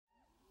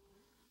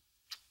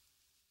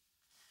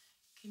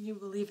Can you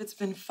believe it's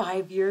been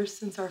 5 years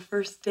since our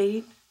first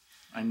date?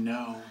 I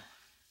know.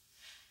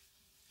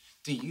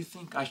 Do you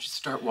think I should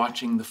start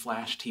watching the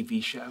Flash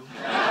TV show?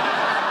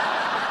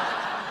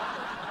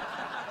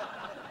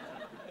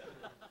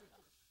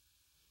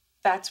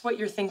 That's what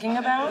you're thinking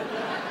about?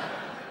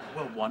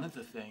 Well, one of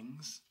the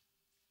things.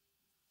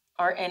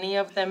 Are any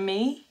of them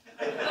me?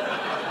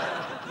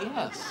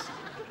 Yes.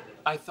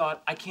 I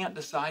thought, I can't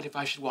decide if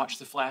I should watch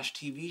the Flash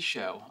TV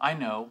show. I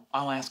know.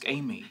 I'll ask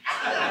Amy.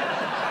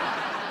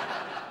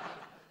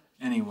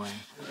 Anyway.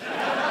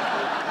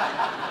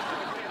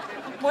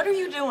 What are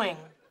you doing?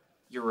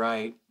 You're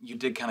right. You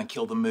did kind of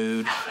kill the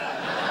mood.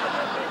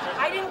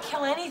 I didn't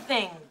kill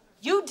anything.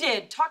 You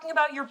did, talking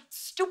about your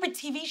stupid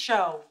TV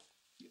show.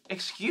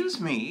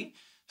 Excuse me?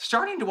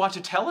 Starting to watch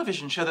a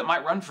television show that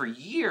might run for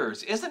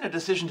years isn't a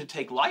decision to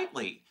take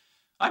lightly.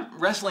 I'm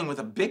wrestling with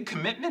a big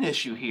commitment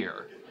issue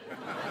here.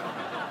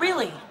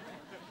 Really?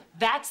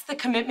 That's the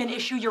commitment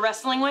issue you're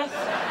wrestling with?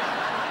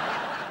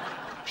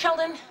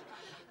 Sheldon,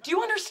 do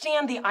you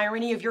understand the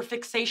irony of your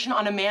fixation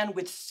on a man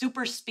with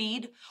super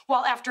speed,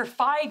 while after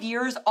 5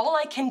 years, all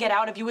I can get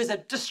out of you is a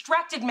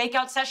distracted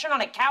makeout session on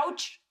a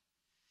couch?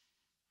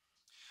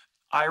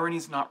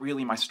 Irony's not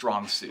really my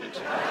strong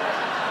suit.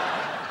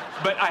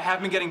 But I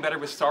have been getting better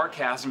with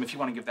sarcasm if you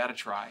want to give that a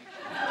try.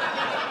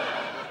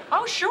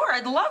 Oh, sure,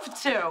 I'd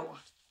love to.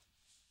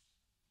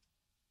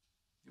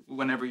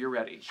 Whenever you're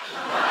ready.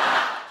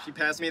 She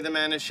passed me the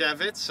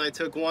Manischewitz. I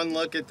took one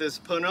look at this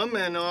punum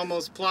and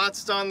almost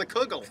plotzed on the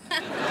kugel.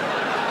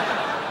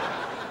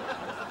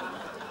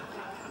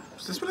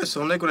 Is this what I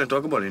sound like when I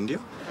talk about India?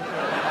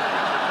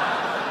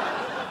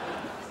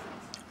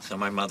 So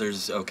my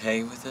mother's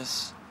okay with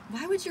this?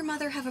 Why would your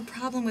mother have a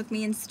problem with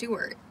me and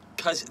Stuart?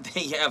 Because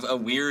they have a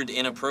weird,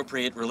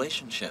 inappropriate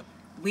relationship.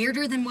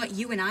 Weirder than what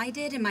you and I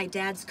did in my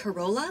dad's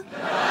Corolla?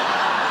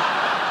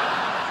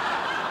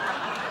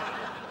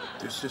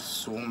 This is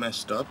so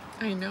messed up.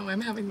 I know,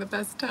 I'm having the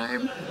best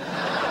time.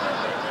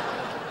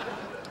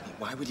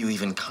 Why would you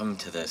even come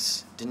to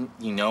this? Didn't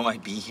you know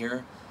I'd be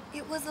here?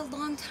 It was a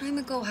long time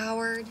ago,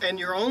 Howard. And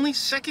you're only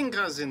second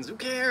cousins. Who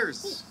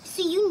cares?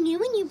 So you knew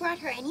when you brought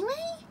her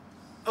anyway?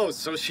 Oh,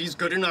 so she's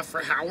good enough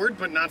for Howard,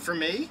 but not for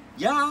me?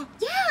 Yeah.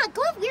 Yeah,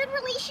 go have weird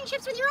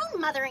relationships with your own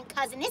mother and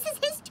cousin. This is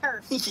his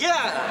turf.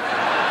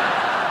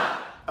 Yeah.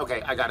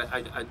 Okay, I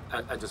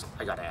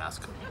gotta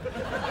ask.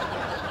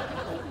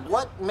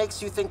 What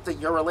makes you think that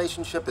your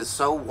relationship is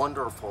so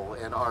wonderful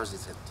and ours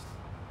isn't?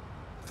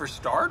 For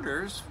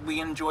starters, we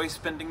enjoy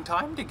spending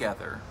time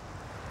together.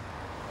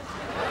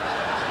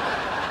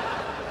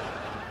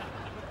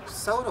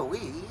 So do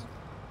we.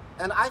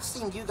 And I've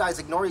seen you guys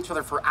ignore each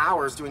other for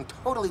hours doing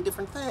totally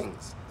different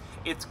things.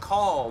 It's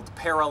called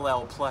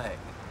parallel play.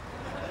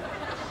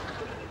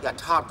 Yeah,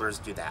 toddlers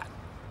do that.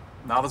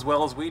 Not as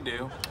well as we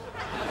do.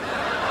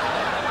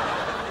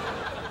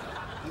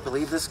 You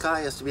believe this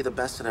guy has to be the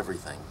best at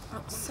everything.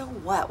 So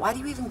what? Why do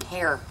you even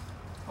care?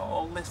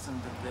 Oh, listen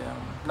to them.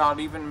 Not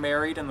even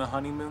married and the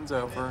honeymoon's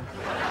over.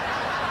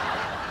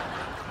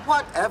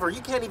 Whatever.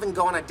 You can't even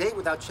go on a date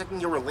without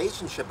checking your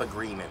relationship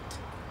agreement.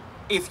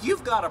 If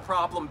you've got a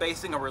problem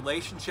basing a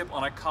relationship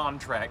on a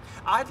contract,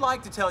 I'd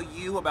like to tell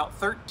you about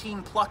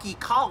 13 plucky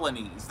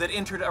colonies that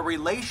entered a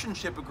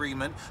relationship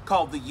agreement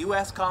called the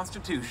U.S.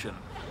 Constitution.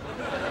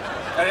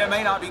 And it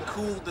may not be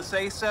cool to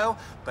say so,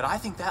 but I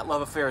think that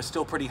love affair is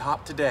still pretty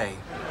hot today.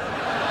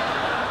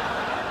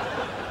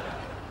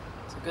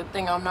 It's a good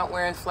thing I'm not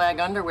wearing flag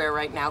underwear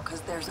right now,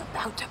 because there's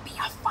about to be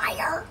a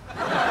fire.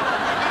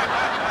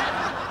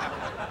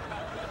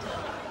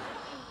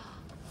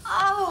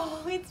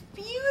 Oh, it's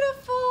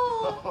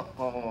beautiful.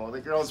 Oh,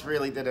 the girls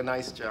really did a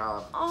nice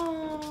job.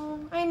 Oh,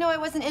 I know I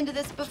wasn't into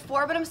this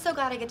before, but I'm so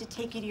glad I get to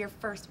take you to your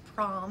first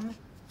prom.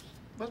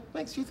 What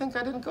makes you think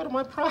I didn't go to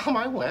my prom?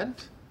 I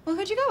went. Well,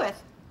 who'd you go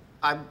with?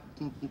 I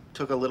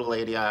took a little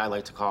lady I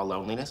like to call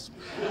Loneliness.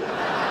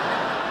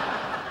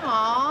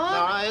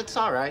 Aww. No, it's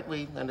all right.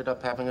 We ended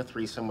up having a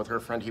threesome with her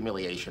friend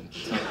Humiliation.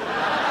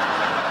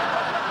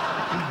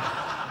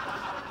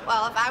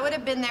 Well, if I would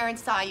have been there and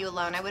saw you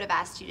alone, I would have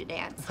asked you to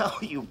dance. No,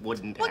 you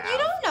wouldn't Well, have. you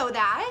don't know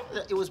that.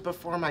 It was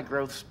before my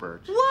growth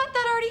spurt. What?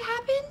 That already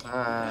happened?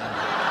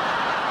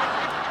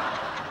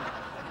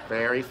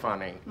 Very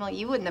funny. Well,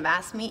 you wouldn't have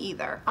asked me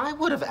either. I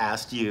would have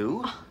asked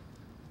you.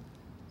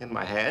 In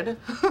my head.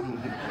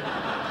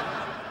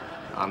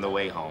 On the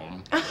way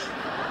home.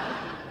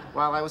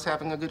 While I was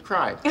having a good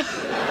cry.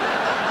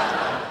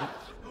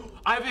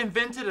 I've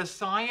invented a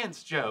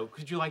science joke.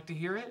 Would you like to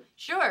hear it?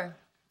 Sure.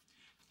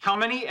 How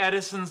many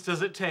Edisons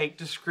does it take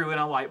to screw in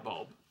a light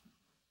bulb?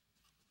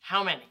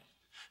 How many?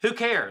 Who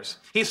cares?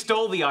 He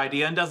stole the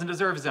idea and doesn't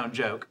deserve his own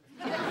joke.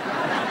 Is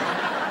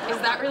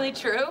that really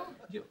true?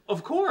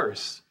 Of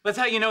course. That's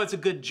how you know it's a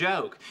good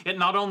joke. It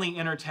not only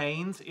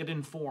entertains, it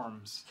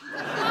informs.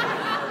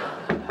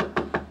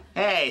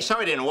 Hey,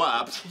 sorry to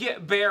interrupt. Yeah,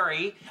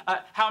 Barry,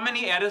 how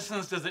many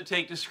Edisons does it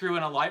take to screw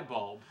in a light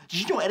bulb? Did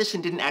you know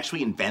Edison didn't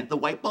actually invent the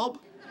light bulb?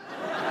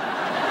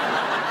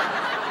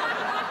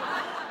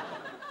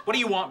 What do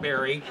you want,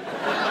 Barry?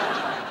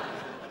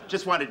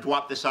 Just wanted to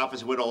drop this off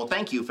as a little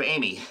thank you for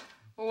Amy.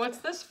 Well, what's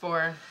this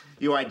for?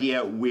 Your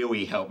idea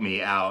really helped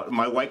me out.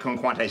 My white cone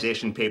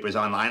quantization paper's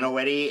online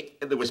already.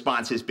 The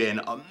response has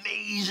been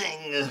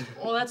amazing.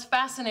 Well, that's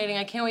fascinating.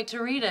 I can't wait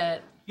to read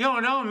it. Yo,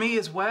 no, me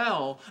as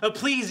well.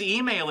 Please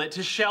email it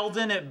to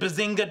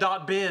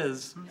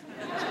sheldon@bazinga.biz.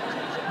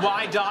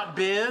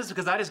 Why.biz?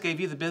 Because I just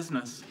gave you the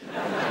business.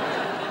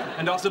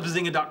 And also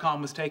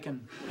bazinga.com was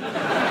taken.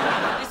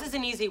 This is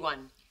an easy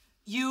one.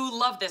 You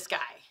love this guy.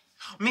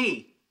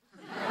 Me.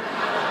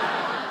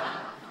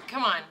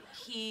 Come on.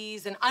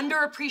 He's an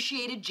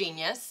underappreciated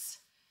genius.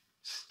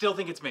 Still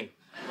think it's me.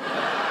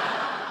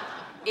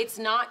 It's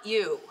not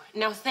you.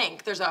 Now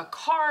think, there's a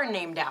car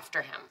named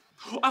after him.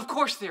 Of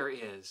course there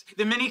is.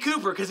 The Mini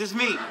Cooper, because it's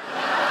me.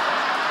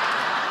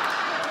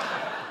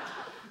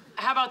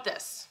 How about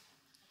this?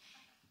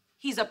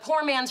 He's a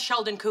poor man's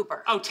Sheldon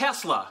Cooper. Oh,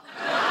 Tesla.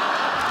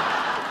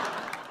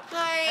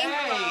 Hi.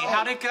 Hey,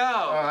 how'd it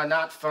go?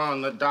 Not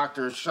fun. The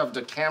doctor shoved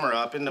a camera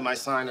up into my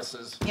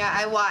sinuses. Yeah,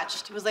 I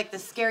watched. It was like the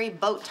scary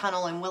boat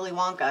tunnel in Willy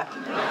Wonka.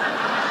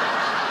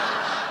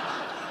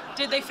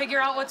 Did they figure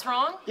out what's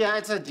wrong? Yeah,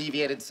 it's a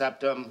deviated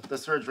septum. The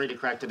surgery to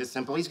correct it is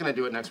simple. He's gonna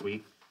do it next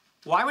week.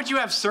 Why would you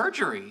have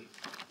surgery?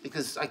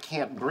 Because I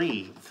can't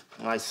breathe.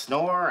 When I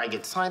snore, I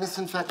get sinus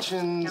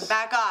infections. Now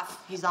back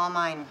off. He's all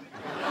mine.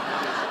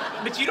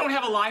 But you don't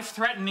have a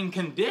life-threatening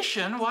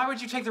condition. Why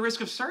would you take the risk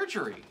of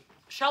surgery?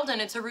 Sheldon,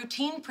 it's a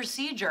routine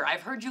procedure.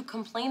 I've heard you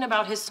complain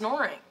about his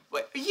snoring.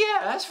 Well,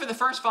 yes, for the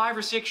first 5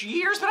 or 6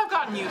 years, but I've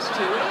gotten used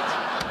to it.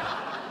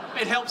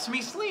 It helps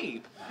me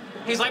sleep.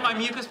 He's like my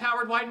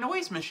mucus-powered white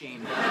noise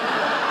machine.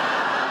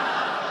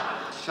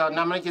 Sheldon,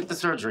 I'm gonna get the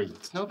surgery.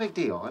 It's no big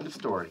deal. End of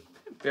story.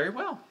 Very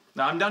well.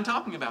 Now I'm done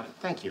talking about it.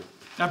 Thank you.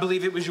 I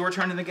believe it was your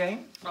turn in the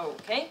game.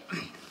 Okay.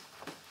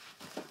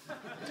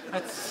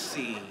 Let's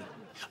see.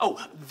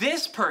 Oh,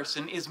 this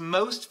person is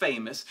most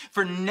famous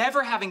for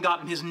never having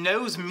gotten his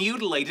nose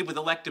mutilated with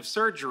elective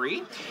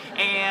surgery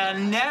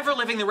and never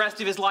living the rest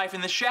of his life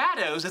in the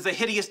shadows as a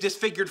hideous,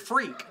 disfigured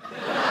freak.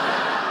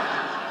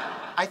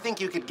 I think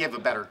you could give a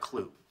better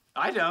clue.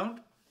 I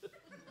don't.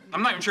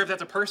 I'm not even sure if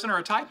that's a person or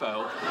a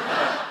typo.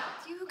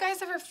 Do you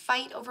guys ever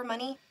fight over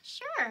money?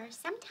 Sure,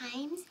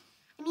 sometimes.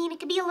 I mean, it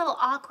could be a little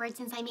awkward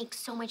since I make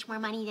so much more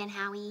money than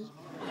Howie.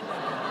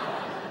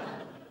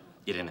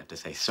 You didn't have to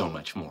say so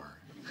much more.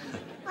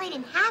 Well, I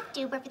didn't have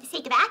to, but for the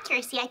sake of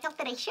accuracy, I felt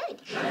that I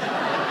should.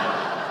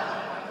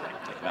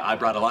 I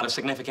brought a lot of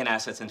significant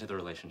assets into the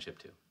relationship,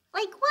 too.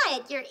 Like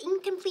what? Your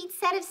incomplete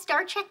set of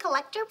Star Trek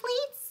collector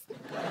plates?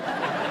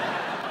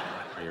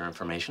 For your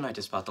information, I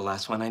just bought the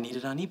last one I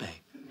needed on eBay.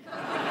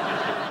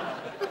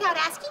 Without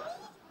asking me?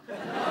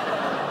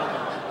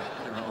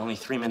 There were only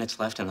 3 minutes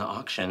left in the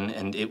auction,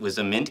 and it was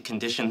a mint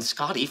condition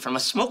Scotty from a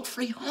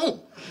smoke-free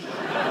home.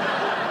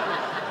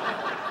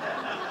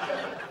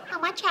 How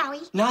much,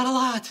 Howie? Not a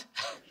lot.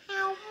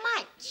 How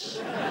much?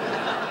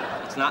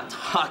 Let's not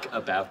talk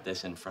about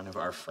this in front of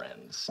our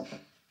friends.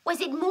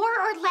 Was it more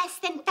or less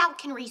than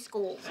falconry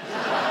school?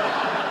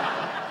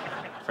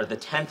 For the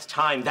 10th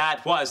time,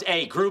 that was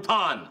a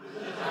Groupon.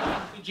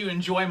 Did you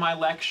enjoy my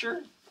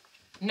lecture?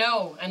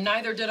 No, and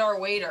neither did our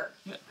waiter.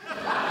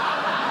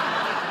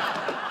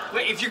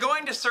 Wait, if you're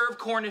going to serve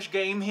Cornish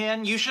game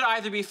hen, you should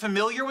either be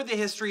familiar with the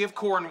history of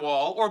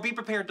Cornwall or be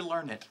prepared to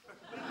learn it.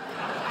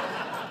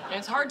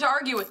 It's hard to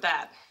argue with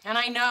that. And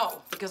I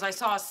know, because I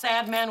saw a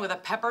sad man with a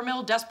pepper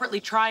mill desperately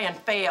try and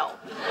fail.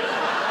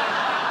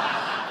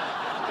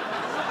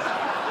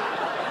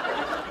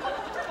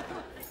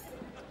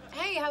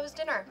 Hey, how was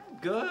dinner?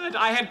 Good.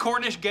 I had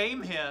Cornish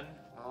game hen.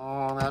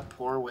 Oh, that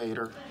poor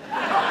waiter.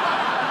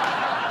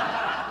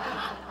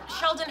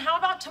 Sheldon, how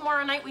about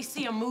tomorrow night we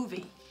see a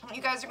movie?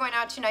 You guys are going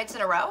out 2 nights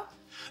in a row?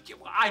 Yeah,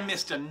 well, I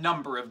missed a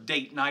number of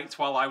date nights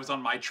while I was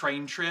on my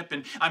train trip,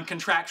 and I'm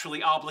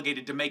contractually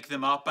obligated to make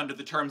them up under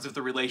the terms of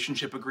the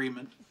relationship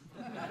agreement.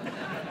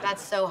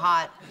 That's so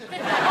hot.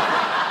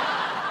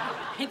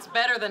 It's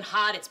better than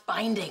hot, it's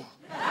binding.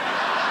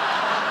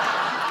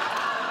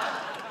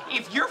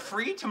 If you're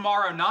free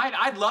tomorrow night,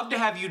 I'd love to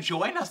have you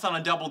join us on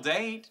a double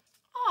date.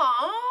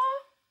 Aww.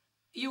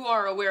 You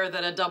are aware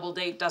that a double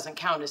date doesn't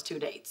count as 2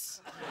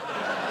 dates.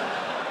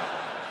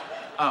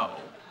 Oh.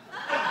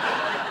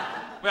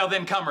 Well,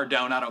 then come or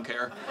don't, I don't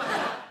care.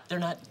 They're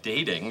not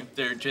dating.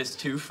 They're just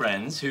 2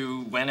 friends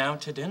who went out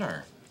to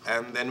dinner.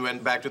 And then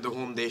went back to the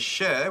home they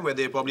share, where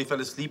they probably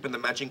fell asleep in the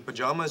matching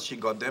pajamas she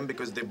got them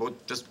because they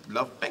both just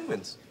love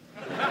penguins.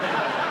 Hey,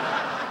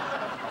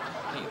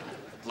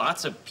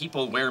 lots of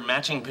people wear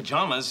matching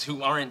pajamas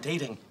who aren't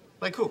dating.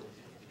 Like who?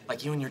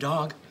 Like you and your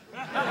dog.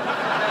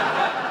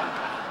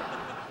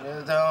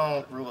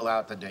 Don't rule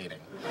out the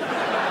dating.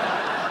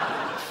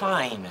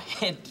 Fine.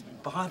 It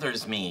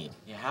bothers me.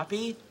 You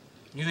happy?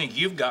 You think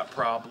you've got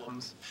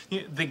problems.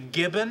 The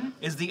gibbon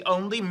is the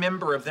only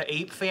member of the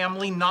ape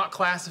family not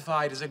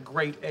classified as a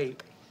great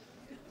ape.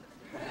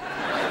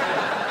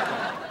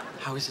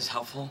 How is this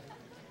helpful?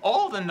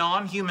 All the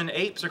non-human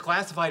apes are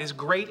classified as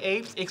great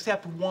apes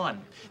except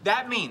one.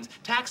 That means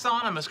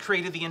taxonomists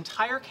created the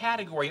entire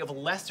category of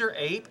lesser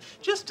ape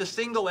just to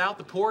single out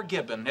the poor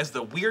gibbon as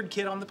the weird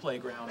kid on the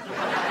playground.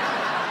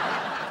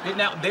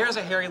 Now, there's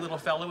a hairy little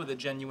fellow with a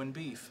genuine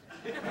beef.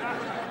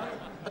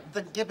 But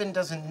the gibbon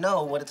doesn't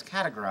know what it's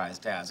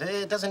categorized as.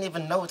 It doesn't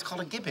even know it's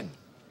called a gibbon.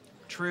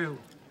 True.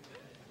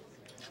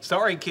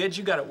 Sorry, kids,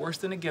 you got it worse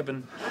than a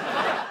gibbon.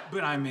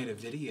 But I made a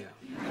video.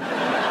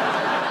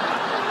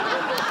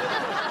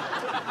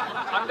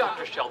 I'm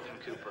Dr. Sheldon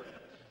Cooper,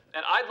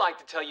 and I'd like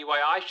to tell you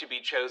why I should be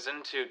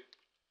chosen to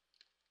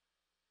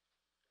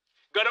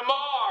go to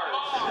Mars.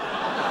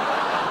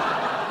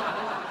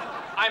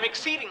 I'm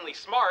exceedingly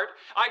smart.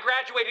 I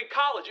graduated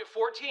college at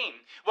 14.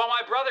 While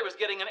my brother was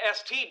getting an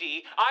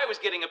STD, I was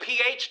getting a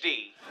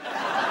PhD.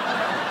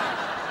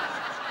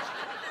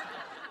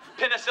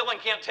 Penicillin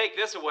can't take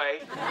this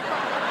away.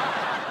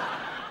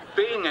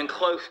 Being in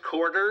close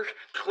quarters,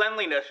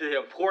 cleanliness is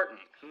important.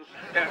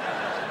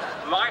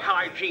 My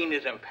hygiene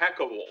is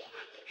impeccable.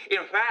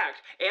 In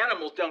fact,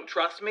 animals don't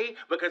trust me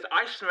because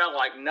I smell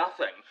like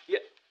nothing. Yeah.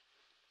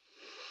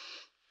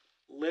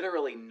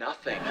 Literally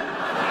nothing.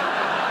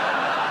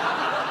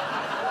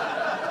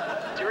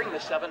 During the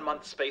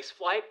 7-month space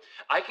flight,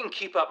 I can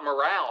keep up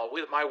morale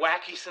with my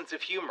wacky sense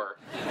of humor.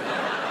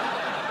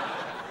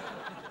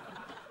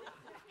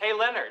 Hey,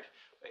 Leonard,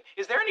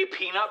 is there any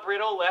peanut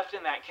brittle left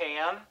in that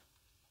can?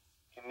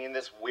 You mean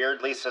this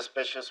weirdly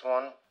suspicious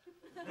one?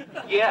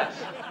 Yes.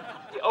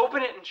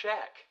 Open it and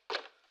check.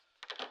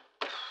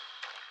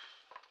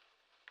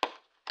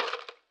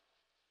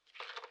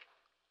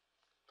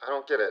 I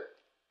don't get it.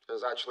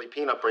 There's actually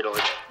peanut brittle in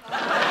it.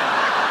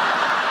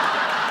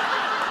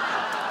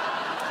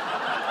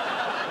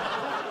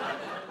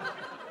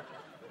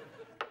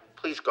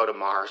 Please go to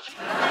Mars.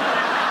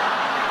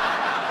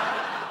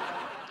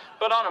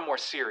 But on a more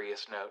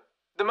serious note,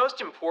 the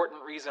most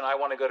important reason I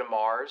want to go to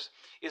Mars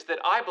is that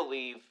I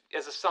believe,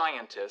 as a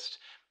scientist,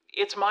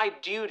 it's my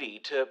duty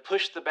to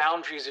push the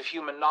boundaries of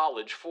human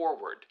knowledge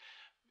forward.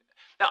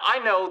 Now, I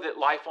know that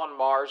life on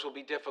Mars will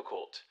be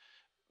difficult,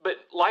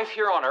 but life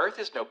here on Earth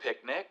is no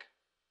picnic.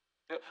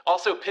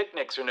 Also,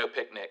 picnics are no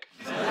picnic.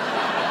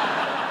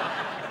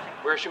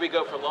 Where should we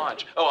go for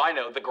lunch? Oh, I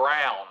know, the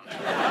ground.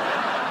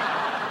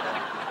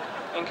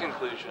 In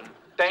conclusion,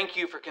 thank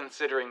you for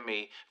considering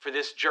me for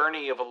this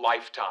journey of a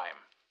lifetime.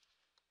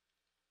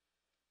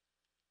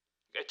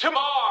 To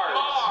Mars!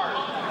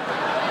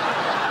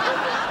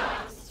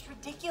 This is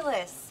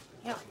ridiculous.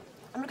 You know,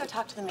 I'm gonna go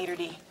talk to the maitre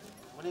d'.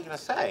 What are you gonna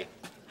say?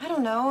 I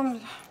don't know.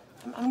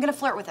 I'm gonna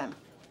flirt with him.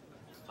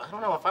 I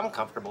don't know if I'm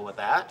comfortable with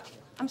that.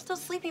 I'm still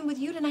sleeping with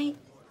you tonight.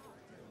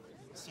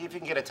 See if you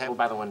can get a table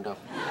by the window.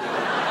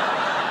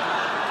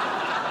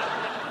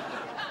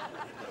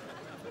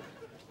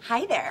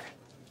 Hi there.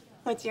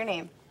 What's your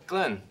name?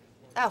 Glenn.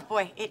 Oh,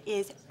 boy, it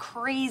is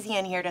crazy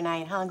in here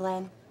tonight, huh,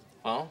 Glenn?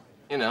 Well,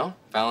 you know,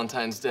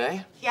 Valentine's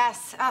Day.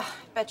 Yes. Oh,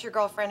 bet your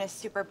girlfriend is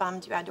super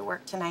bummed you had to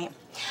work tonight.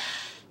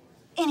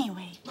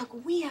 Anyway, look,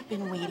 we have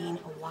been waiting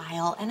a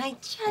while, and I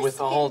just... With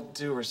all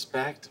due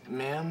respect,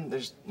 ma'am,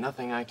 there's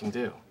nothing I can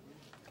do.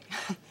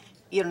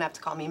 You don't have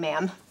to call me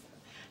ma'am.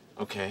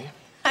 Okay.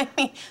 I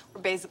mean,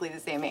 we're basically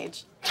the same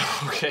age.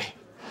 Okay.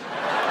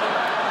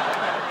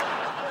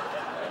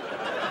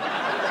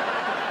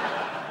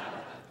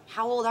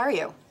 How old are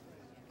you?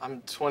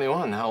 I'm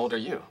 21. How old are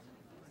you?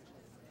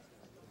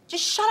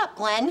 Just shut up,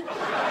 Glenn. Come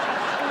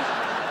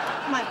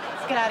on,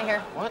 let's get out of here.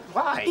 What?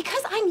 Why?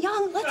 Because I'm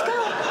young. Let's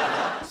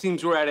go.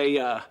 Seems we're at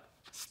a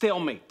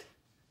stalemate.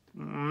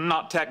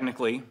 Not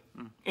technically.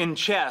 In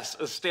chess,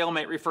 a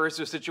stalemate refers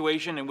to a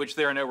situation in which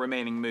there are no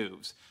remaining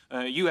moves.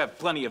 You have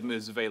plenty of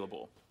moves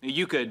available.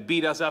 You could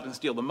beat us up and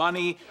steal the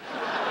money.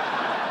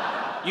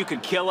 You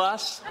could kill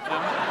us.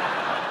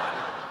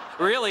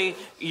 Really,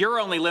 you're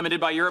only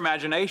limited by your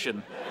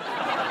imagination.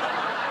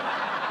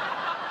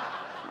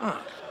 Huh.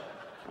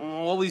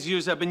 All these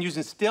years I've been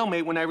using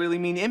stalemate when I really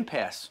mean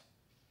impasse.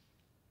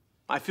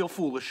 I feel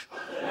foolish.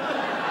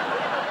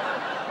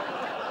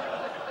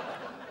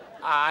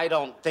 I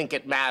don't think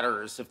it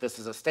matters if this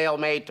is a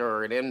stalemate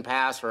or an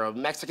impasse or a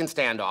Mexican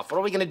standoff. What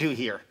are we gonna do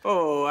here?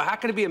 Oh, how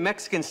can it be a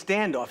Mexican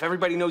standoff?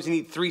 Everybody knows you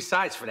need 3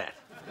 sides for that.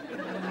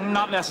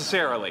 Not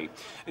necessarily.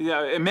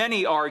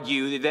 Many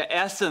argue that the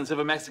essence of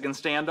a Mexican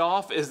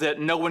standoff is that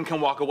no one can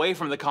walk away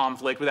from the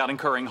conflict without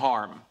incurring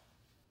harm.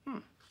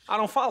 I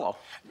don't follow.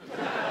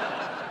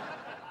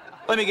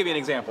 Let me give you an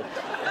example.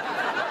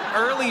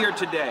 Earlier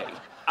today,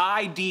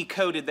 I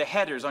decoded the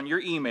headers on your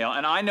email,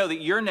 and I know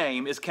that your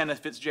name is Kenneth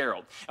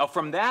Fitzgerald. Now,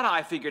 from that,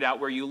 I figured out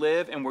where you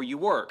live and where you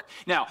work.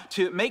 Now,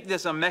 to make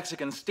this a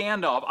Mexican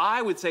standoff,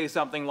 I would say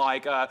something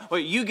like, well,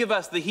 you give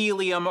us the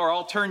helium or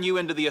I'll turn you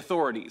into the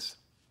authorities.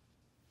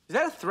 Is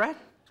that a threat?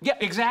 Yeah,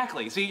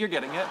 exactly. See, you're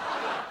getting it.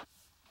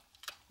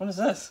 What is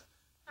this?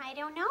 I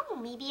don't know.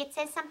 Maybe it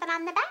says something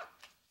on the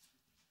back.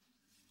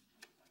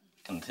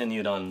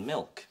 Continued on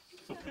milk.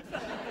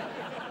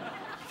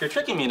 If you're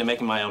tricking me into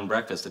making my own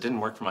breakfast, it didn't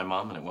work for my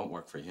mom and it won't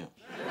work for you.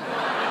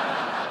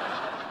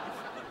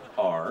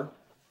 Are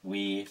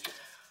we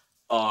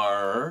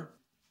are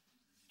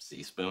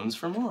teaspoons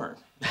for more.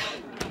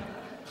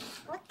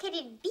 What could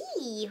it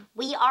be?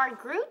 We are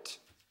Groot.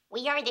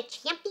 We are the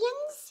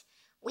champions.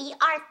 We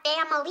are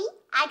family.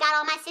 I got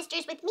all my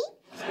sisters with me.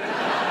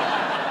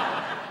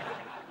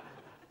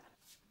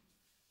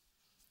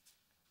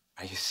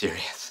 Are you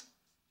serious?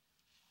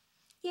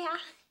 Yeah.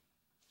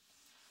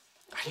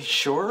 Are you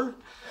sure?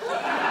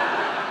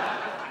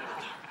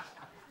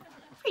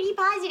 Pretty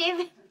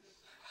positive.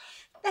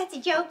 That's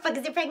a joke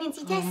because the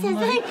pregnancy test says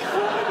that.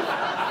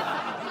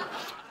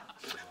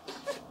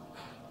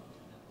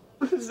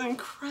 This is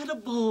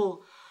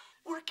incredible.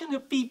 We're gonna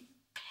be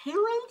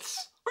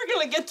parents? We're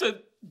gonna get to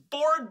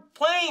board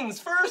planes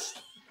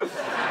first.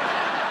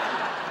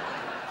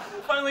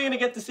 Finally gonna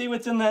get to see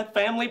what's in that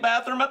family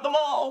bathroom at the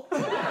mall. No,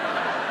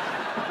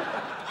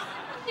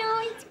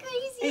 it's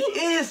crazy. It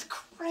is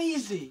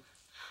crazy.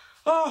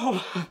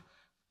 Oh,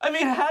 I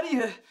mean, how do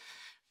you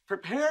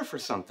prepare for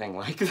something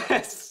like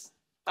this?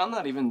 I'm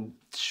not even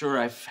sure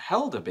I've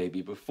held a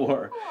baby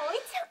before. Oh,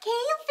 it's okay.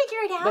 You'll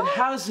figure it out. But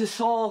how's this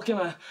all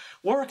gonna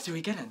work? Do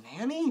we get a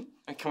nanny?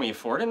 Can we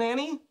afford a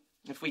nanny?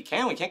 If we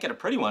can't get a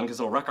pretty one because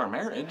it'll wreck our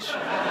marriage.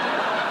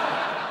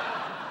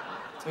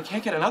 We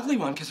can't get an ugly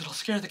one because it'll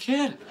scare the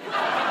kid.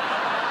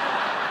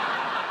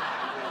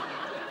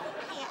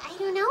 I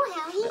don't know,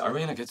 Howie. Are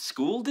we in a good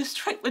school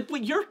district?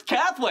 You're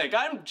Catholic.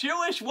 I'm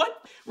Jewish.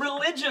 What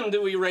religion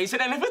do we raise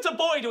it? And if it's a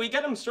boy, do we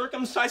get him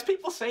circumcised?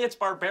 People say it's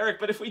barbaric,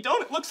 but if we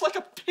don't, it looks like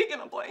a pig in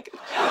a blanket.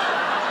 Calm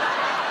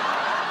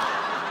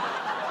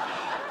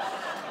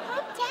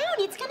down.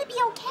 It's gonna be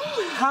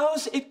okay.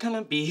 How's it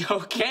gonna be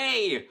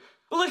okay?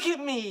 Look at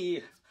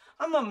me.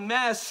 I'm a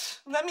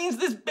mess. That means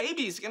this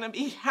baby's gonna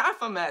be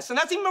half a mess. And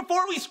that's even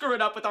before we screw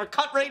it up with our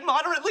cut rate,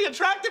 moderately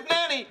attractive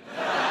nanny.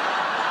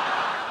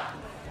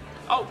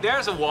 Oh,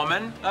 there's a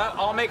woman.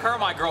 I'll make her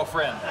my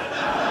girlfriend.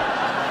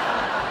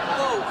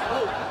 Whoa.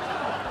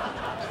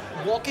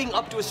 Walking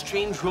up to a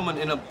strange woman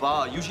in a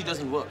bar usually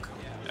doesn't work.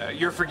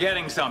 You're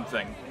forgetting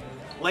something.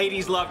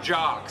 Ladies love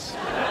jocks.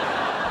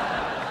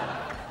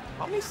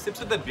 How many sips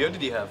of that beer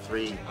did he have?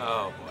 3.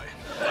 Oh, boy.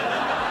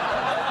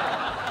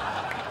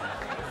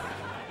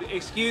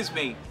 Excuse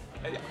me.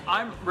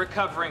 I'm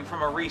recovering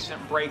from a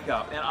recent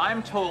breakup, and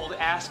I'm told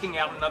asking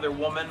out another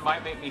woman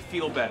might make me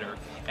feel better.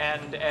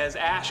 And as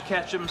Ash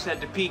Ketchum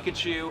said to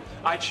Pikachu,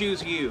 I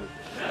choose you.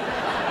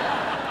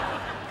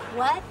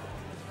 What?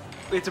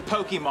 It's a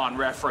Pokemon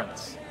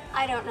reference.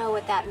 I don't know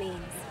what that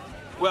means.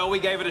 Well, we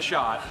gave it a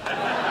shot.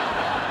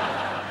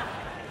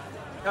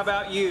 How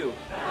about you?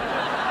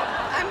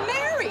 I'm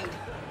married,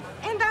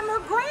 and I'm her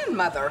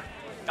grandmother.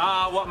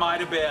 Ah, what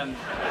might have been.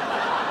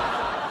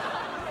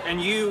 And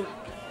you,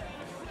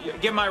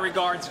 give my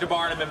regards to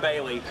Barnum and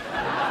Bailey.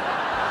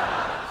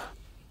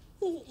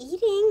 He's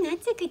eating.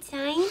 That's a good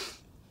sign.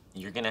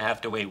 You're gonna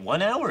have to wait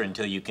 1 hour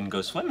until you can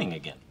go swimming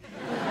again.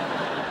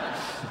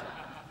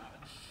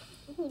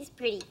 He's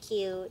pretty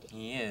cute.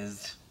 He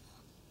is.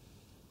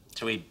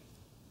 Should we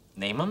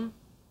name him?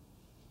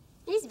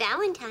 It is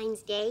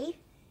Valentine's Day.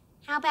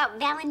 How about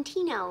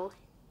Valentino?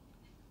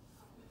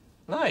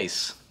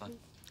 Nice. A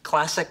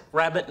classic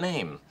rabbit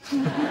name.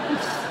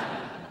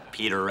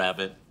 Peter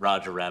Rabbit,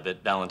 Roger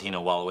Rabbit,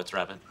 Valentino Wallowitz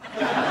Rabbit.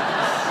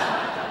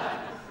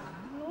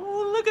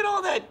 Oh, look at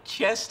all that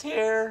chest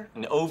hair,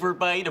 an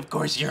overbite. Of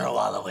course, you're a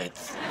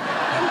Wallowitz.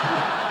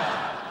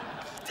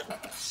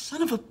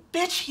 Son of a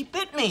bitch, he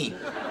bit me.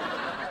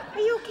 Are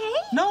you okay?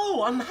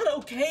 No, I'm not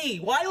okay.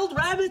 Wild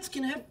rabbits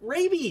can have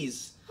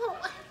rabies. Oh,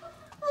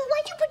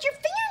 why'd you put your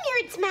finger near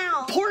its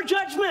mouth? Poor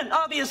judgment,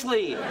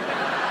 obviously.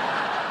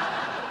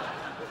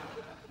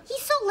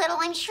 He's so little,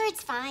 I'm sure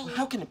it's fine.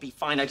 How can it be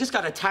fine? I just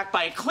got attacked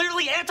by a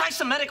clearly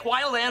anti-Semitic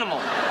wild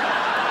animal.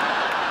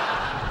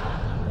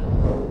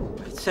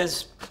 It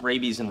says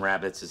rabies in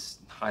rabbits is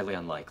highly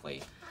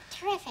unlikely.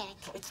 Terrific.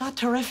 It's not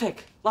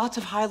terrific. Lots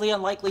of highly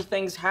unlikely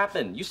things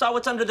happen. You saw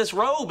what's under this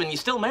robe, and you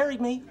still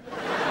married me.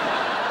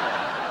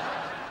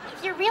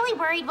 If you're really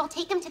worried, we'll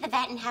take him to the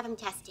vet and have him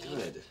tested.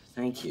 Good.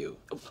 Thank you.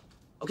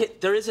 Okay,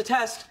 there is a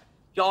test.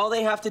 All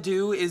they have to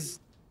do is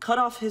cut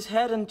off his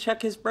head and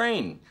check his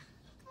brain.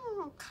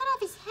 Oh, cut off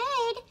his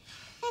head?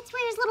 That's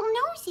where his little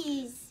nose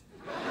is.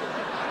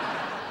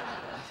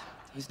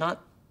 He's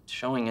not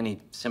showing any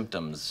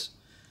symptoms.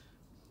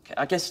 Okay,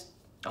 I guess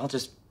I'll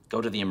just go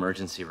to the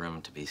emergency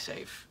room to be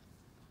safe.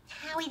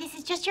 Howie, this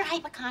is just your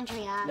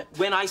hypochondria.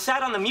 When I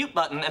sat on the mute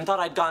button and thought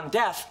I'd gone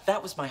deaf,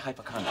 that was my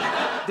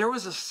hypochondria. There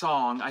was a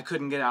song I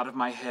couldn't get out of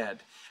my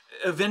head.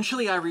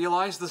 Eventually, I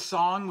realized the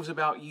song was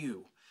about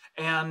you.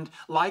 And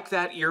like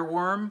that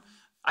earworm,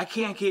 I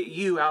can't get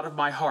you out of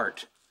my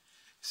heart.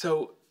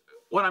 So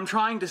what I'm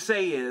trying to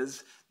say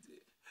is,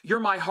 you're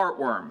my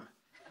heartworm.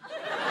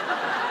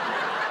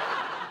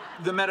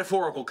 The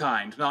metaphorical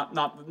kind,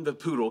 not the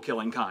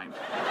poodle-killing kind.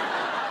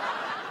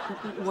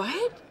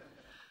 What?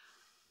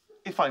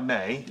 If I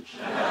may,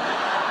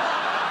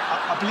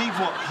 I believe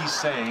what he's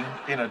saying,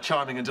 in a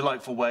charming and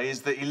delightful way,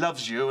 is that he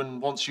loves you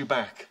and wants you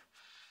back.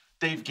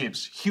 Dave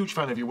Gibbs, huge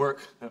fan of your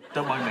work.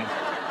 Don't mind me.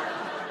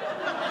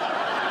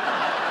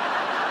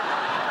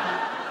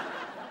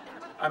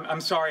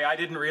 I'm sorry, I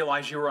didn't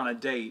realize you were on a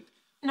date.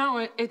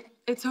 No,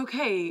 it's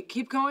okay.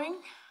 Keep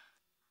going.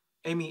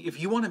 Amy, if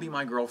you want to be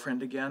my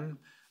girlfriend again,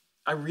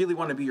 I really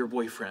want to be your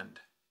boyfriend.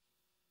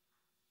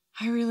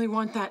 I really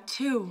want that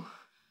too.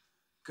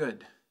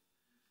 Good.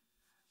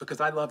 Because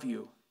I love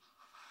you.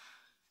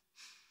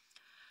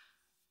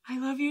 I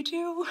love you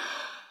too.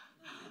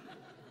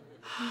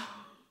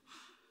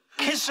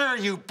 Kiss her,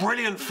 you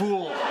brilliant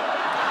fool!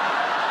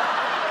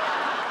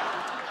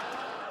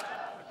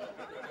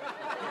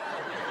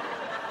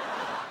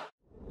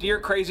 Dear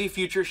crazy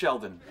future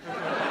Sheldon,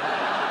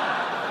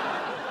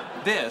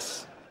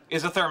 this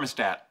is a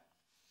thermostat.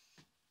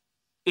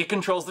 It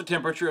controls the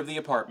temperature of the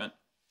apartment.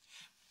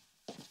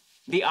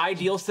 The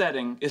ideal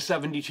setting is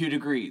 72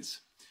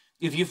 degrees.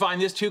 If you find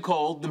this too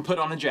cold, then put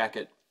on a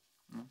jacket.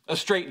 A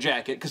straight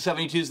jacket, because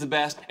 72 is the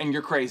best, and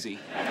you're crazy.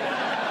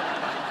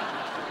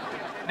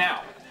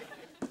 Now,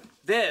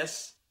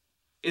 this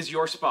is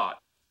your spot.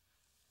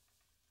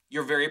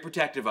 You're very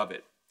protective of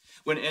it.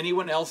 When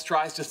anyone else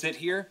tries to sit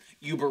here,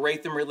 you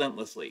berate them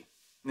relentlessly.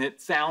 And it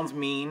sounds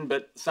mean,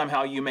 but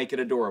somehow you make it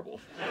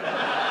adorable.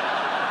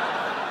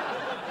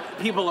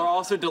 People are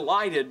also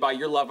delighted by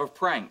your love of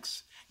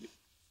pranks.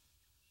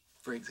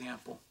 For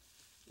example,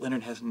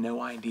 Leonard has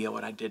no idea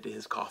what I did to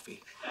his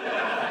coffee.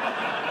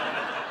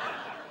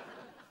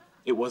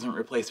 It wasn't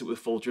replace it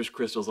with Folgers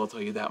crystals, I'll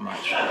tell you that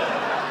much.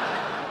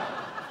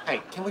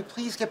 Hey, can we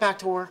please get back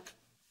to work?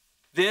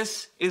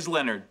 This is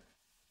Leonard.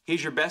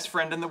 He's your best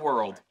friend in the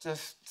world.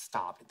 Just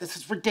stop. This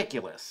is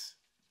ridiculous.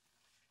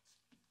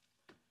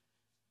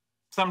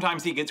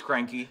 Sometimes he gets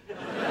cranky.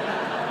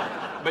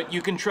 But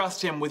you can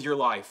trust him with your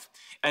life.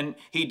 And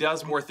he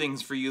does more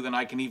things for you than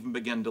I can even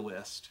begin to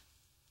list.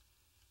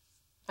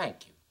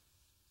 Thank you.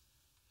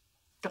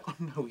 Oh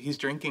no, he's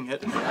drinking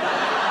it. Come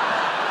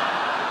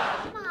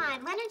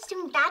on, Leonard's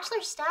doing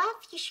bachelor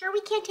stuff. You sure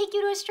we can't take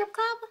you to a strip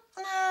club?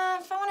 Nah,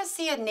 if I want to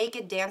see a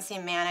naked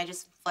dancing man, I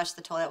just flush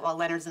the toilet while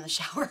Leonard's in the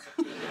shower.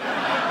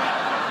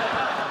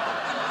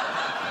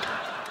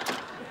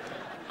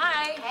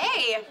 Hi.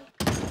 Hey!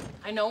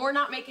 I know we're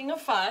not making a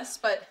fuss,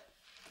 but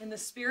in the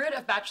spirit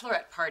of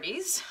bachelorette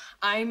parties,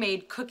 I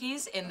made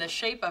cookies in the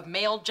shape of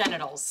male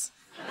genitals.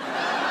 You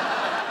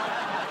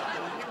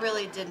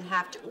really didn't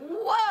have to.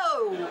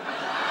 Whoa!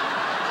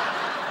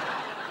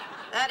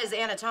 That is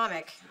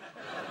anatomic.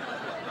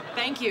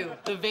 Thank you.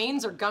 The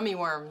veins are gummy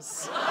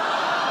worms. Oh,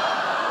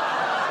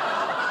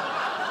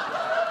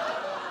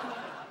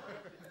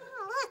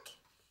 look.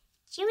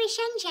 Jewish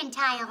and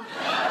Gentile.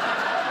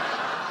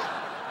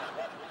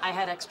 I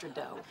had extra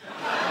dough.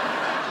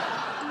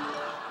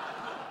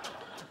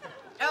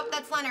 Oh,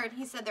 that's Leonard.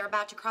 He said they're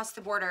about to cross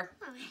the border.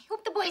 Oh, I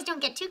hope the boys don't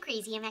get too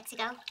crazy in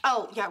Mexico.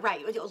 Oh, yeah,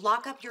 right.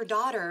 Lock up your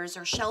daughters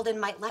or Sheldon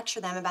might lecture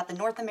them about the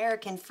North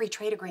American Free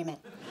Trade Agreement.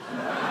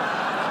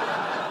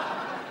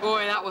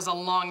 Boy, that was a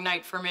long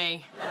night for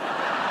me.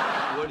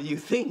 What do you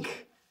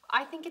think?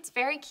 I think it's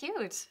very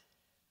cute.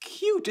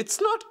 Cute?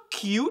 It's not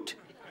cute.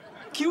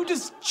 Cute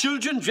is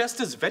children dressed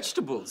as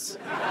vegetables.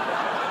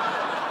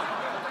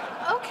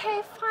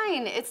 Okay,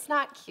 fine. It's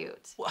not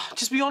cute. Well,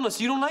 just be honest,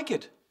 you don't like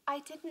it. I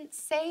didn't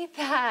say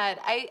that.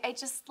 I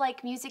just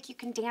like music you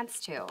can dance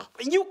to.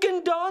 You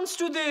can dance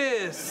to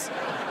this.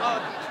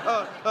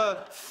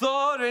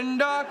 Thor and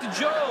Dr.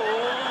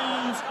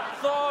 Jones.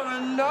 Thor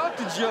and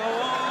Dr.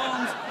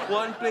 Jones.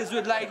 One plays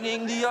with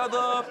lightning, the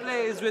other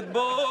plays with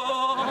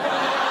bones.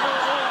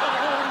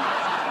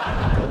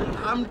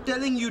 I'm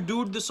telling you,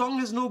 dude, the song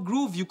has no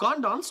groove. You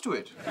can't dance to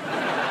it.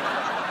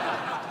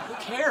 Who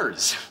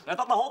cares? I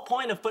thought the whole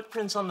point of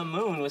Footprints on the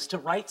Moon was to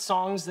write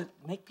songs that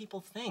make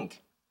people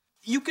think.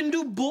 You can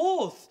do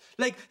both.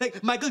 Like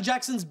Michael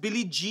Jackson's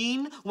Billie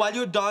Jean, while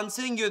you're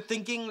dancing, you're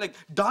thinking, like,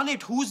 darn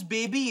it, whose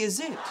baby is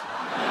it?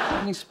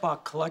 Any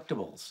Spock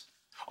collectibles?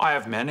 I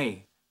have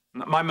many.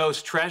 My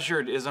most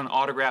treasured is an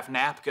autographed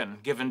napkin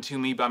given to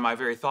me by my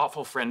very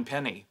thoughtful friend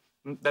Penny.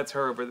 That's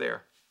her over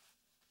there.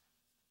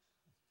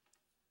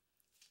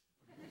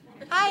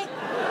 Hi.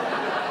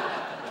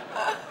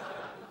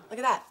 Look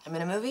at that. I'm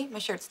in a movie. My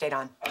shirt stayed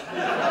on.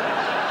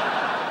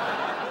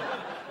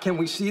 Can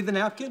we see the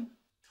napkin?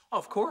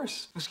 Of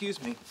course.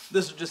 Excuse me.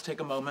 This will just take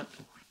a moment.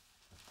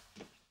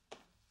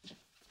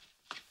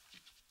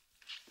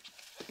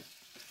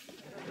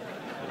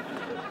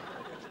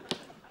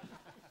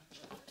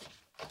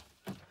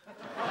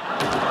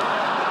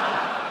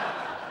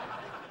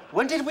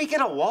 When did we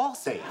get a wall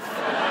safe?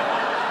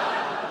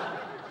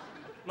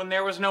 When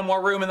there was no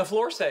more room in the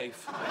floor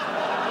safe.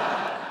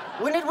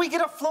 When did we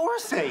get a floor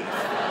safe?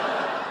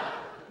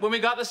 When we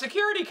got the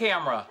security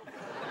camera.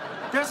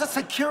 There's a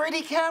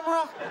security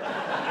camera?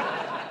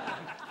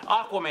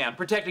 Aquaman,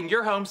 protecting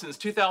your home since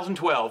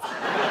 2012.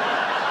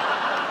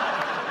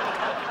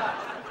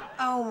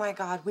 Oh my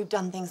God, we've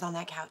done things on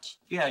that couch.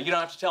 Yeah, you don't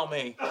have to tell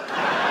me.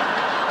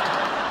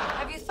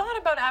 Have you thought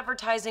about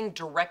advertising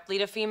directly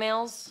to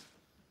females?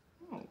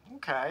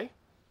 Okay.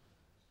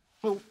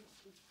 Well,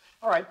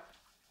 all right.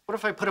 What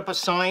if I put up a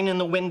sign in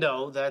the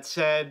window that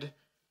said,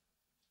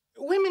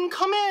 "Women,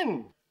 come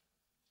in.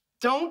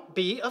 Don't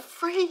be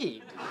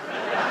afraid."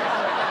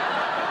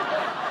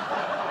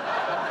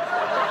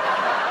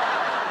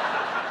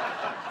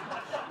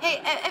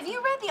 Hey, have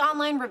you read the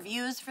online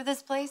reviews for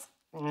this place?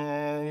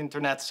 The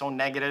internet's so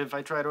negative,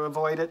 I try to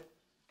avoid it.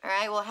 All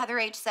right, well, Heather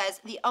H.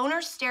 says, the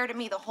owner stared at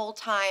me the whole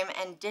time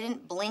and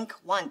didn't blink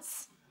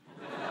once.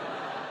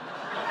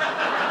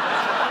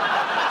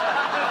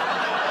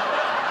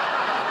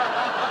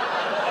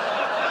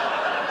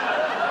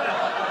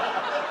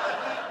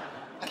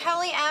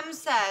 Kelly M.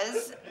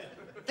 says,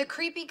 the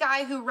creepy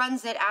guy who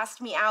runs it asked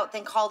me out,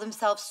 then called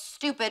himself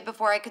stupid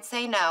before I could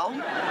say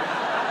no.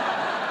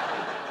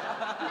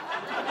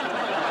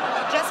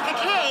 Jessica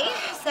K.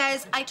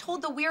 says, I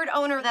told the weird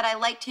owner that I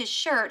liked his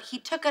shirt. He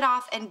took it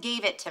off and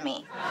gave it to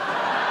me.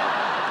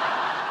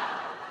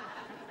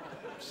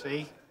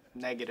 See?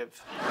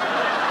 Negative.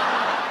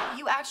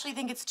 You actually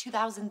think it's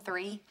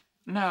 2003?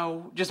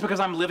 No, just because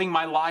I'm living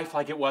my life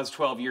like it was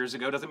 12 years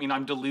ago doesn't mean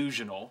I'm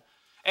delusional.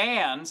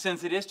 And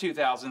since it is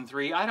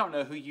 2003, I don't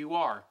know who you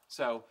are.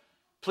 So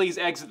please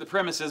exit the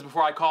premises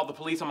before I call the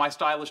police on my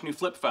stylish new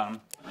flip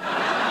phone.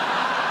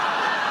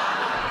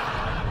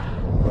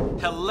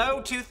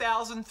 Hello,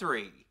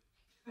 2003.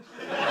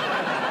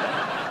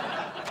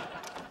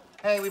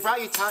 Hey, we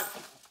brought you time.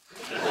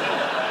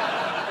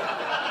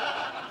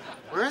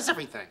 Where is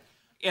everything?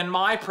 In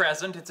my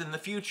present, it's in the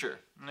future.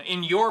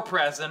 In your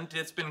present,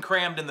 it's been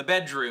crammed in the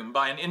bedroom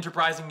by an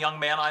enterprising young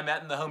man I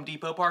met in the Home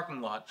Depot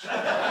parking lot.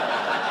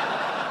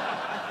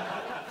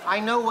 I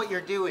know what you're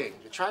doing.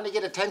 You're trying to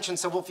get attention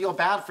so we'll feel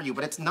bad for you,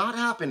 but it's not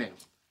happening.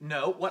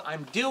 No, what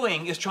I'm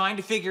doing is trying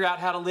to figure out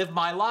how to live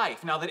my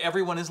life now that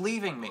everyone is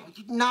leaving me.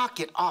 You knock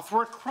it off.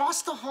 We're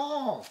across the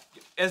hall.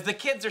 As the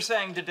kids are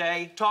saying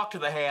today, talk to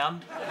the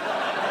hand.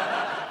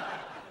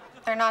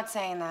 They're not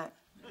saying that.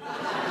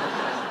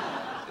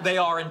 They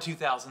are in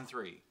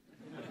 2003.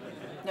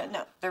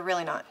 No, they're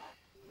really not.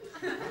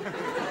 Hey,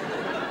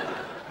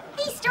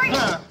 Stuart.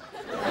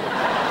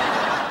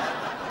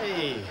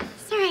 Hey.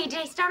 Sorry, did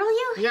I startle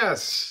you?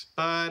 Yes,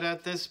 but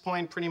at this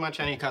point, pretty much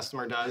any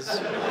customer does.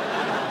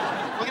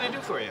 What can I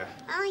do for you?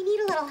 I need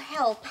a little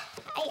help.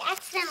 I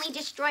accidentally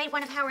destroyed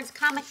one of Howard's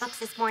comic books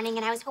this morning,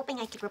 and I was hoping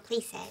I could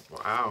replace it.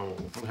 Wow,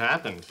 what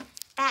happened?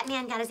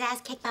 Batman got his ass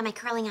kicked by my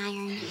curling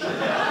iron.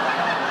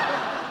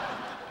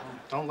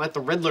 Don't let the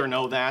Riddler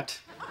know that.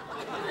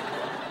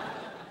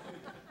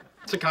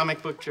 It's a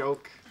comic book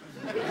joke.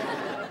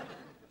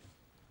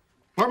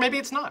 Or maybe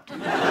it's not. Do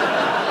you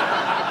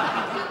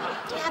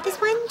have this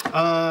one?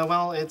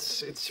 Well,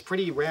 it's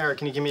pretty rare.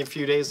 Can you give me a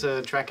few days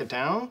to track it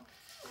down?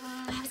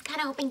 I was kind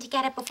of hoping to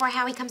get it before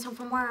Howie comes home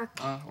from work.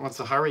 What's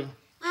the hurry?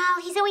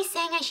 Well, he's always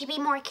saying I should be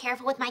more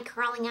careful with my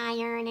curling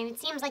iron, and it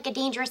seems like a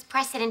dangerous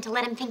precedent to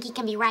let him think he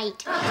can be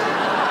right. Well,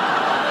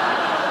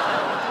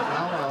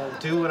 I'll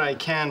do what I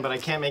can, but I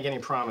can't make any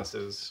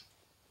promises.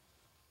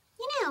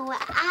 You know,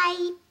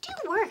 I do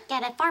work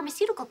at a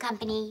pharmaceutical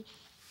company.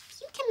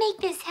 If you can make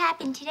this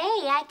happen today,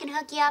 I can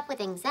hook you up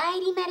with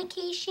anxiety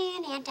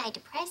medication,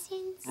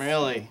 antidepressants.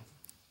 Really?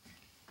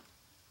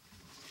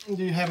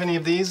 Do you have any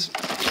of these?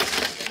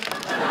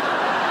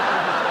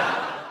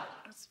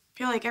 I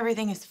feel like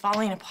everything is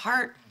falling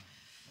apart.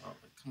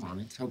 Come on,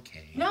 it's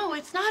okay. No,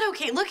 it's not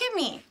okay. Look at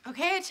me,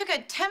 okay? I took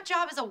a temp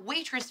job as a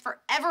waitress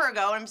forever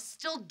ago, and I'm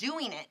still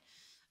doing it.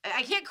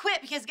 I can't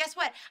quit because guess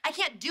what? I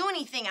can't do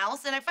anything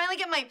else, and I finally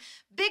get my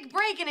big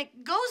break, and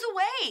it goes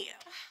away.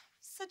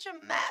 Such a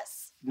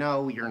mess.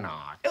 No, you're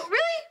not. Oh,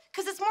 really?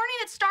 Because this morning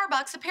at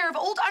Starbucks, a pair of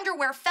old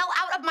underwear fell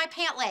out of my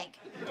pant leg.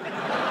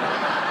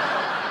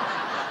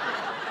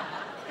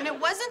 And it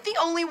wasn't the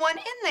only one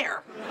in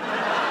there.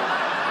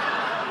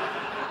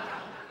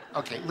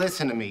 Okay,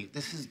 listen to me.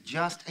 This is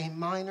just a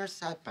minor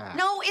setback.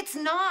 No, it's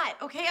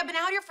not, okay? I've been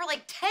out here for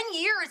like 10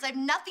 years. I have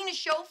nothing to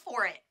show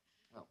for it.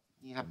 Well,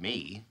 you have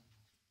me.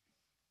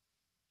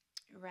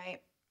 You're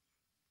right.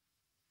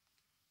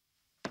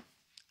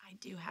 I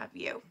do have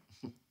you.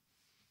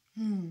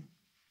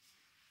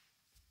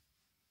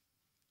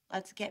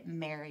 Let's get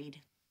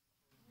married.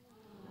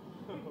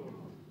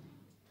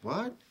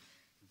 What?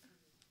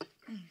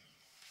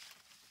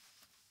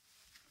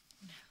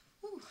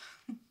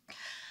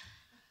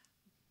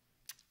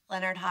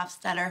 Leonard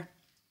Hofstadter,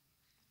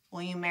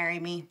 will you marry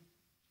me?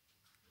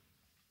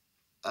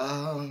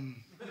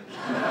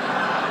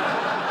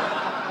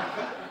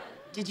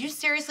 Did you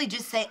seriously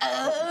just say,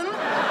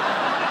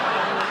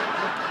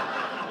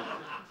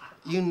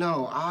 You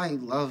know, I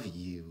love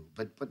you,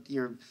 but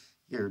you're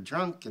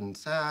drunk and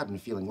sad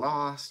and feeling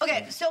lost.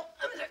 Okay, so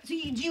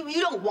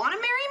you don't want to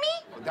marry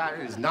me? Well, that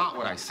is not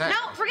what I said.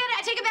 No, forget it.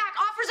 I take it back.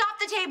 Offer's off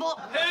the table.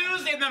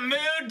 Who's in the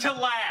mood to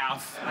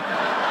laugh?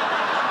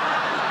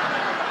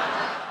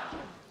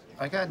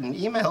 I got an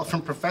email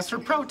from Professor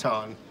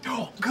Proton.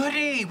 Oh,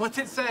 goody. What's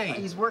it say?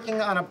 He's working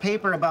on a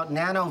paper about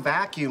nano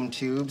vacuum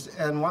tubes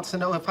and wants to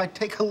know if I'd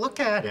take a look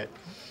at it.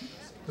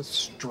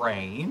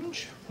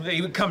 Strange.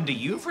 They would come to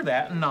you for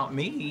that and not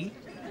me.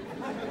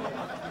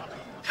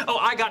 Oh,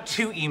 I got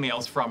 2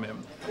 emails from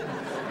him.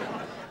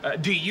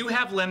 Do you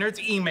have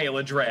Leonard's email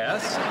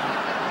address?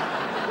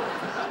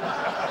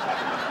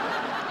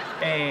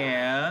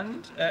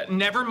 And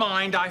never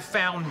mind, I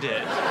found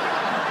it.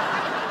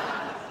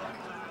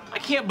 I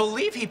can't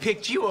believe he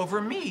picked you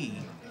over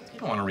me.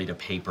 don't want to read a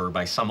paper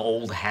by some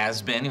old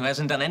has-been who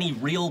hasn't done any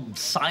real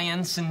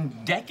science in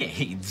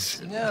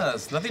decades. Yeah,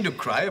 it's nothing to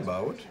cry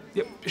about.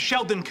 Yep.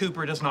 Sheldon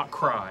Cooper does not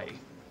cry.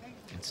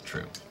 It's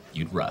true.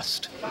 You'd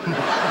rust.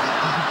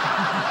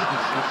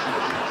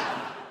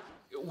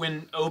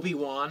 When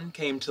Obi-Wan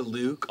came to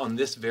Luke on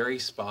this very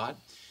spot,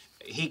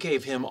 he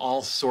gave him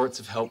all sorts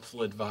of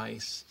helpful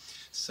advice.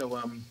 So,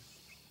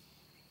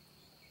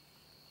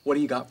 what do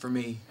you got for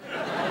me?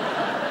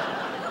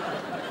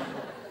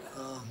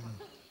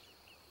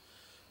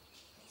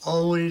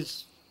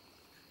 Always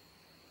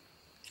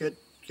get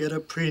a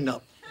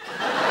prenup.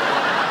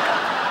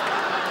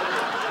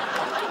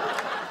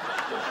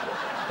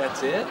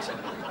 That's it?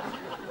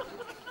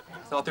 I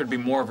thought there'd be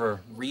more of a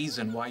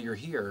reason why you're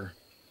here.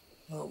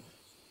 Well,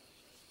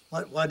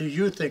 why do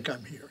you think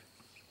I'm here?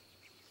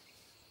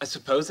 I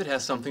suppose it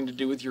has something to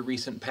do with your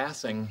recent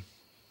passing.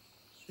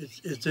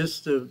 Is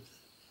this the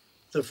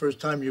first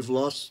time you've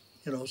lost,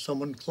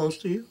 someone close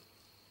to you?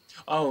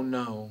 Oh,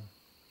 no.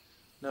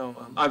 No,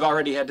 I've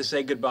already had to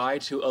say goodbye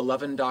to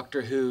 11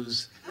 Doctor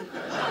Who's.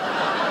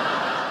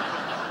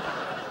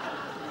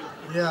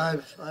 Yeah,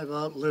 I've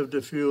outlived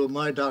a few of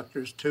my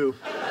doctors, too.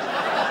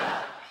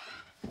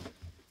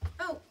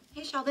 Oh,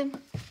 hey,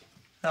 Sheldon.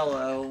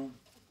 Hello.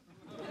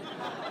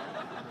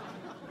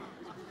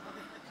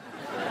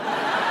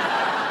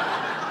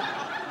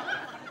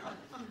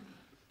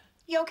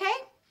 You okay?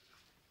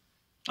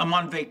 I'm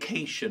on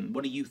vacation.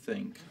 What do you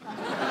think?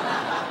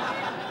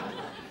 Why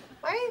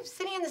are you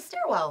sitting in the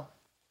stairwell?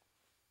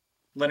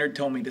 Leonard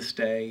told me to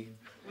stay.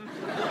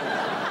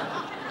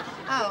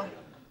 Oh.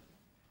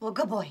 Well,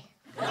 good boy.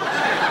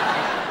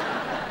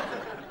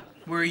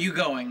 Where are you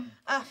going?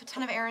 A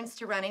ton of errands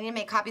to run. I need to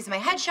make copies of my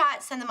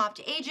headshots, send them off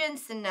to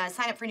agents, and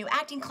sign up for a new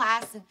acting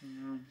class.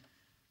 And...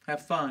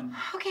 Have fun.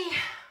 Okay.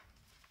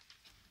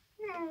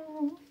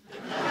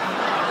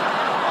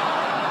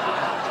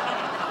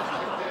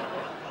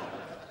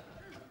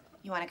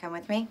 You want to come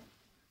with me?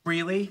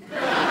 Really?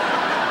 Come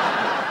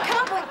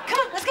on, boy. Come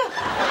on. Let's go.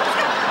 Let's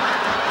go.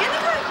 Get in the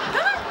car.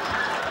 Come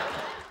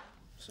on.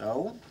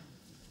 So,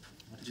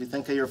 what did you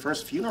think of your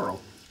first funeral?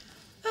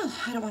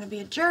 Oh, I don't want to be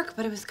a jerk,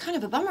 but it was kind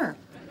of a bummer.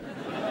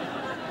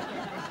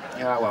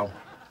 Yeah, well,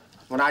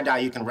 when I die,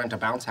 you can rent a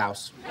bounce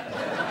house.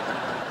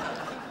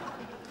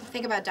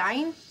 Think about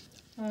dying?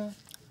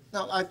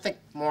 No, I think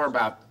more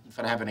about if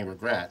I have any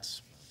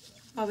regrets.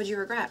 What would you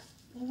regret?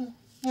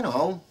 You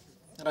know,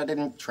 that I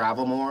didn't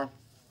travel more,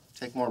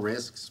 take more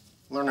risks,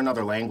 learn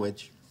another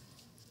language.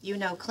 You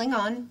know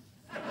Klingon.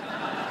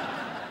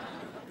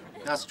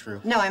 That's true.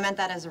 No, I meant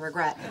that as a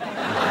regret.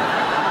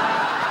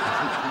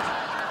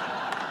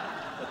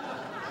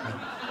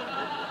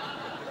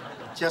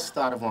 Just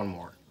thought of one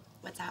more.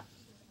 What's that?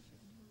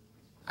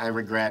 I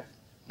regret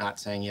not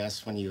saying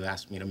yes when you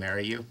asked me to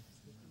marry you.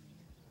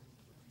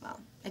 Well,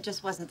 it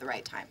just wasn't the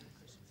right time.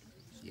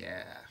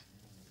 Yeah.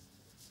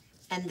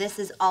 And this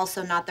is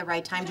also not the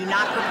right time. Do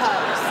not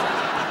propose.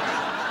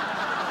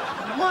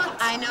 What?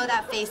 I know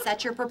that face.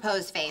 That's your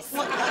propose face.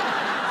 What?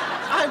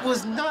 I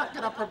was not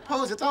gonna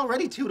propose. It's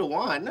already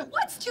 2-1.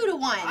 What's 2-1?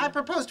 I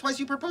proposed twice,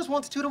 you proposed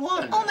once,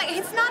 2-1. Oh my,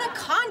 it's not a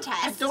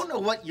contest. I don't know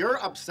what you're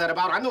upset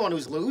about. I'm the one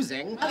who's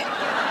losing. Okay.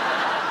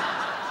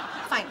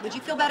 Fine. Would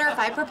you feel better if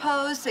I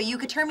proposed so you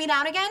could turn me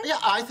down again? Yeah,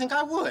 I think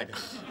I would.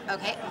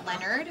 Okay,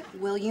 Leonard,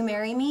 will you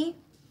marry me?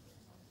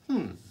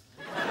 Hmm.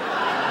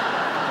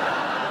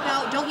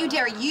 No, don't you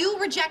dare. You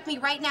reject me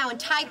right now and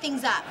tie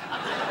things up.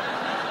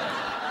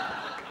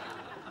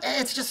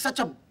 It's just such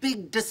a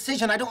big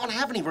decision. I don't want to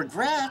have any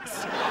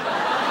regrets.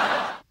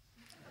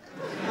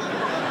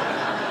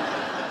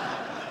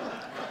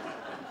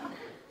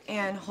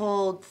 And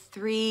hold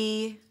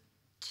 3,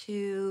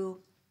 2,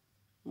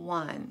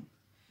 1.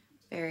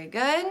 Very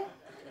good.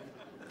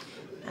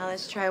 Now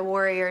let's try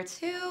warrior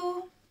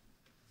 2.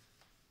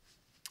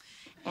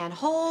 And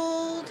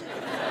hold.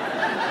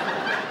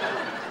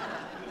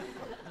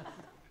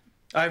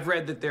 I've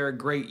read that there are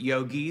great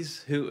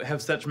yogis who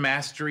have such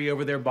mastery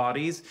over their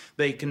bodies,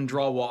 they can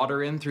draw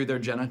water in through their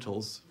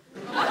genitals.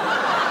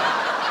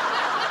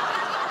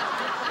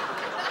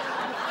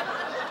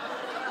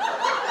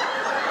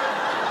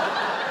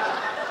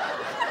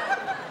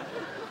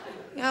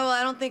 Yeah, well,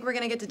 I don't think we're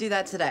gonna get to do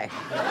that today.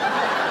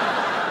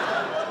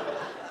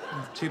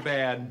 Too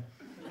bad.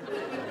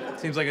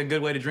 Seems like a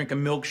good way to drink a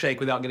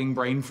milkshake without getting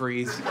brain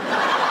freeze.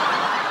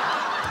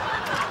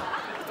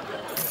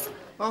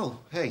 Oh,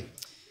 hey.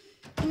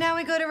 Now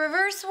we go to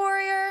reverse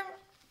warrior.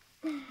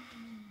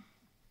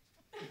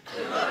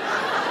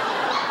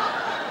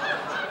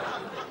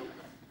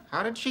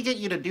 How did she get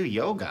you to do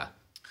yoga?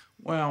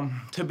 Well,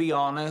 to be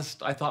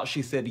honest, I thought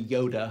she said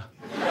Yoda.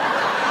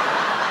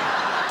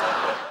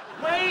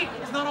 Wait,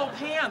 it's not all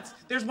pants.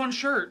 There's one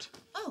shirt.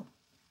 Oh.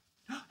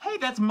 Hey,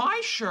 that's my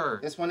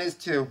shirt. This one is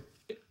too.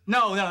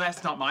 No,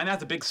 that's not mine.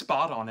 That's a big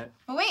spot on it.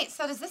 Oh, wait,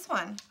 so does this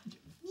one.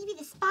 Maybe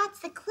the spot's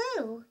the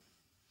clue.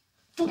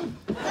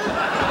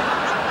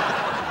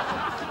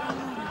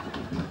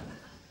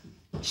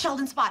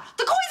 Sheldon spot.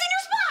 The coin's in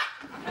your spot!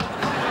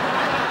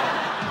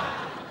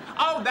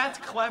 Oh, that's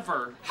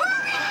clever.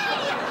 Hurry!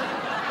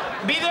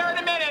 Be there in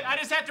a minute. I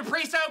just have to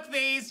pre-soak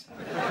these.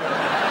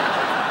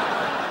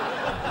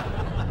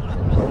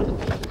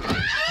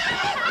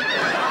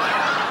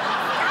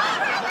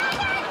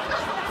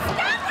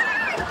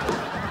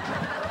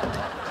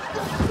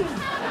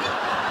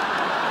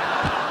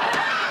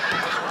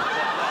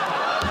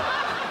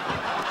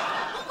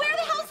 Where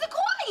the hell's the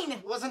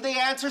coin? Wasn't the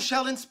answer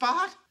Sheldon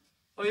Spot?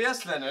 Oh,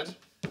 yes, Leonard.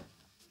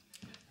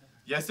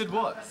 Yes, it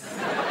was.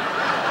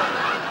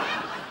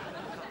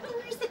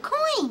 Where's the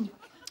coin?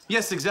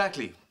 Yes,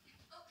 exactly.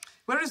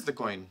 Where is the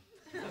coin?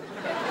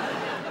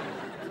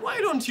 Why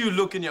don't you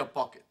look in your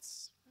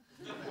pockets?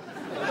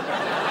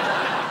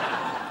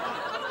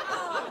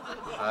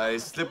 I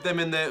slipped them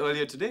in there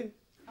earlier today.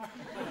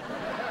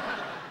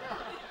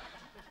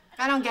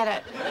 I don't get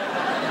it.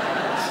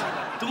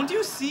 Don't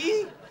you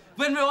see?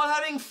 When we're all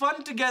having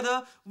fun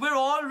together, we're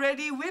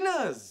already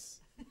winners.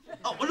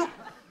 Oh, look,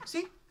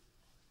 see?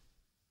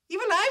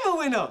 Even I'm a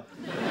winner.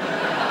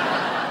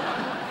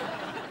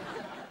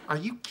 Are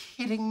you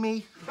kidding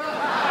me?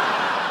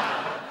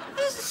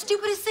 This is the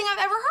stupidest thing I've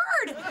ever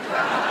heard.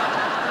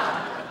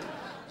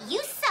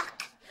 You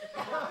suck.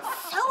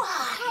 So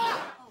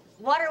hard.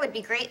 Water would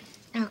be great.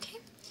 Okay.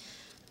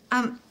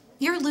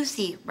 You're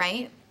Lucy,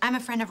 right? I'm a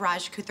friend of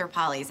Raj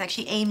Kutherpalli's.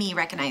 Actually, Amy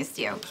recognized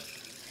you.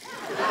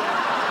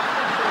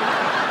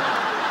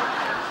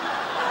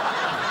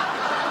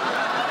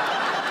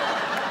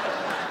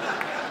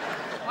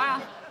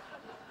 Wow.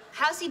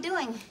 How's he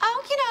doing?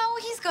 Oh, you know,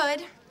 he's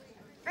good.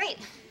 Great.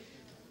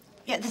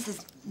 Yeah, this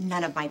is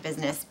none of my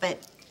business,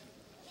 but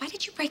why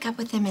did you break up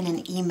with him in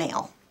an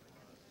email?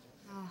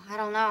 Oh, I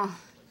don't know.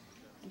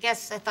 I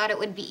guess I thought it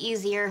would be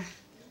easier.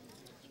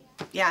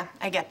 Yeah,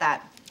 I get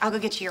that. I'll go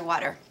get you your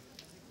water.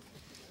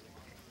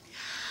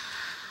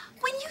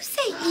 When you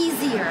say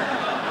easier,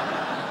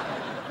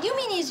 you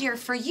mean easier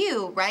for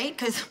you, right?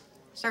 Because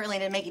certainly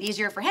didn't make it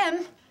easier for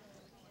him.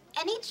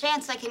 Any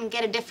chance I can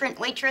get a different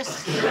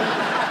waitress?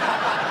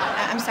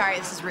 I'm sorry,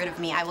 this is rude of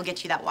me. I will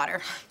get you that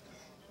water.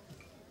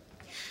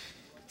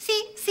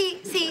 See.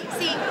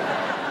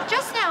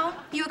 Just now,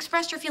 you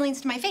expressed your feelings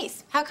to my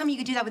face. How come you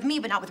could do that with me,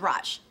 but not with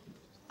Raj?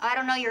 I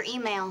don't know your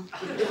email.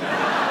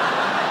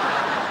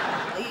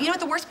 You know what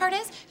the worst part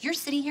is? You're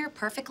sitting here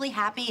perfectly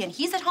happy, and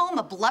he's at home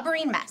a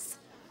blubbering mess.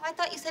 I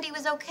thought you said he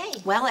was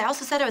okay. Well, I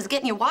also said I was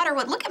getting you water.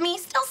 But look at me,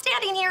 still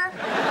standing here.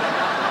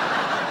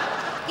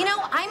 You know,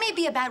 I may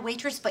be a bad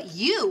waitress, but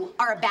you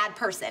are a bad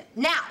person.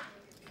 Now,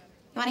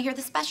 you want to hear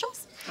the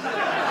specials?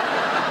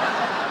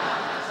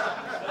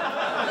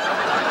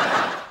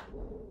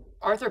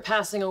 Arthur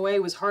passing away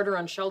was harder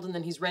on Sheldon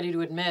than he's ready to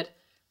admit.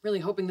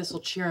 Really hoping this will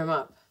cheer him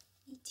up.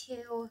 Me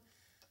too.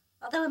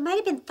 Although it might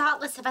have been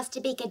thoughtless of us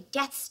to bake a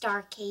Death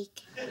Star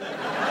cake.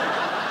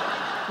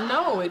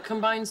 No, it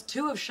combines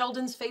two of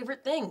Sheldon's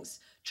favorite things,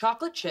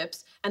 chocolate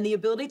chips and the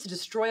ability to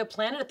destroy a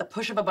planet at the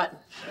push of a button.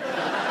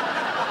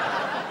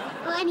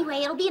 Well,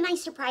 anyway, it'll be a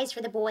nice surprise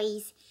for the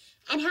boys.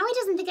 And Howie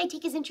doesn't think I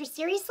take his interest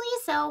seriously,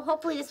 so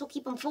hopefully this will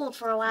keep him fooled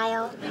for a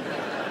while.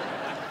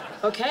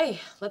 Okay,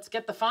 let's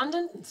get the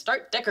fondant and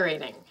start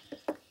decorating.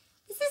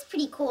 This is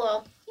pretty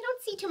cool. You don't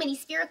see too many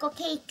spherical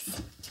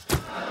cakes.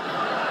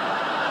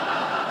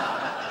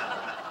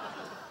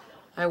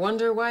 I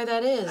wonder why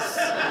that is.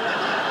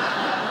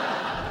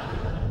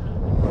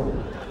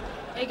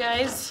 Hey,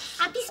 guys.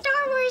 Happy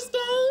Star Wars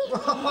Day!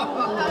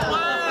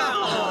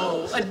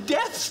 Wow! A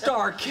Death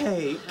Star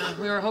cake!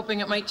 We were hoping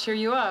it might cheer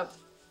you up.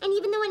 And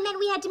even though it meant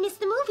we had to miss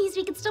the movies,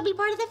 we could still be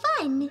part of the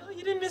fun. No,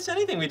 you didn't miss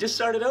anything. We just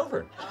started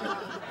over.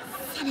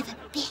 Son of a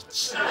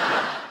bitch.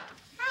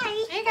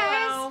 Hi. Hey,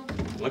 guys.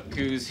 Look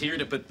who's here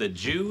to put the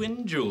Jew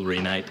in jewelry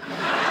night.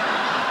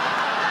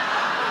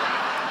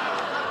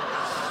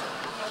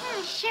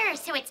 Oh, sure,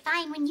 so it's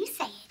fine when you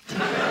say it.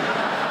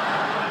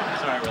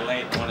 Sorry we're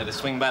late. I wanted to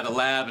swing by the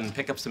lab and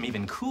pick up some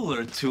even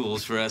cooler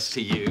tools for us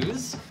to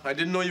use. I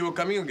didn't know you were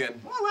coming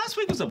again. Well, last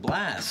week was a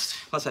blast.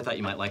 Plus, I thought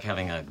you might like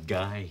having a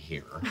guy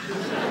here.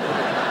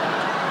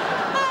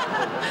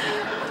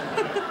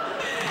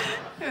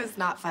 It was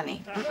not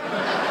funny.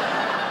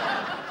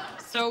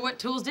 So what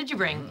tools did you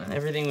bring?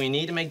 Everything we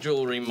need to make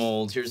jewelry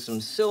molds. Here's some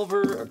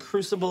silver, a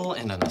crucible,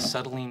 and an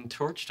acetylene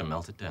torch to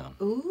melt it down.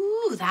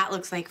 Ooh, that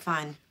looks like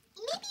fun.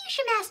 Maybe you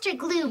should master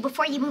glue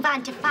before you move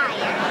on to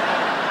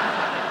fire.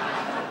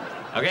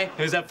 Okay,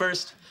 who's up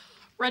first?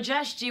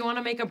 Rajesh, do you want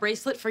to make a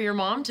bracelet for your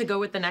mom to go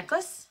with the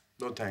necklace?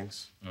 No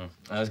thanks.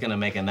 I was gonna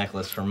make a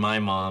necklace for my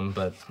mom,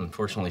 but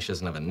unfortunately she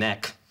doesn't have a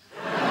neck.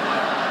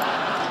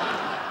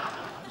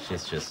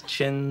 She's just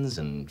chins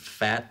and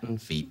fat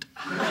and feet.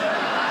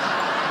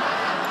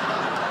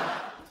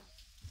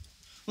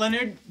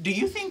 Leonard, do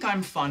you think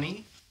I'm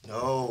funny?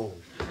 No.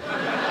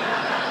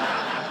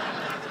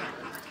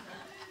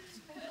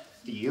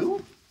 Do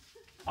you?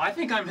 I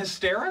think I'm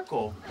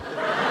hysterical.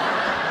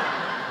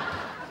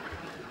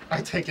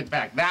 I take it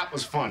back. That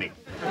was funny.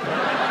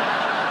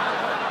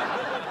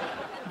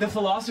 The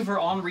philosopher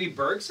Henri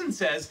Bergson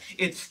says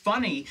it's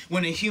funny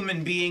when a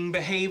human being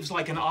behaves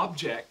like an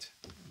object.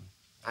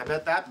 I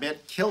bet that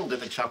bit killed in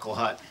the Chuckle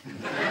Hut.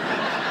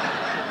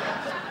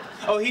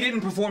 Oh, he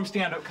didn't perform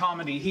stand-up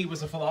comedy. He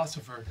was a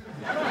philosopher.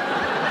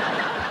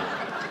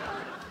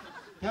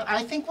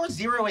 I think we're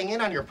zeroing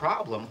in on your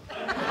problem.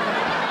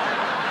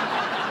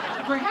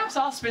 Perhaps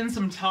I'll spend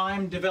some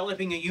time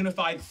developing a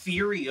unified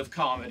theory of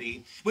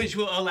comedy, which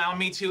will allow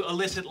me to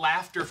elicit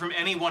laughter from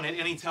anyone at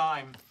any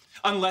time.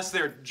 Unless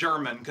they're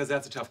German, because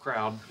that's a tough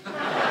crowd.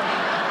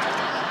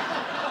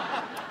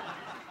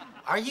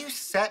 Are you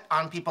set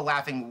on people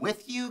laughing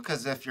with you?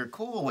 Because if you're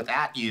cool with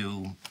at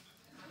you...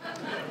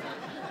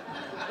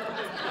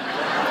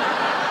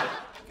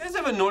 You guys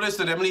ever noticed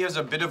that Emily has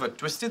a bit of a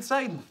twisted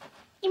side?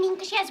 You mean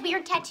because she has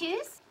weird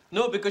tattoos?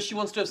 No, because she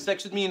wants to have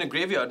sex with me in a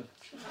graveyard.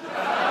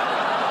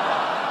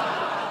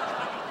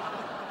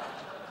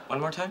 One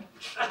more time?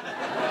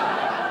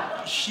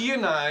 She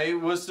and I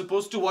were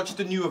supposed to watch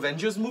the new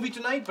Avengers movie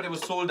tonight, but it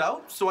was sold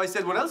out. So I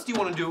said, what else do you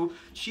want to do?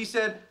 She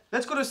said,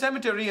 let's go to a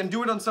cemetery and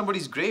do it on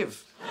somebody's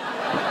grave.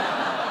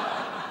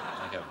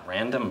 Like a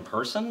random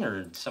person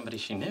or somebody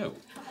she knew?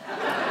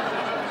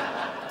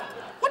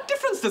 What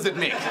difference does it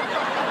make?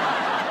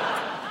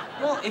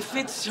 Well, if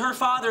it's her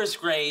father's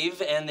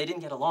grave and they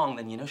didn't get along,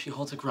 then you know she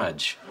holds a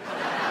grudge.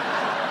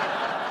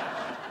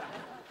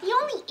 The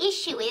only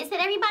issue is that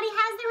everybody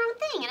has their own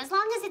thing, and as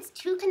long as it's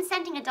two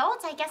consenting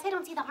adults, I guess I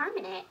don't see the harm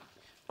in it.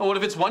 Or what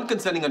if it's one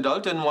consenting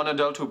adult and one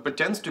adult who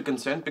pretends to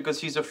consent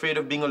because he's afraid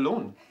of being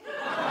alone?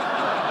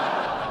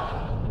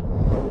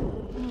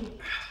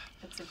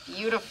 It's a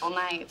beautiful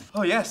night.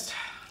 Oh, yes.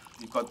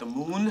 We've got the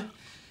moon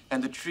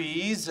and the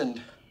trees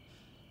and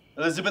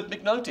Elizabeth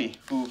McNulty,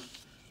 who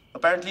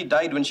apparently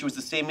died when she was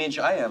the same age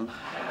I am.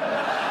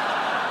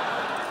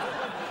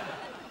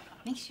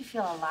 Makes you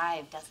feel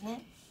alive, doesn't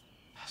it?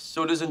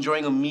 So does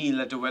enjoying a meal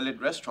at a well-lit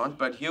restaurant,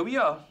 but here we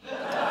are.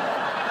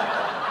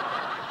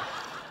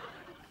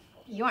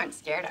 You aren't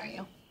scared, are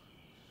you?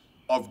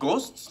 Of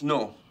ghosts?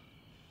 No.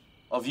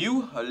 Of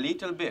you? A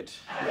little bit.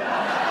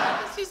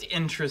 This is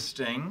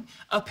interesting.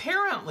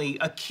 Apparently,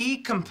 a key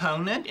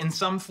component in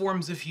some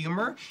forms of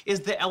humor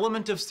is the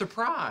element of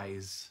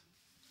surprise.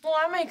 Well,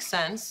 that makes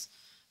sense.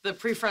 The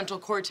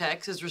prefrontal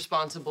cortex is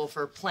responsible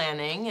for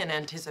planning and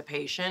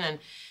anticipation, and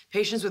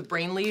patients with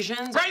brain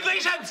lesions... Brain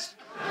lesions!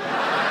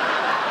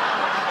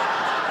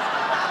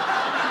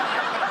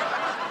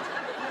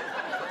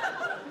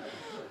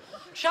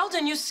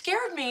 Sheldon, you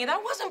scared me.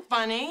 That wasn't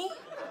funny.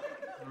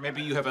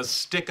 Maybe you have a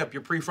stick up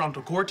your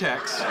prefrontal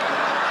cortex.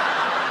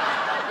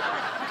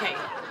 Okay,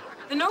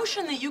 the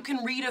notion that you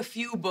can read a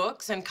few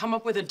books and come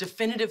up with a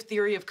definitive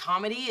theory of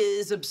comedy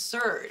is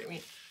absurd. I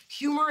mean,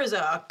 humor is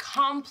a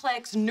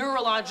complex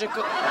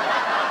neurological...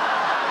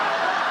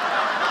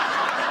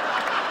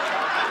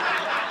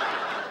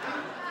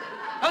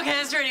 Okay,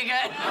 that's pretty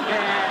good.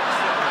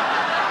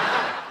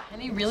 And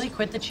he really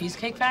quit the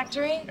Cheesecake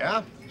Factory?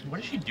 Yeah. What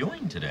is she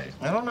doing today?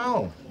 I don't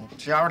know.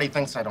 She already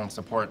thinks I don't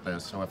support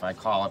this, so if I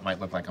call, it might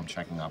look like I'm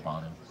checking up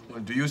on her.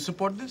 Well, do you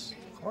support this?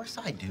 Of course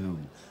I do.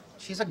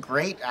 She's a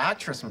great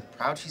actress. I'm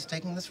proud she's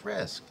taking this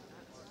risk.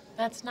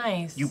 That's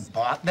nice. You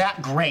bought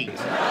that? Great.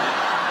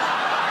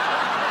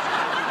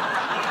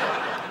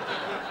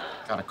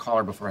 Gotta call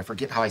her before I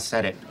forget how I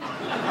said it.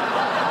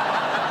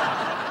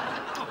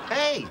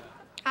 Hey!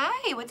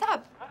 Hi, what's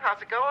up? How's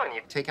it going?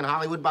 You taking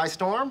Hollywood by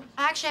storm?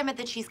 Actually, I'm at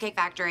the Cheesecake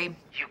Factory.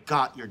 You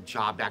got your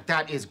job back.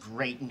 That is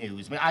great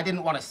news. I mean, I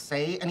didn't want to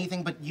say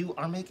anything, but you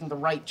are making the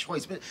right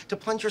choice. But to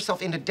plunge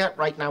yourself into debt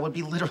right now would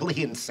be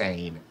literally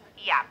insane.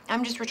 Yeah,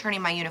 I'm just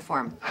returning my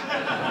uniform.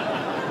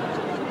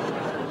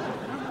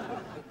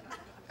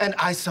 And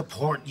I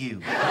support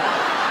you.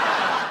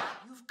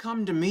 You've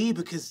come to me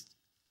because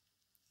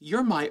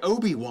you're my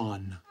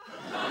Obi-Wan.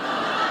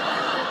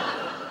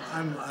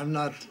 I'm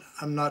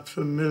not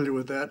familiar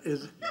with that.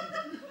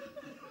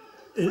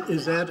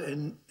 Is that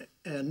an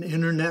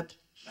internet?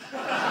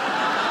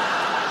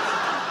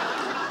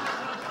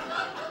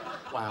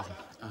 Wow.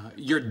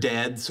 You're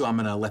dead, so I'm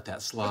gonna let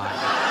that slide.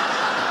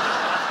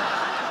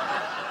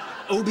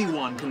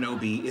 Obi-Wan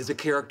Kenobi is a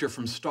character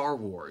from Star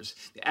Wars.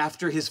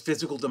 After his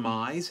physical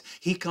demise,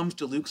 he comes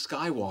to Luke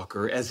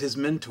Skywalker as his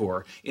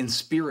mentor in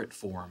spirit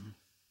form.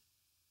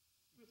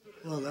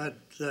 Well,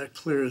 that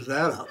clears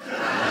that up.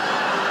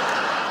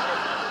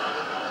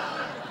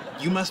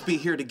 You must be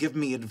here to give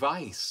me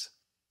advice.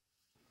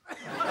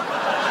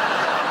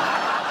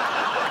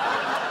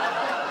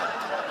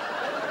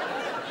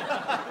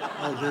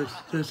 Oh,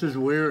 this is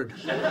weird.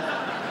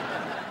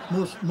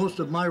 Most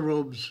of my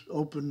robes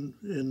open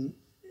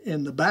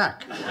in the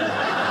back.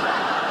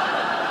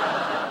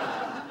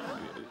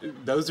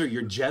 Those are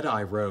your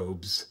Jedi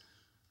robes.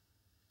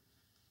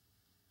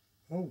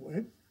 Oh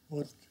wait,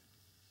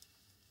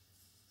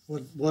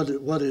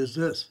 what is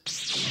this?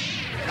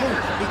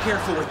 Oh, be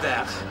careful with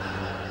that.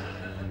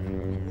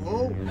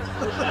 Oh.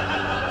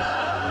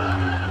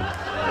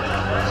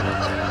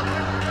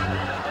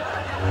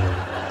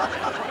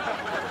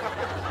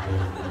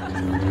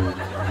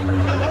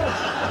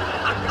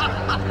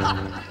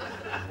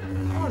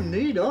 Oh,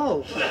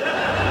 neato.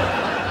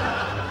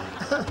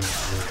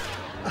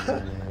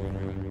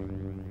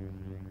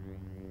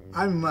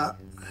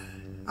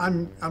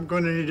 I'm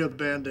going to need a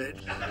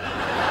Band-Aid.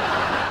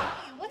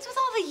 What's with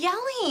the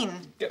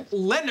yelling?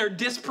 Leonard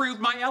disproved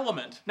my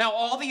element. Now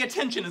all the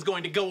attention is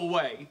going to go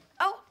away.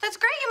 Oh, that's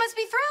great. You must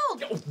be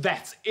thrilled. Oh,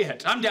 that's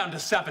it. I'm down to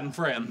 7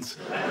 friends.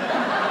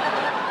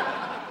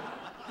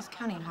 He's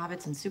counting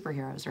hobbits and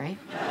superheroes, right?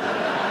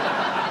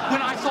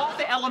 When I thought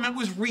the element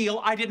was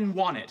real, I didn't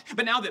want it.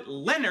 But now that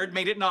Leonard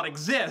made it not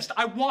exist,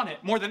 I want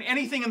it more than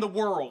anything in the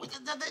world.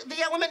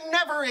 The element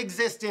never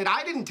existed.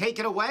 I didn't take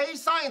it away.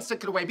 Science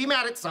took it away. Be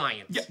mad at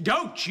science. Yeah,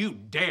 don't you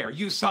dare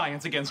use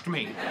science against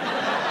me.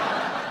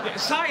 Yeah,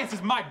 science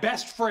is my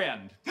best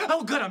friend.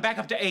 Oh, good, I'm back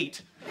up to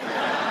 8.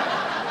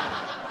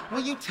 Will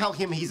you tell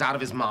him he's out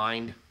of his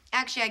mind?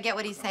 Actually, I get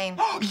what he's saying.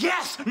 Oh,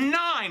 yes!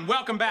 9!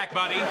 Welcome back,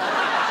 buddy.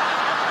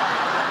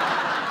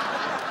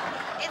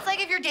 It's like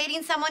if you're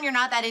dating someone you're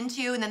not that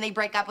into, and then they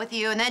break up with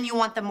you, and then you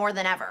want them more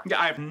than ever. Yeah,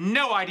 I have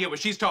no idea what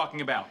she's talking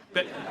about,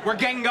 but we're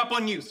ganging up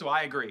on you, so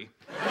I agree.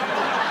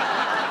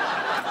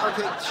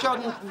 Okay,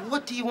 Sheldon,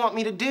 what do you want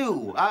me to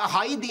do?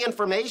 Hide the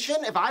information?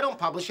 If I don't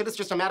publish it, it's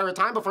just a matter of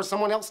time before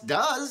someone else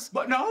does.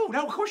 But no,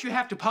 of course you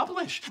have to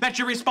publish. That's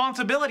your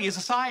responsibility as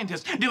a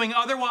scientist. Doing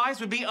otherwise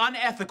would be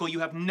unethical.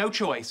 You have no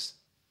choice.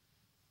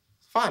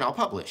 Fine, I'll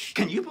publish.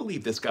 Can you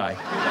believe this guy?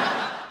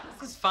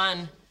 This is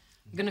fun.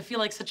 I'm gonna feel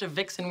like such a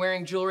vixen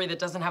wearing jewelry that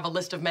doesn't have a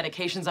list of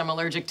medications I'm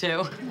allergic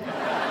to.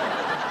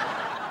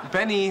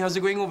 Benny, how's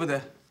it going over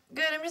there?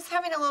 Good, I'm just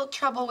having a little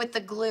trouble with the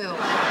glue.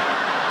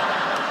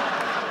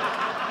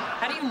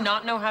 How do you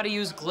not know how to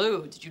use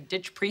glue? Did you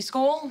ditch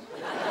preschool?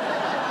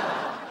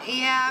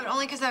 Yeah, but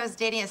only because I was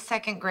dating a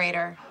 2nd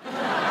grader.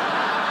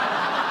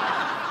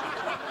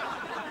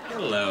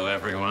 Hello,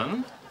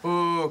 everyone.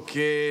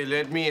 Okay,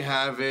 let me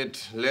have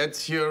it.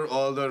 Let's hear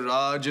all the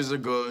Raj is a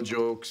girl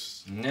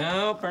jokes.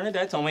 No,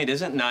 Bernadette told me it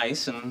isn't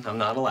nice, and I'm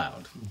not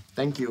allowed.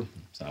 Thank you.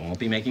 So I won't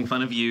be making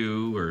fun of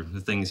you, or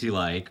the things you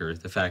like, or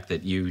the fact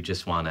that you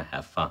just want to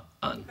have fun.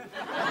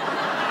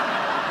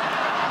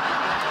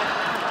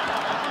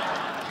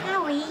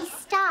 Howie,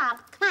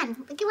 stop. Come on,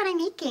 look at what I'm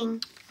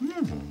making.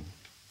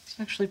 It's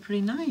actually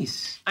pretty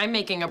nice. I'm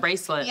making a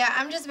bracelet. Yeah,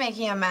 I'm just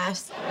making a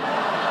mess.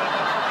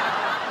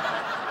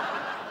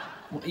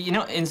 Well, you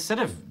know, instead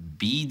of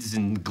beads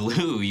and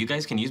glue, you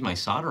guys can use my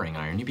soldering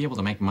iron. You'd be able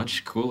to make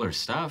much cooler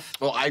stuff.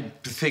 Well, I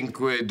think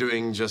we're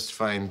doing just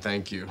fine,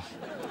 thank you.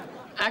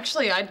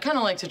 Actually, I'd kind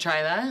of like to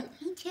try that.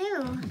 Me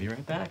too. I'll be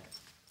right back.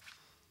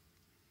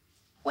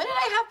 When did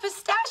I have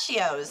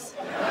pistachios?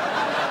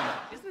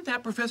 Isn't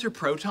that Professor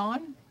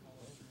Proton?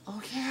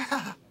 Oh,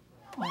 yeah.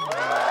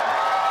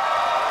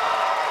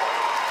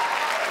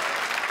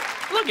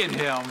 Look at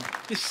him,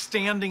 just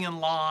standing in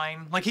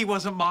line like he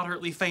wasn't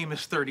moderately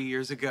famous 30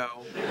 years ago.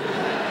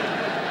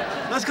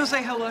 Let's go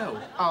say hello.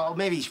 Oh,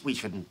 maybe we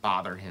shouldn't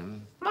bother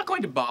him. I'm not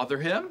going to bother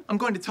him. I'm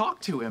going to talk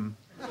to him.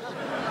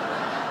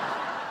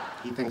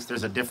 He thinks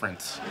there's a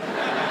difference.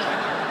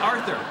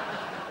 Arthur.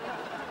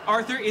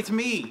 Arthur, it's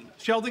me,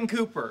 Sheldon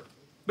Cooper.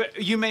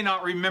 But you may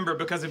not remember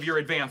because of your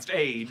advanced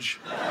age.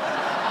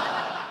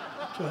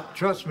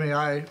 Trust me,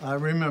 I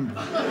remember.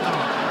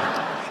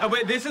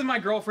 But this is my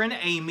girlfriend,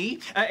 Amy.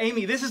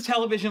 Amy, this is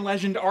television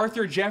legend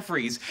Arthur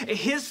Jeffries.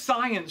 His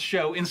science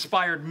show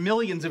inspired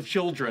millions of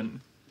children.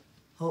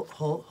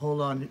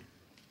 Hold on.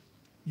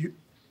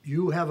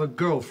 You have a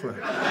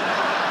girlfriend?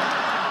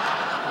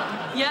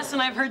 Yes,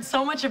 and I've heard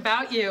so much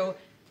about you.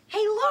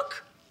 Hey,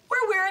 look,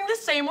 we're wearing the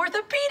same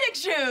orthopedic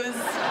shoes.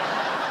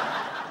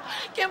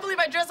 Can't believe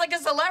I dress like a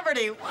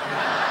celebrity.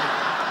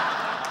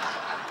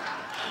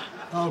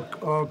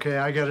 Okay,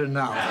 I get it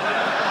now.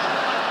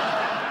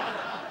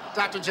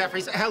 Dr.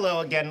 Jeffries,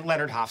 hello again,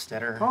 Leonard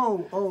Hofstetter.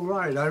 Oh,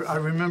 right. I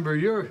remember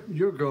your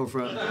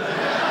girlfriend.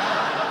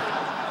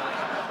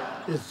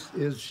 Is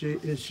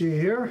she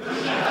here?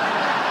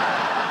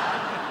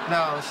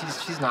 No,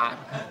 she's not.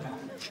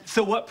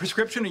 So what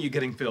prescription are you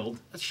getting filled?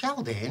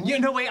 Sheldon.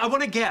 No, wait, I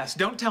want to guess.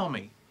 Don't tell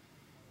me.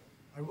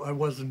 I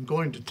wasn't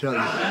going to tell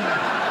you.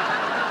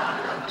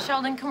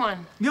 Sheldon, come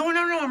on. No,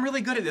 I'm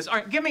really good at this. All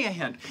right, give me a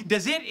hint.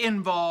 Does it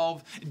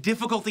involve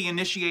difficulty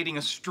initiating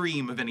a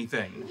stream of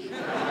anything?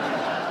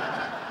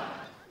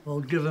 Well,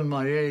 given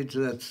my age,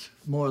 that's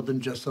more than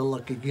just a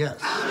lucky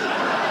guess.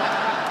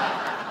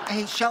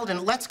 Hey,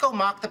 Sheldon, let's go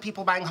mock the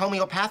people buying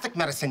homeopathic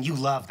medicine. You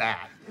love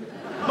that.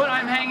 But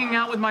I'm hanging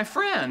out with my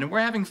friend, and we're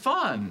having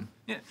fun.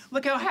 Yeah,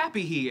 look how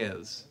happy he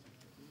is.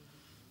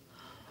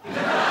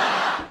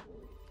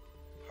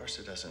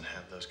 Parsa doesn't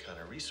have those kind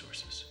of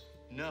resources.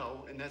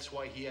 No, and that's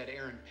why he had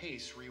Aaron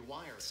Pace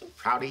rewire it. So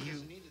proud of you.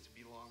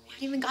 I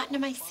haven't even gotten to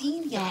my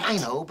scene yet. I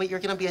know, but you're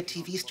gonna be a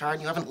TV star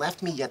and you haven't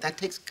left me yet. That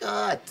takes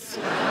guts.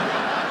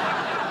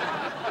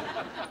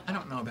 I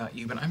don't know about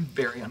you, but I'm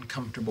very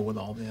uncomfortable with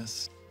all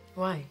this.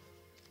 Why?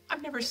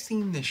 I've never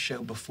seen this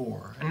show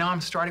before, and now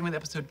I'm starting with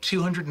episode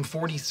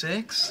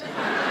 246.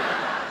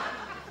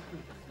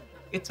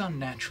 It's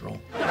unnatural.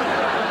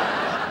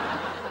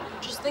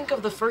 Just think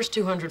of the first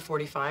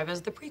 245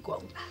 as the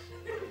prequel.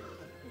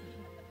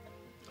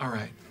 All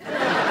right.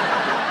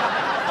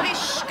 Okay,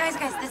 shh, guys,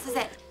 this is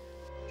it.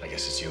 I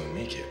guess it's you and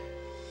me, kid.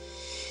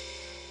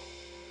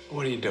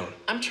 What are you doing?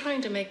 I'm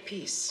trying to make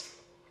peace.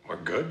 We're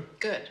good?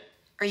 Good.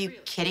 Are you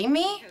kidding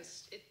me?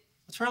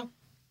 What's wrong?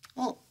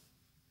 Well,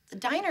 the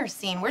diner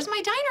scene. Where's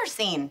my diner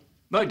scene?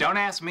 Look, don't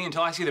ask me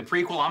until I see the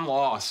prequel. I'm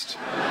lost.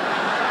 No,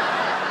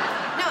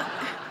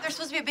 there's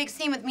supposed to be a big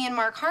scene with me and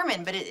Mark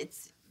Harmon, but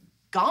it's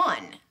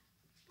gone.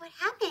 What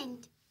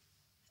happened?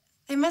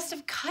 They must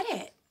have cut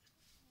it.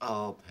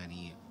 Oh,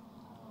 Penny.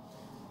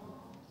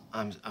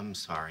 I'm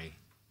sorry.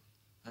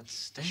 That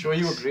stinks. Sure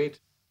you agreed?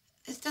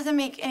 This doesn't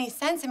make any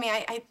sense. I mean,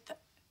 I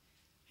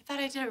thought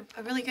I did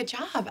a really good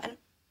job.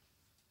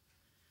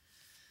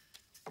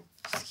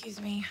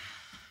 Excuse me.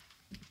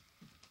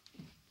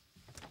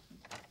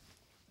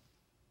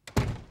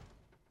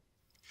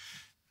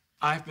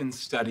 I've been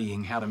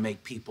studying how to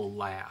make people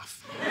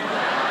laugh.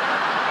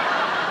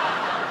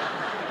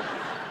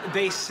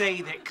 They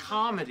say that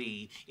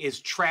comedy is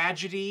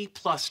tragedy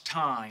plus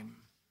time.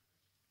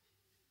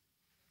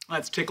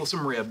 Let's tickle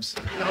some ribs.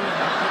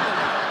 I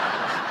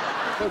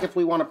think if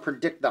we want to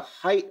predict the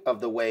height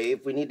of the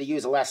wave, we need to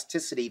use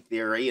elasticity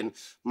theory and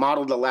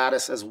model the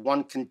lattice as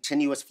one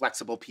continuous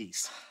flexible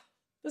piece.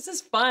 This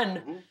is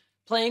fun.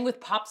 Playing with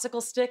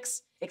popsicle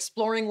sticks,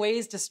 exploring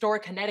ways to store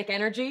kinetic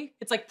energy.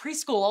 It's like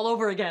preschool all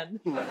over again.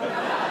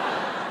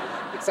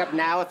 Except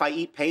now, if I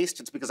eat paste,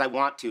 it's because I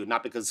want to,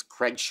 not because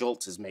Craig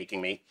Schultz is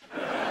making me.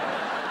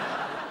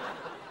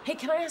 Hey,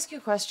 can I ask you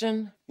a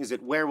question? Is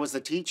it where was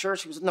the teacher?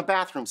 She was in the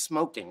bathroom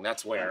smoking,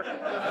 that's where.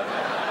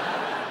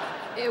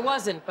 It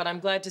wasn't, but I'm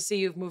glad to see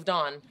you've moved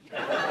on.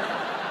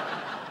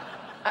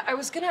 I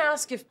was gonna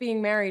ask if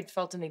being married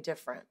felt any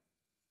different.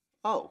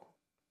 Oh.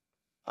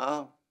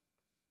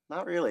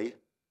 Not really.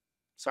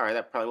 Sorry,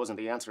 that probably wasn't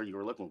the answer you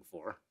were looking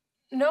for.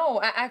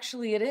 No,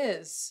 actually it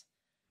is.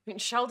 I mean,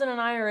 Sheldon and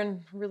I are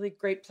in a really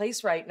great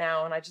place right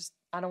now, and I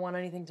don't want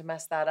anything to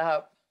mess that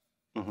up.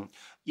 Mm-hmm.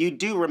 You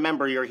do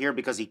remember you're here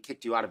because he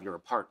kicked you out of your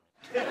apartment.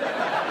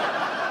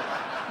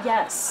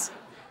 Yes.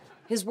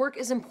 His work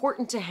is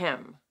important to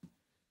him.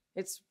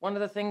 It's one of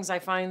the things I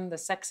find the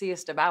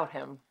sexiest about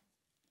him.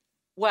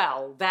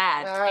 Well,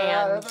 that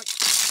and...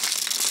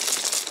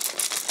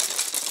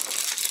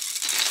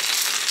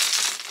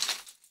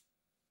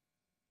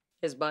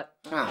 his butt.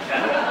 He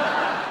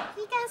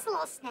does a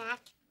little snack.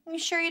 You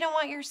sure you don't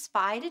want your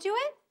spy to do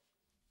it?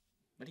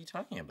 What are you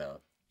talking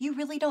about? You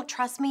really don't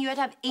trust me? You had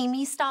to have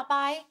Amy stop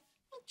by?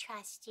 I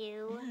trust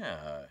you.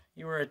 Yeah,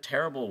 you were a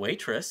terrible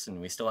waitress,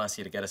 and we still asked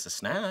you to get us a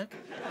snack.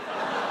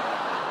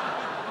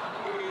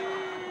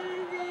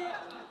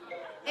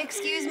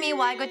 Excuse me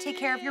while I go take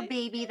care of your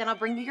baby, then I'll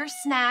bring you your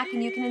snack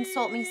and you can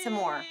insult me some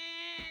more.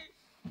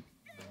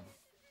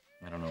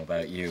 I don't know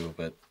about you,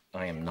 but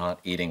I am not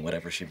eating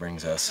whatever she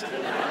brings us.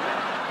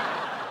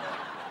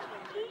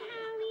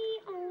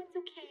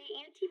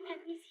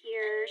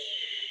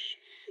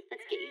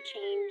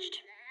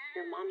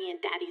 Your mommy and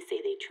daddy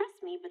say they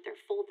trust me, but they're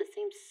full of the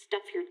same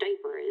stuff your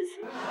diaper is.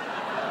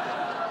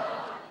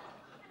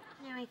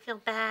 Now I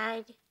feel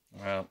bad.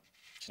 Well,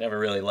 she never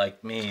really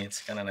liked me.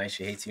 It's kind of nice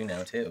she hates you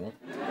now, too.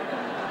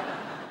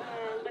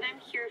 But I'm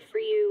here for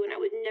you, and I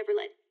would never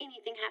let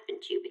anything happen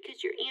to you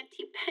because your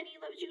Auntie Penny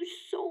loves you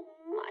so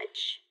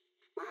much.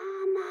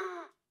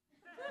 Mama.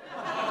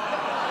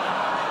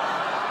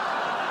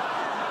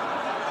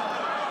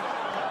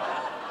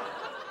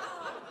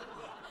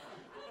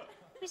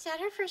 Was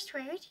that her first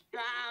word?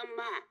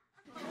 Mama.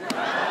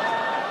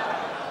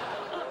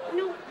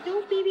 No,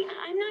 baby,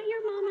 I'm not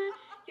your mama.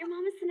 Your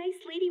mama's the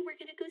nice lady we're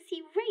gonna go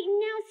see right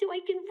now so I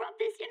can rub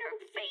this in her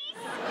face.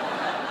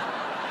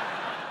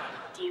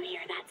 Do you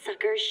hear that,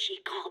 sucker? She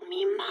called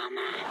me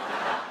mama.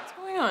 What's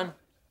going on?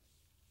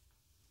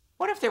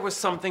 What if there was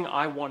something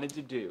I wanted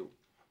to do,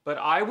 but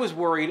I was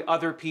worried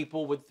other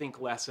people would think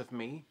less of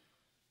me?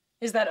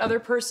 Is that other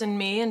person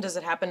me, and does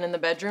it happen in the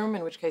bedroom,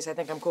 in which case I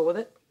think I'm cool with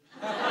it?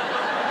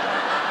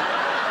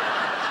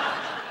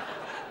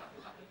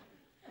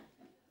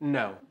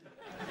 No.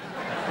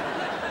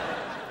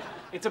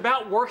 It's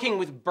about working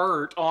with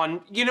Bert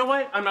on, you know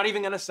what? I'm not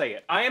even gonna say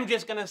it. I am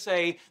just gonna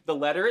say the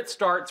letter it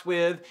starts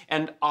with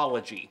and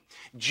ology.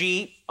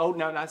 Oh,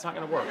 no, that's not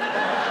gonna work.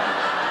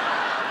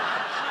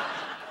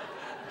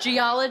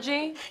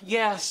 Geology?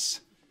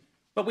 Yes,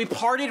 but we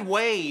parted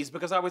ways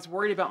because I was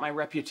worried about my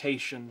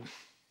reputation.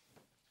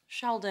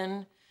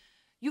 Sheldon,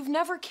 you've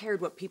never cared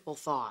what people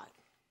thought,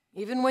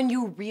 even when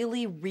you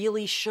really,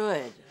 really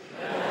should.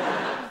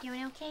 You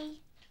doing okay?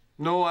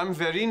 No, I'm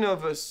very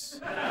nervous.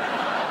 Where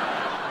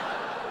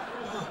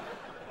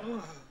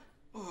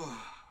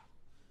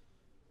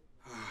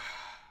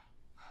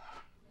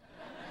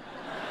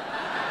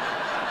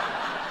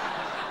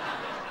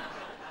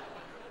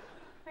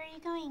are you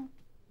going?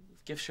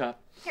 Gift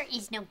shop. There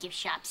is no gift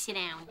shop. Sit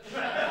down.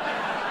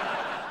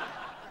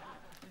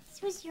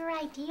 This was your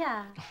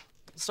idea.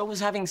 So was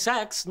having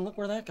sex, and look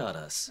where that got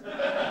us.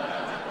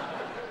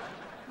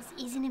 This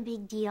isn't a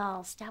big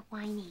deal. Stop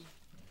whining.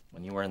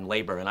 When you were in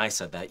labor and I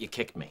said that, you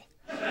kicked me.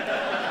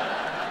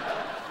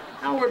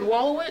 Howard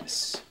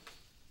Wolowitz?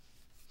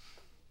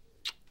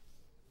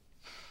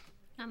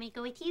 Want me to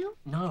go with you?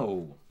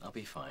 No, I'll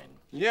be fine.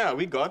 Yeah,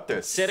 we got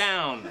this. Sit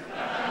down.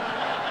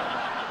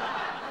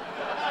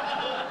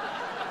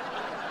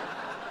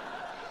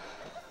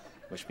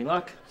 Wish me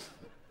luck.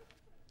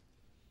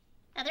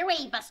 their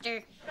way,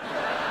 Buster.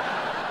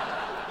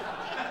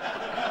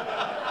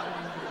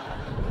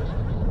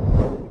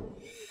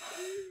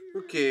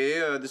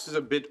 Okay, this is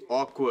a bit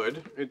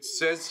awkward. It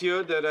says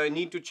here that I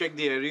need to check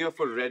the area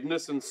for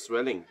redness and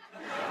swelling.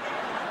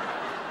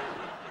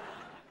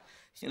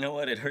 You know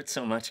what? It hurts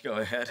so much. Go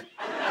ahead.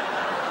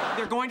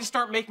 They're going to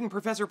start making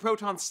Professor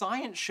Proton's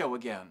science show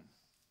again.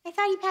 I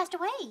thought he passed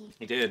away.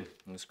 He did.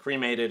 He was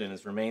cremated and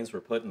his remains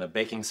were put in a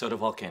baking soda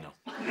volcano.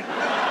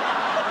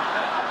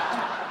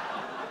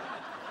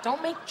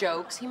 Don't make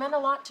jokes. He meant a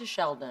lot to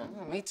Sheldon.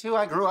 Me too.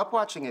 I grew up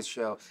watching his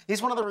show. He's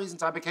one of the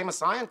reasons I became a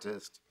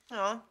scientist.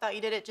 Oh, thought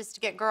you did it just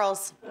to get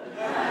girls.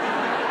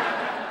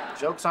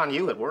 Joke's on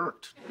you, it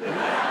worked.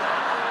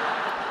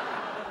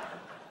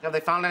 Have they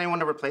found anyone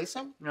to replace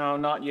him? No,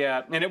 not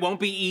yet. And it won't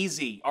be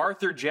easy.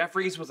 Arthur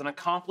Jeffries was an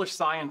accomplished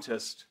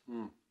scientist.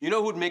 You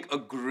know who'd make a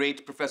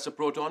great Professor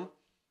Proton?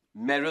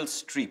 Meryl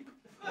Streep.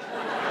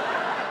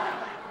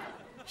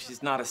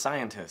 She's not a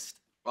scientist.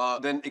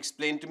 Then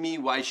explain to me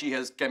why she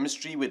has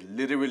chemistry with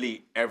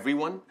literally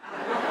everyone.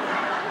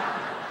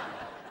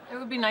 It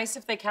would be nice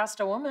if they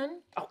cast a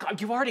woman. Oh, God,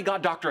 you've already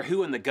got Doctor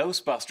Who and the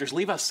Ghostbusters.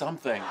 Leave us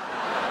something.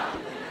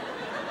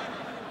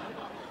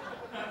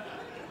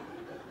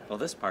 Well,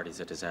 this party's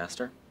a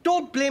disaster.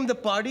 Don't blame the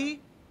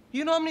party.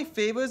 You know how many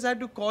favors I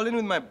had to call in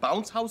with my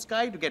bounce house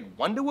guy to get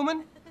Wonder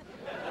Woman?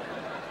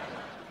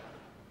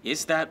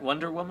 Is that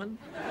Wonder Woman?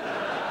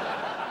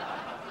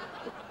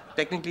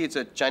 Technically, it's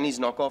a Chinese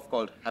knockoff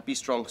called Happy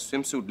Strong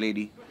Swimsuit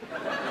Lady.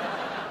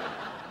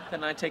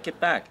 Then I take it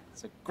back.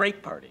 It's a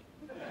great party.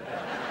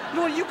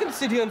 No, you can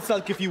sit here and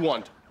sulk if you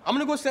want. I'm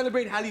gonna go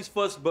celebrate Hallie's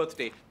first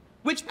birthday,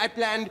 which I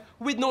planned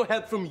with no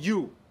help from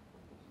you.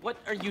 What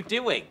are you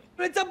doing?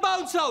 It's a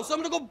bounce house.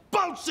 I'm gonna go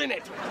bounce in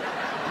it.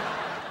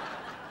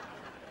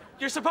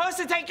 You're supposed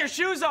to take your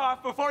shoes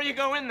off before you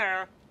go in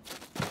there.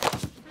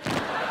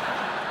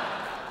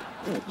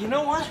 You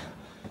know what?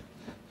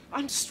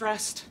 I'm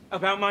stressed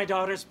about my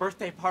daughter's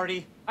birthday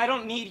party. I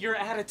don't need your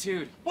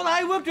attitude. Well,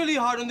 I worked really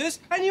hard on this,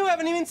 and you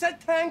haven't even said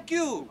thank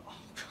you.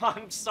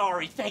 I'm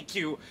sorry. Thank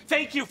you.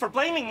 Thank you for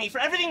blaming me for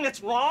everything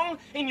that's wrong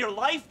in your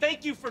life.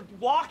 Thank you for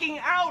walking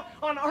out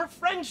on our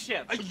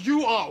friendship.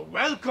 You are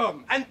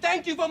welcome. And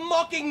thank you for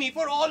mocking me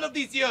for all of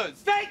these years.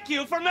 Thank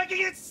you for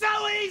making it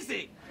so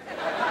easy.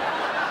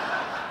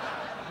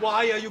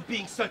 Why are you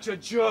being such a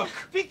jerk?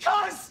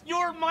 Because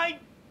you're my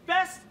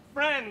best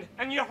friend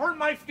and you hurt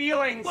my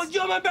feelings. Well,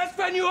 you're my best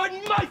friend. You hurt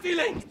my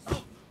feelings.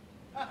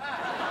 I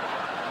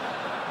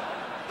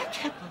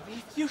can't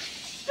believe you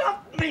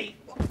shoved me.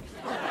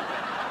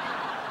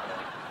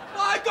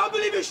 I can't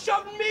believe you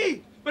shoved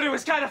me! But it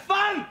was kind of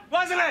fun,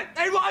 wasn't it?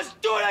 It was!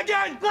 Do it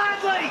again!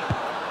 Gladly!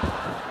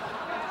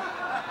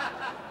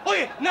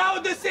 Okay, now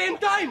at the same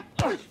time!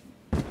 That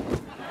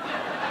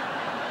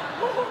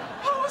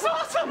was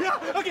awesome!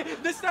 Yeah, okay,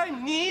 this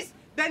time knees,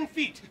 then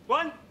feet.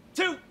 1,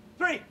 2,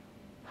 3.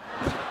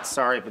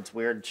 Sorry if it's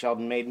weird.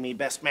 Sheldon made me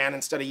best man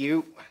instead of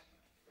you.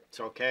 It's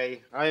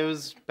okay. I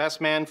was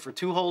best man for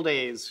 2 whole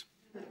days.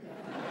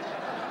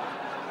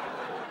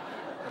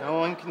 No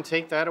one can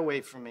take that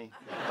away from me.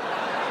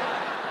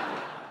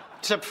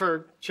 Except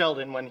for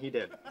Sheldon when he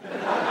did.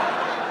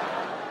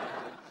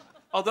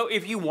 Although,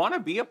 if you want to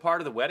be a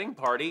part of the wedding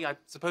party, I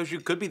suppose you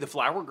could be the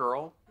flower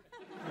girl.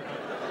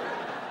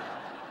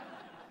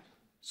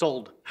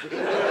 Sold.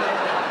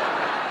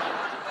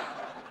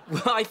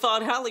 Well, I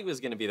thought Hallie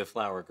was going to be the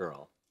flower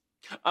girl.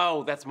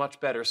 Oh, that's much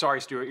better. Sorry,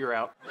 Stuart, you're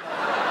out.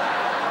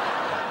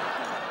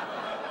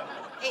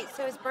 Hey,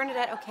 so is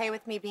Bernadette okay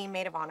with me being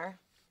maid of honor?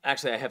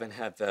 Actually, I haven't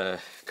had the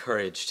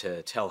courage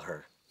to tell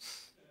her.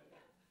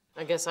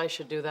 I guess I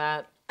should do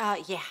that.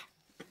 Yeah.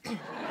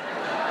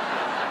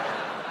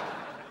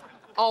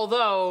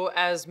 Although,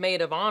 as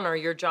maid of honor,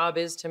 your job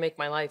is to make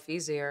my life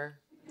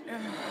easier.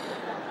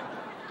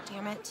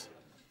 Damn it.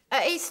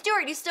 Hey,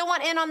 Stuart, you still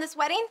want in on this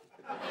wedding?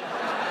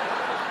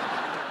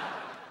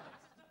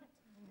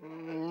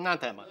 Not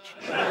that much.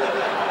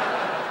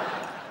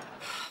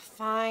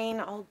 Fine,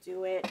 I'll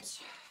do it.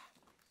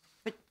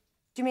 But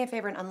do me a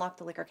favor and unlock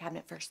the liquor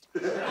cabinet first.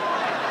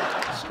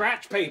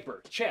 Scratch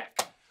paper,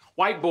 check.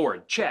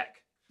 Whiteboard,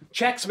 check.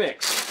 Chex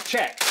Mix,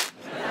 check.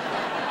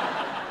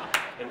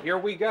 And here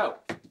we go.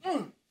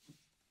 Oh,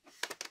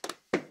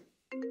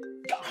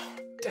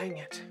 dang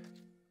it.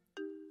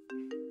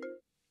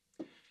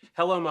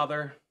 Hello,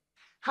 Mother.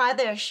 Hi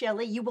there,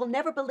 Shelley. You will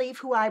never believe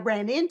who I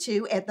ran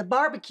into at the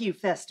barbecue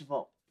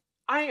festival.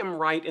 I am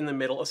right in the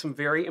middle of some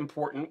very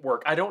important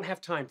work. I don't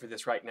have time for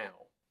this right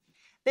now.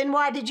 Then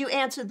why did you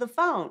answer the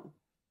phone?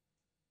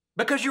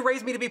 Because you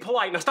raised me to be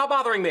polite. Now stop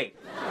bothering me.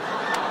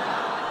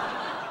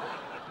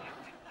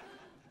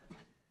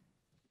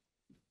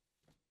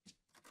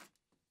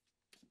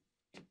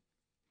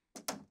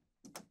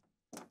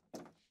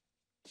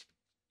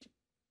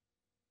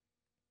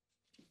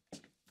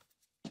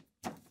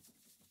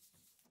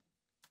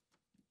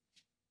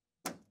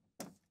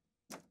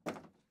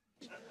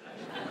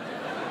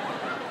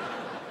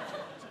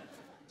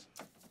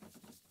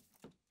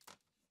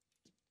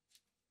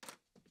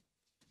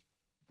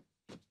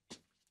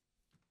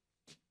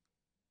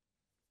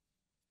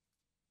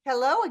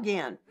 Hello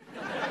again.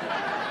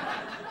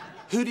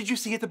 Who did you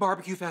see at the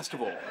barbecue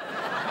festival?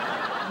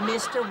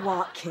 Mr.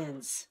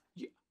 Watkins.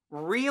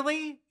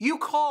 Really? You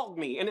called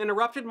me and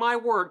interrupted my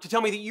work to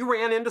tell me that you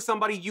ran into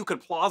somebody you could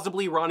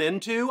plausibly run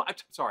into?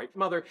 Sorry,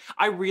 Mother,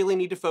 I really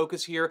need to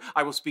focus here.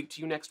 I will speak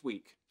to you next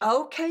week.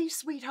 Okay,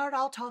 sweetheart,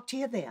 I'll talk to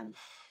you then.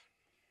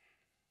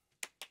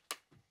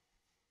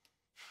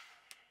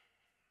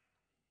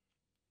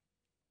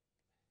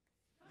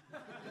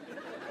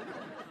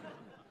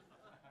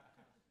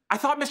 I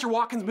thought Mr.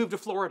 Watkins moved to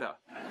Florida.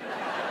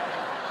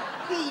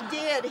 He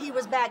did. He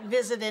was back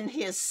visiting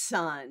his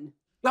son.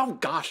 Oh,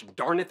 gosh,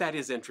 darn it, that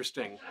is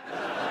interesting.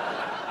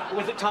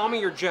 Was it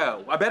Tommy or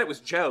Joe? I bet it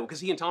was Joe, because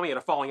he and Tommy had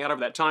a falling out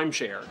over that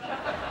timeshare.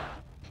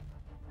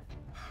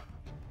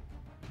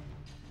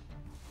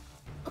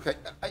 Okay,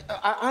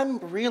 I'm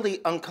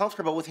really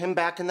uncomfortable with him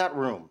back in that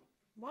room.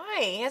 Why?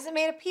 He hasn't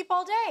made a peep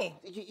all day.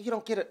 You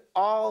don't get it.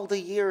 All the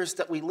years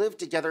that we lived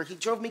together, he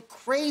drove me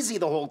crazy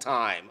the whole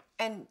time.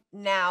 And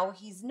now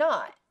he's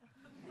not.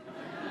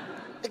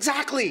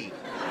 Exactly.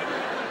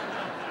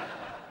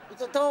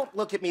 Don't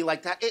look at me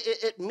like that.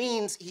 It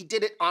means he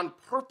did it on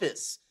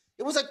purpose.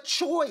 It was a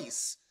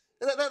choice.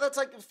 That's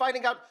like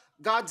finding out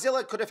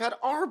Godzilla could have had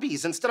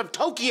Arby's instead of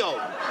Tokyo.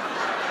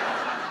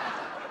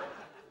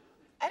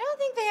 I don't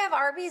think they have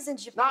Arby's in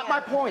Japan. Not my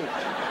point.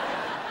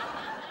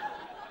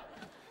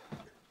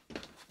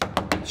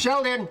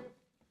 Sheldon!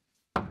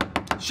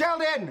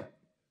 Sheldon!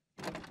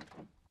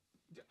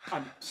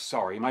 I'm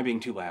sorry, am I being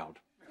too loud?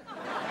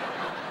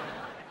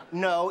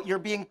 No, you're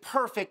being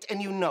perfect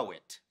and you know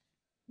it.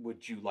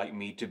 Would you like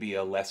me to be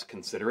a less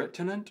considerate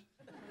tenant?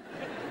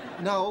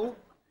 No.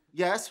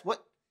 Yes,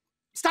 what?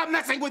 Stop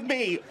messing with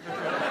me!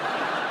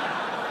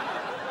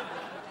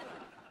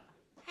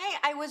 Hey,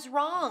 I was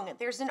wrong.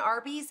 There's an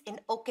Arby's in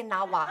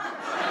Okinawa.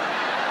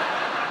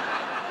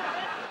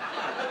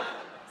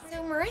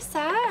 So,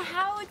 Marissa,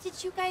 how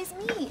did you guys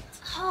meet?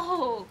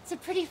 Oh, it's a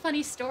pretty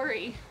funny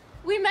story.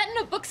 We met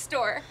in a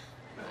bookstore.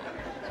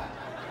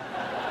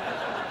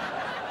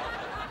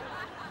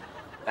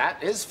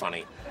 That is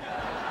funny.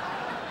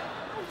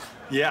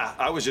 Yeah,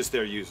 I was just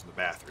there using the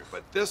bathroom,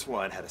 but this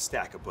one had a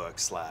stack of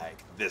books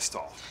like this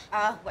tall.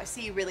 Oh, I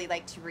see you really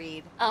like to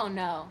read. Oh,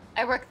 no.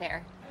 I work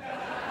there.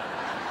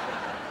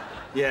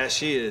 Yeah,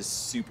 she is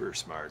super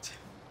smart.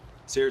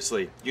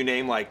 Seriously, you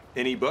name like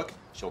any book,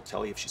 she'll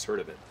tell you if she's heard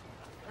of it.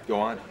 Go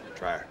on,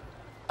 try her.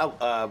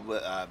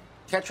 Oh,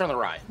 Catcher in the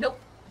Rye. Nope.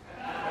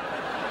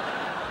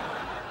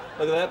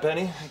 Look at that,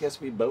 Penny. I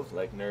guess we both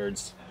like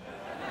nerds.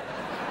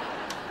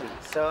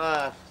 So,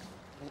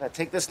 I'm gonna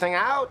take this thing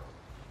out?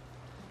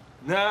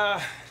 Nah,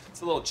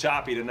 it's a little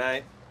choppy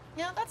tonight.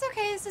 You know, that's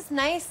okay. This is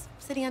nice.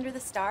 Sitting under the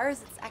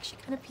stars. It's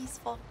actually kind of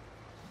peaceful.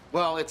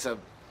 Well, it's a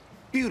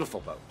beautiful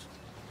boat.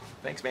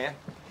 Thanks, man.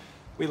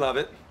 We love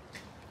it.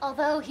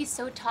 Although he's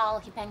so tall,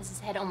 he bangs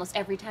his head almost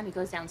every time he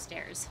goes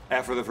downstairs.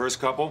 After the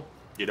first couple,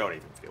 you don't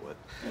even feel it.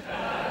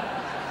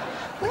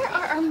 Where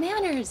are our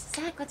manners?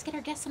 Zach, let's get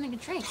our guests something to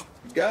drink.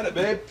 You got it,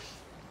 babe.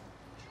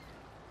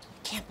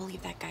 Can't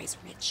believe that guy's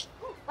rich.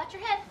 Ooh, watch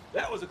your head.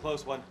 That was a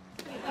close one.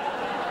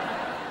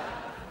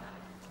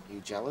 You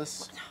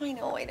jealous? I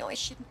know. I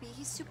shouldn't be.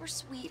 He's super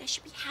sweet. I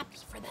should be happy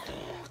for them.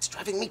 Oh, it's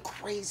driving me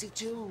crazy,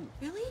 too.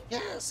 Really?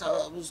 Yes, I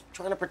was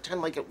trying to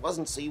pretend like it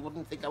wasn't so you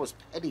wouldn't think I was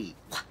petty.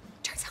 What?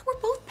 Turns out we're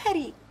both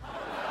petty.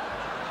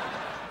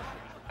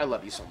 I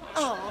love you so much.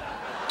 Oh.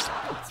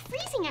 It's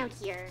freezing out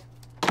here.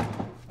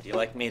 Do you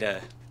like me to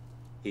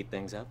heat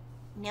things up?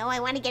 No, I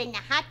want to get in the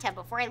hot tub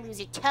before I lose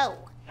a toe.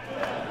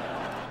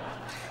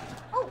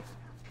 Oh,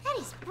 that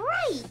is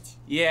bright.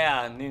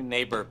 Yeah, a new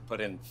neighbor put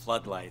in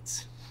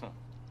floodlights.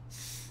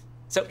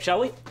 So, shall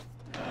we?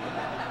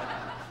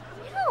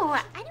 No,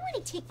 I don't want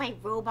to take my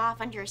robe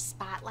off under a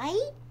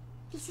spotlight.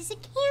 This is a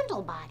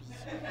candle body.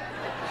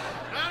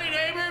 Howdy,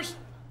 neighbors.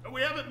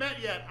 We haven't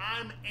met yet.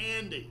 I'm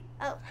Andy.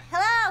 Oh,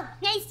 hello.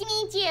 Nice to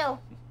meet you.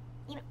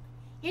 You know,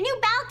 your new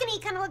balcony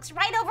kind of looks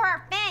right over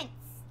our fence.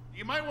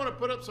 You might want to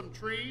put up some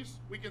trees.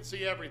 We can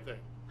see everything.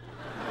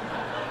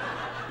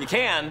 You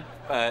can,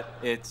 but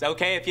it's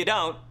okay if you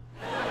don't.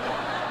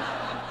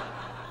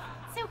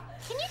 So,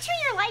 can you turn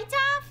your lights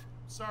off?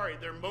 Sorry,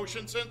 they're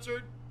motion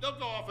censored. They'll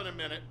go off in a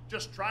minute.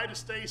 Just try to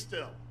stay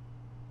still.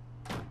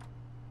 What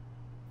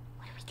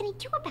are we going to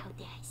do about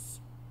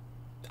this?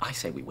 I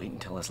say we wait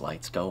until his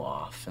lights go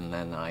off, and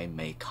then I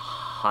make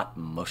hot,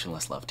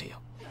 motionless love to you.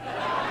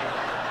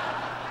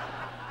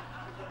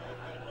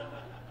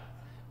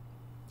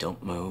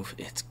 Don't move,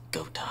 it's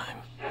go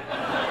time.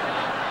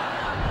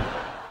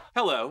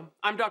 Hello,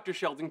 I'm Dr.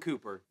 Sheldon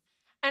Cooper.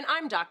 And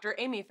I'm Dr.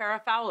 Amy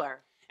Farrah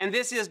Fowler. And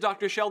this is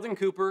Dr. Sheldon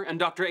Cooper and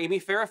Dr. Amy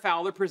Farrah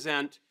Fowler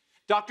present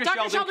Dr.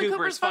 Sheldon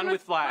Cooper's Fun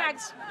with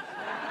Flags.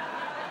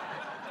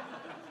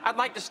 I'd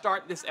like to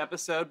start this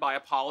episode by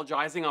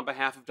apologizing on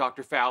behalf of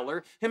Dr.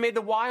 Fowler, who made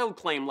the wild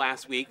claim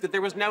last week that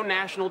there was no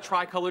national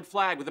tricolored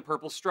flag with a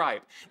purple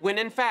stripe, when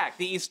in fact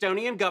the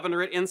Estonian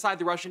governorate inside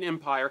the Russian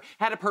Empire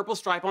had a purple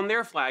stripe on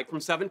their flag from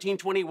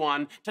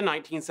 1721 to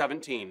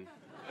 1917.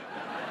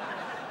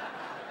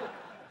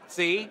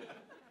 See?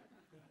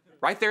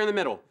 Right there in the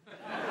middle.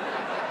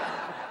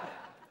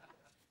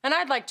 And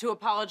I'd like to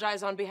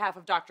apologize on behalf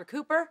of Dr.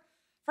 Cooper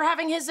for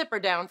having his zipper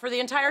down for the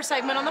entire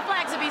segment on the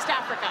flags of East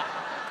Africa.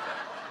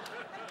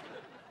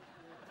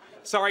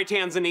 Sorry,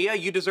 Tanzania,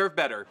 you deserve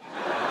better.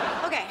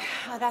 Okay,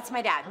 that's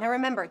my dad. Now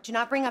remember, do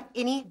not bring up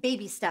any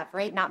baby stuff,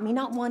 right? Not me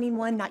not wanting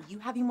one, not you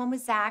having one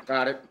with Zach.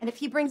 Got it. And if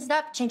he brings it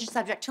up, change the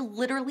subject to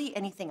literally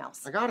anything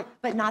else. I got it.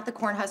 But not the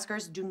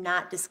Cornhuskers. Do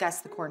not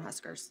discuss the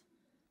Cornhuskers.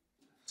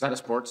 Is that a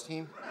sports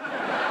team?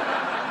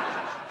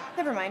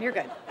 Never mind, you're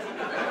good.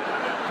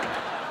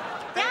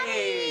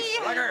 Daddy!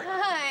 Slugger.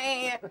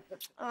 Hi.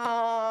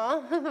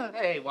 Aww.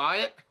 Hey,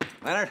 Wyatt.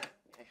 Leonard.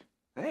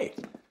 Hey,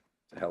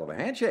 it's a hell of a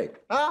handshake.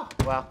 Oh,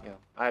 well,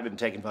 I've been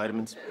taking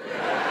vitamins.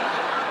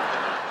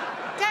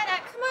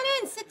 Dad, come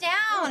on in, sit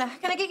down.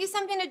 Can I get you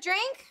something to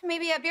drink?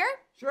 Maybe a beer?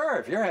 Sure,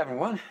 if you're having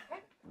one.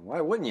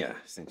 Why wouldn't you,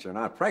 since you're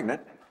not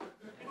pregnant?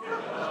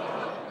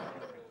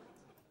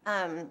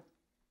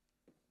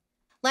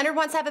 Leonard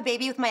wants to have a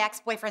baby with my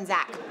ex-boyfriend,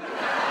 Zach.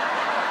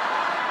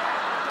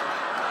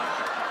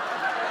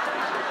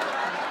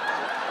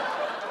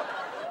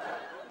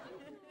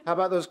 How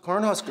about those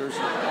Cornhuskers?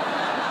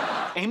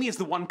 Amy is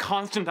the one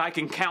constant I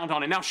can count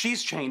on, and now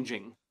she's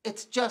changing.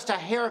 It's just a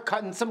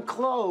haircut and some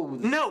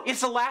clothes. No,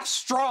 it's the last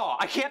straw.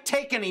 I can't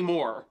take any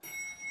more.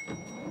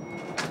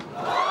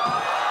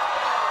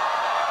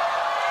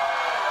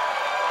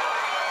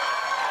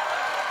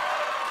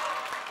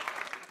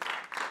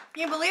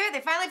 Can you believe it? They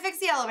finally fixed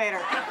the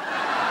elevator.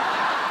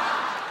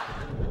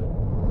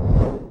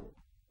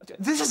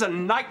 This is a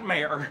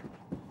nightmare.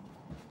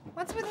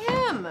 What's with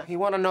him? He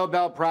won a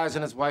Nobel Prize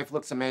and his wife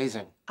looks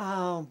amazing.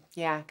 Oh,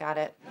 yeah, got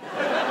it.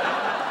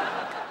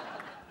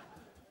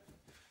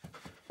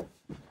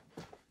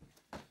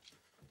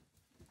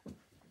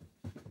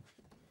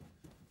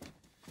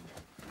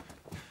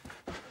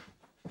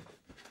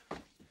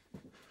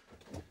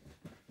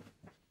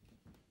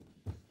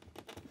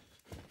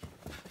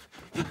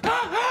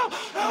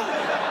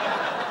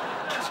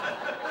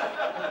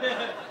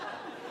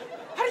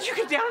 How did you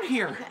get down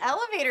here? The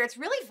elevator, it's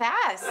really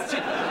fast.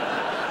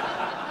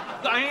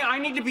 I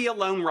need to be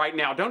alone right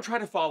now. Don't try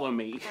to follow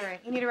me. All right,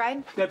 you need a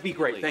ride? That'd be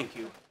great, thank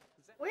you.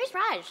 Where's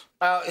Raj?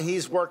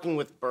 He's working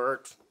with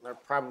Bert. They're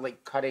probably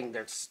cutting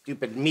their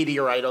stupid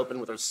meteorite open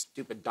with their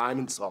stupid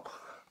diamond saw.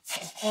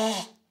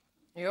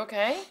 You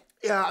okay?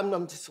 Yeah,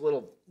 I'm just a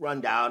little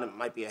run down. It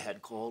might be a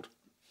head cold.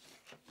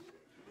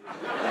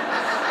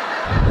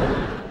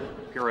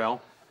 Purell.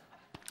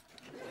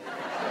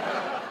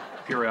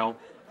 Purell.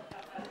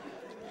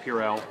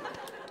 Purell.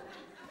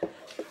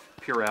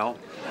 Purell.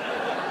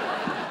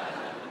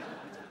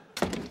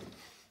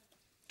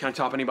 Can I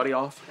top anybody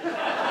off?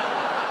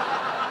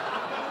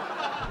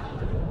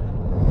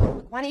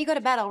 Why don't you go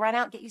to bed? I'll run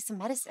out and get you some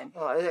medicine.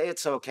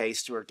 It's okay.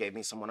 Stuart gave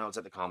me some when I was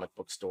at the comic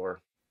book store.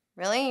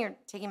 Really? You're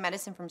taking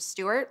medicine from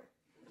Stuart?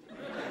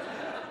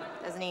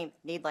 Doesn't he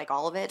need, like,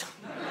 all of it?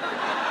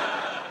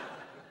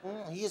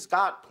 Well, he's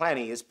got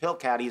plenty. His pill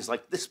caddy is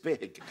like this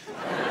big.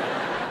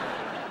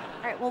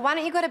 All right, well, why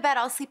don't you go to bed?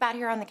 I'll sleep out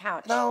here on the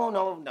couch.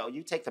 No.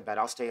 You take the bed.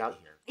 I'll stay out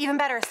here. Even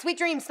better. Sweet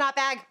dreams, snot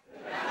bag.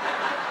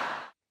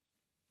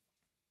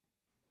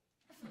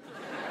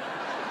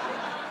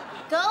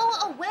 Go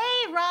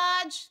away,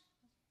 Raj.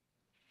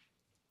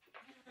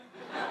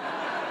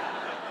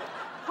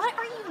 What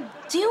are you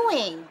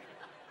doing?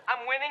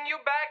 I'm winning you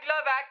back,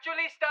 Love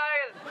Actually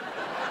style.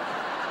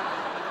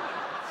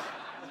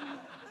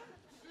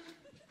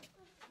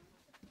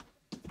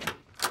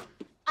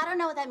 I don't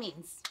know what that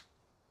means.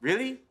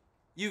 Really?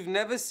 You've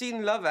never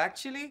seen Love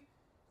Actually?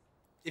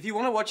 If you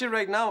want to watch it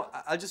right now,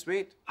 I'll just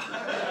wait.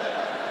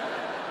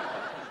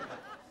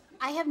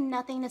 I have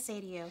nothing to say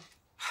to you.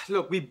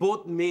 Look, we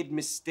both made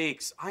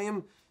mistakes. I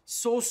am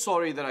so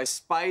sorry that I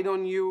spied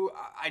on you.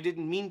 I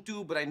didn't mean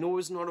to, but I know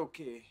it's not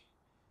okay.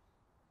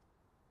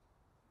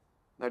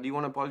 Now, do you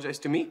want to apologize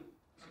to me?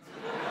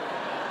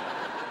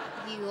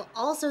 You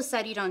also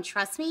said you don't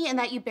trust me and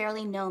that you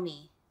barely know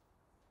me.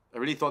 I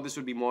really thought this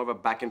would be more of a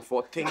back and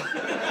forth thing.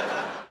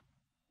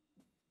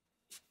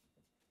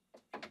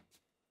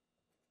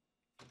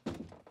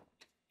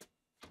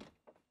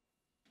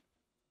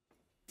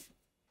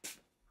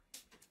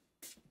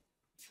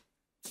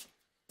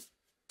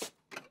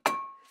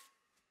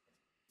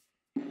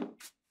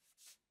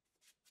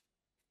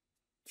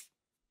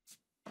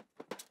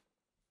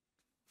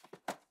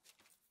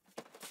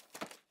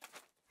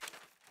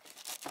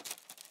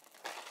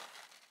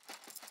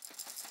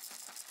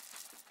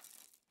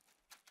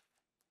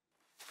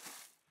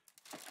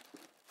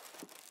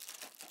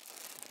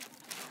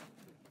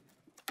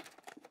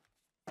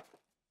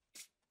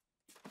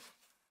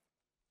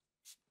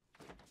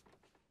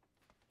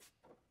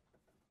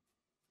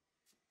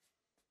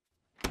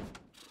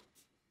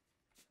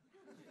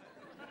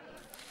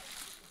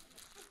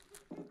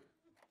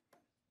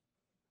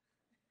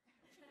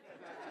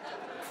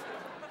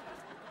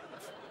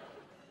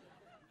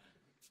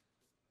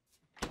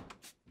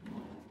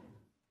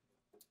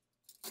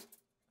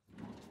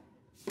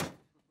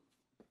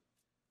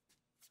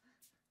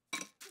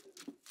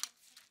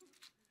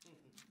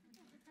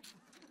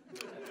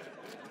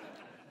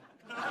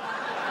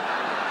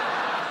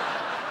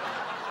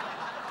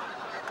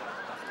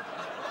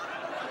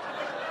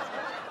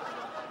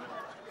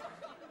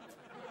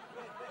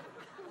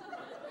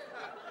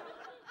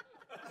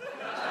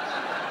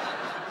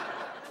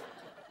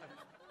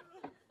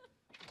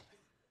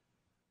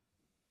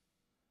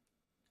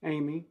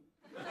 Amy,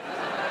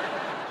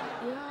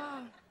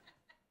 Yeah.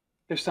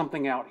 there's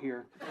something out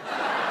here.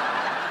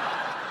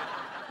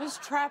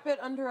 Just trap it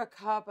under a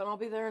cup and I'll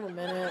be there in a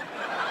minute.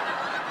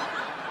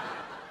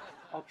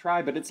 I'll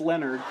try, but it's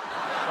Leonard.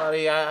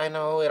 Buddy, I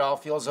know it all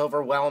feels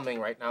overwhelming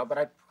right now, but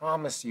I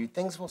promise you,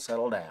 things will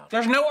settle down.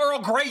 There's no Earl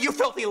Grey, you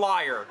filthy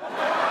liar!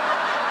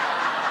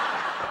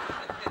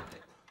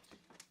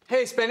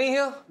 Hey, is Penny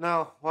here?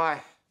 No,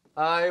 why?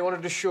 I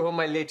wanted to show her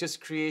my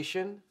latest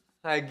creation.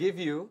 I give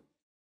you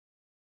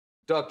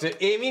Dr.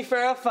 Amy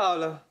Farrah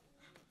Fowler.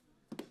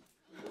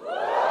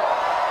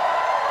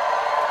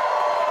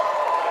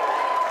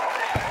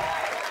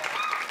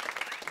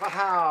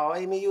 Wow,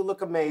 Amy, you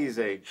look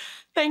amazing.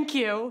 Thank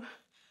you.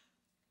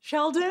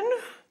 Sheldon,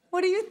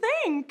 what do you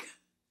think?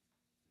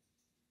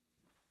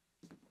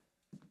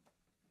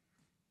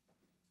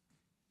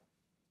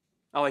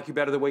 I like you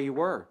better the way you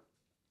were.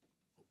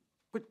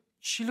 But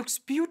she looks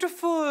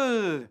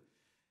beautiful.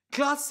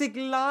 Classic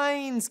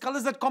lines,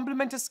 colors that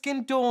complement her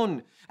skin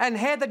tone, and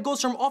hair that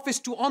goes from office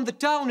to on the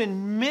town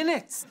in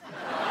minutes.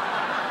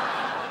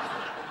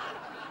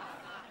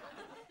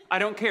 I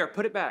don't care.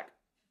 Put it back.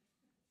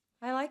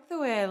 I like the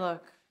way I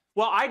look.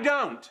 Well, I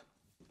don't.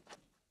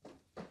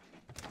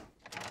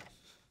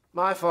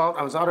 My fault.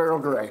 I was out of Earl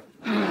Grey.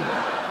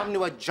 Come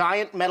to a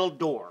giant metal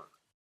door.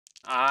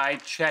 I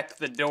checked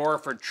the door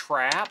for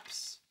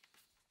traps.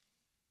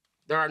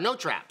 There are no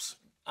traps.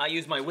 I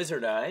use my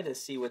wizard eye to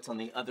see what's on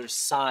the other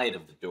side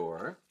of the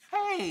door.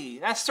 Hey,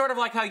 that's sort of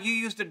like how you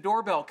used a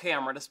doorbell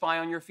camera to spy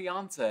on your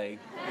fiancé.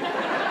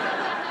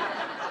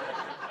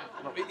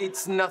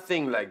 It's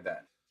nothing like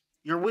that.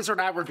 Your wizard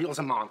eye reveals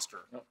a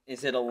monster.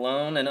 Is it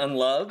alone and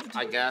unloved?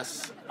 I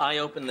guess. I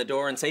open the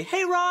door and say,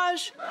 "Hey,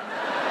 Raj!"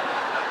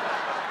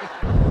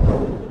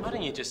 Why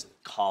don't you just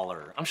call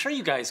her? I'm sure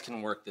you guys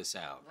can work this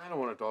out. I don't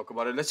want to talk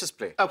about it. Let's just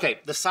play.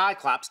 Okay, the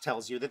Cyclops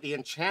tells you that the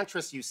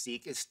enchantress you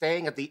seek is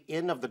staying at the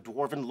Inn of the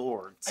Dwarven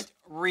Lords.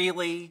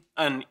 Really?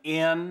 An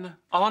inn?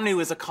 All I knew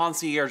is a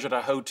concierge at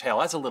a hotel.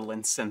 That's a little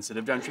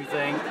insensitive, don't you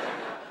think?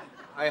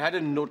 I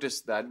hadn't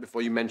noticed that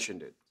before you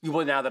mentioned it.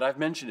 Well, now that I've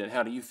mentioned it,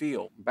 how do you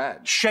feel?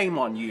 Bad. Shame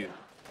on you.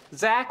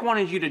 Zach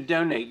wanted you to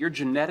donate your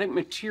genetic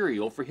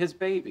material for his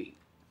baby.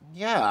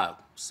 Yeah,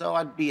 so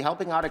I'd be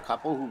helping out a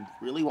couple who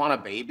really want a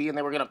baby and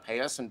they were gonna pay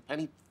us, and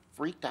Penny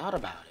freaked out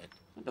about it.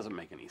 That doesn't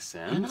make any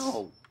sense.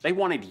 No. They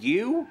wanted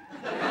you?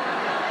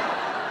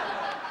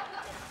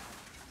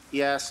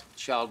 Yes,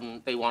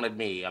 Sheldon, they wanted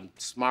me. I'm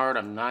smart,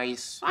 I'm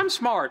nice. I'm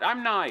smart,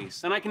 I'm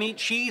nice, and I can eat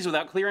cheese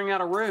without clearing out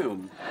a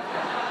room.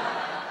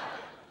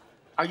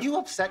 Are you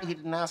upset he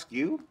didn't ask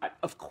you?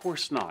 Of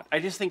course not. I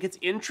just think it's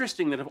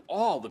interesting that of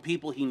all the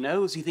people he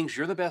knows, he thinks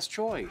you're the best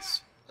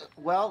choice.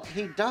 Well,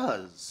 he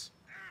does.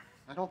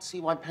 I don't see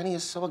why Penny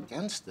is so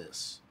against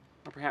this.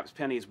 Or perhaps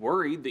Penny's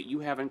worried that you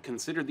haven't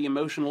considered the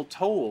emotional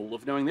toll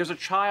of knowing there's a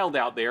child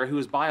out there who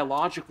is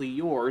biologically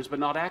yours, but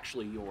not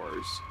actually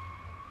yours.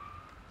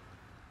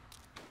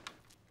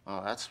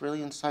 Oh, that's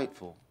really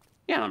insightful.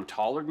 Yeah, I'm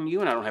taller than you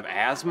and I don't have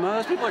asthma.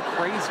 Those people are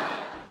crazy.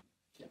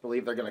 Can't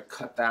believe they're gonna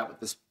cut that with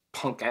this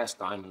punk-ass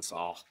diamond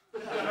saw.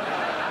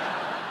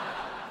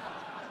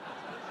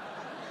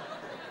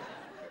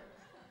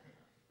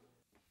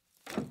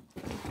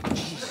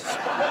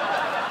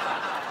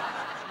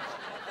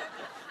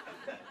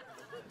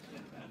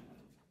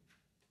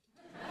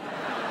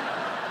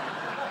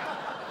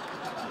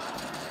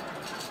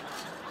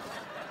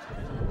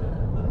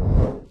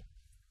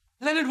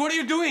 Leonard, what are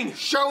you doing?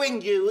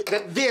 Showing you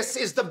that this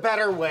is the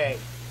better way.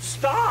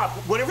 Stop!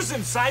 Whatever's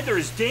inside there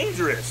is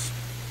dangerous.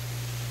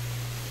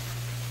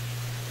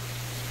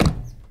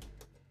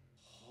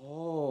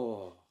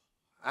 Oh,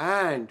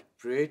 and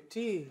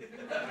pretty.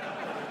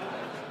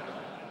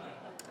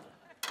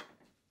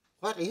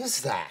 What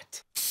is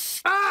that?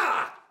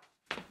 Ah!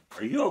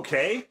 Are you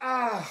okay?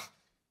 Ah.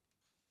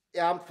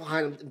 Yeah, I'm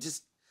fine. I'm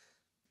just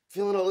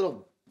feeling a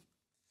little...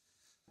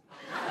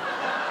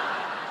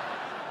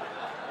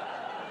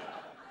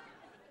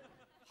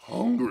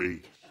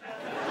 hungry.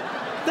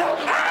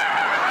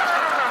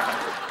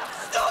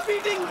 Stop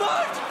eating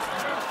butt!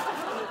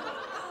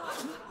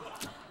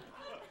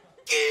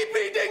 Keep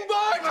eating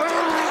butt!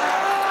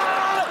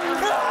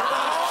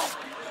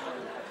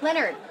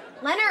 Leonard,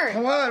 Leonard!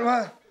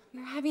 What?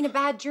 You're having a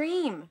bad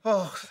dream.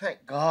 Oh,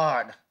 thank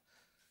God.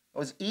 I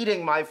was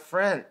eating my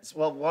friends.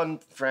 Well, one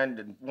friend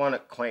and one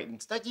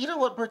acquaintance. You know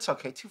what, Bert's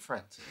okay, 2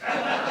 friends.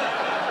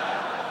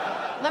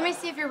 Let me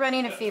see if you're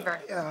running a fever.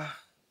 Yeah.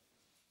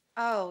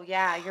 Oh,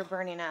 yeah, you're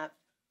burning up.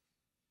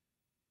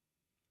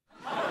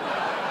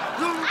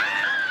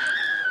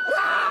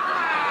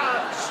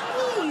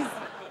 Jeez!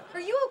 Are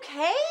you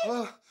okay?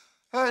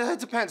 It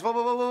depends.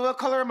 What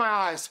color are my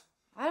eyes?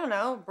 I don't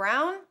know.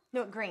 Brown?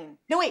 No, green.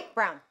 No, wait,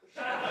 brown.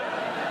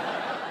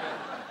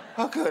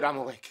 Oh, good, I'm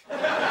awake.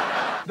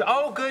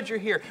 Oh, good, you're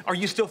here. Are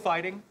you still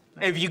fighting?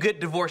 If you get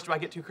divorced, do I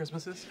get 2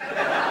 Christmases?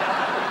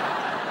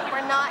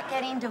 We're not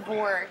getting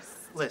divorced.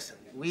 Listen,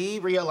 we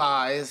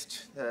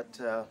realized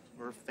that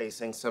we're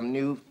facing some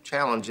new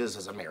challenges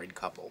as a married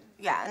couple.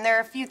 Yeah, and there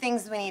are a few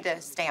things we need to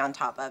stay on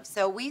top of.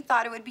 So we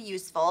thought it would be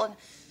useful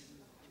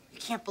I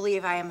can't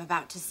believe I am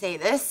about to say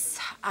this.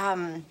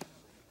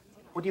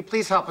 Would you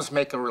please help us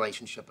make a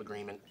relationship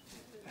agreement?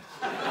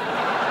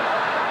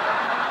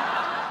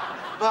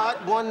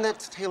 But one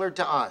that's tailored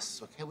to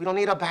us, okay? We don't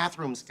need a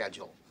bathroom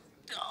schedule.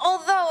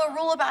 Although a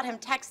rule about him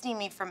texting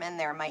me from in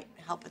there might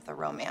help with the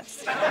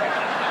romance.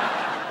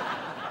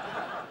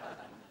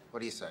 What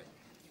do you say?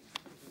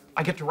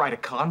 I get to write a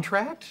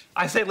contract?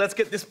 I say, let's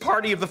get this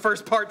party of the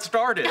first part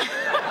started.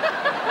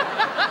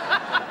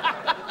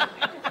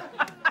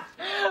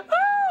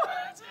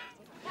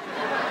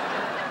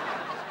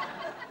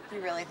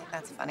 You really think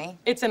that's funny?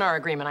 It's in our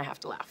agreement. I have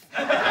to laugh.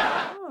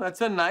 Oh,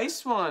 that's a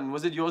nice one.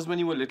 Was it yours when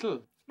you were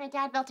little? My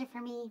dad built it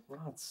for me.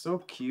 Wow, it's so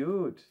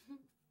cute.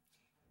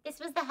 This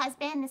was the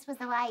husband, this was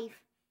the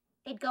wife.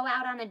 They'd go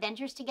out on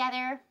adventures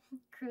together,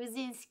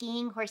 cruises,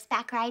 skiing,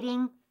 horseback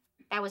riding.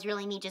 That was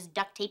really me just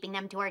duct taping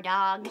them to our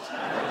dog.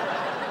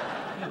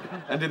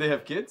 And did they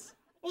have kids?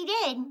 They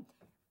did.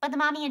 But the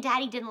mommy and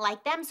daddy didn't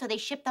like them, so they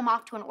shipped them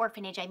off to an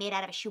orphanage I made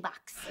out of a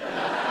shoebox.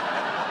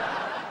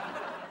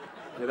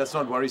 Yeah, that's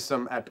not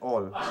worrisome at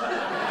all. Not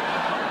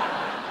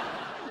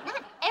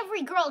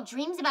every girl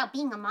dreams about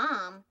being a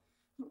mom.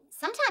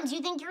 Sometimes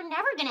you think you're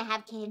never gonna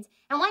have kids,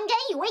 and one day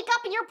you wake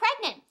up and you're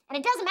pregnant. And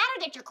it doesn't matter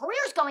that your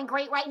career's going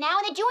great right now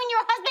and that you and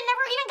your husband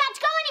never even got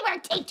to go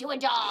anywhere. Take to a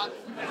dog.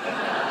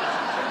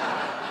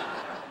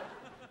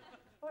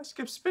 I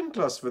skipped spin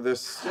class for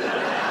this.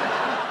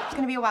 It's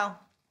gonna be a while.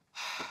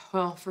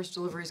 Well, first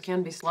deliveries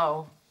can be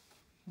slow.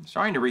 I'm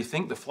starting to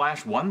rethink the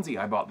Flash onesie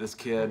I bought this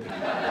kid.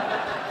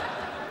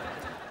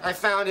 I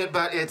found it,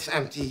 but it's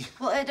empty.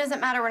 Well, it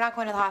doesn't matter. We're not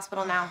going to the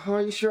hospital now.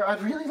 Are you sure?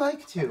 I'd really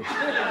like to.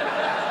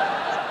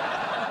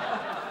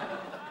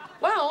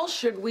 Well,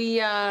 should we,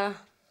 head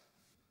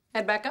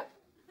back up?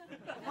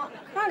 Well,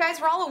 come on, guys.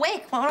 We're all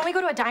awake. Why don't we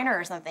go to a diner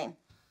or something?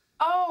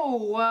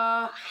 Oh,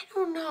 I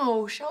don't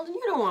know. Sheldon,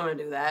 you don't want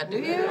to do that, do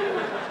you?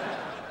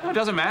 It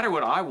doesn't matter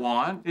what I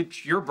want.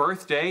 It's your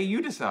birthday.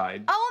 You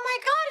decide. Oh, my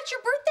God. It's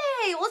your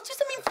birthday. Well, let's do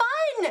something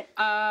fun.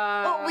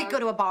 Oh, we go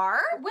to a bar?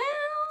 Well...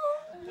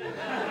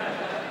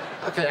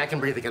 Okay, I can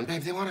breathe again.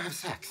 Babe, they want to have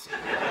sex.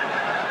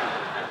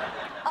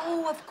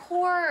 Oh, of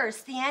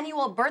course. The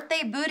annual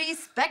birthday booty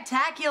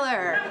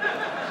spectacular.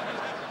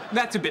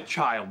 That's a bit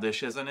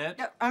childish, isn't it?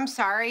 I'm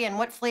sorry. And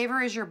what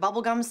flavor is your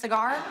bubblegum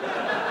cigar?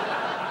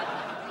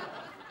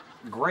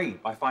 Grape.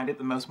 I find it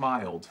the most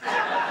mild. All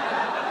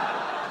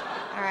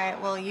right,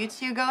 well, you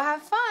two go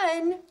have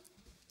fun.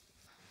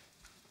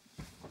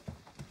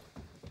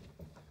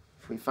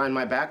 If we find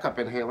my backup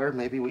inhaler,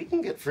 maybe we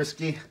can get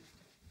frisky.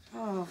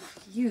 Oh,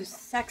 you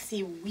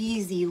sexy,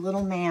 wheezy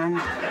little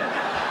man.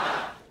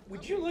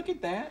 Would you look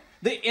at that?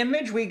 The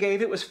image we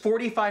gave it was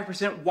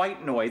 45%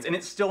 white noise, and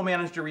it still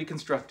managed to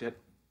reconstruct it.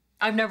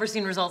 I've never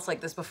seen results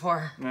like this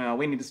before. No,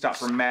 we need to stop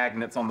for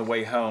magnets on the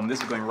way home. This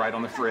is going right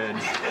on the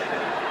fridge.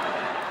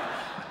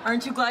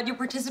 Aren't you glad you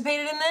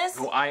participated in this?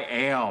 Oh, I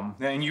am.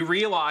 And you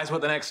realize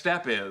what the next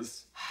step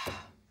is.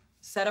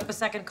 Set up a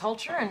second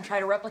culture and try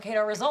to replicate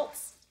our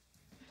results.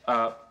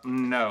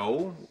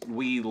 No.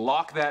 We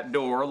lock that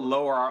door,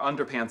 lower our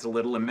underpants a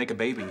little, and make a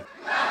baby.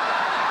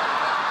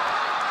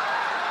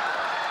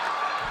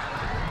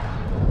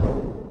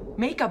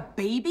 Make a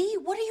baby?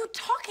 What are you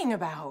talking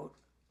about?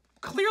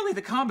 Clearly,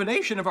 the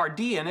combination of our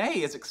DNA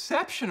is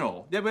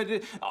exceptional.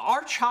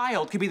 Our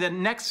child could be the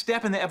next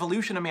step in the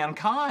evolution of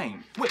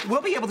mankind.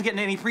 We'll be able to get in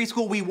any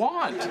preschool we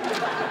want.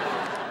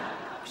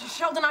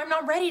 Sheldon, I'm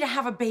not ready to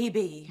have a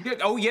baby.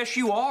 Oh, yes,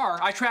 you are.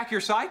 I track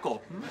your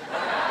cycle.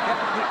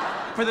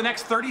 For the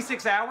next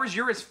 36 hours,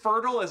 you're as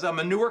fertile as a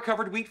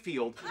manure-covered wheat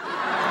field.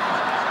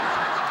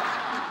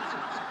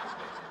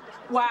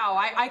 Wow,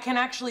 I can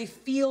actually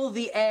feel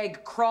the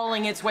egg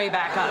crawling its way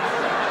back up.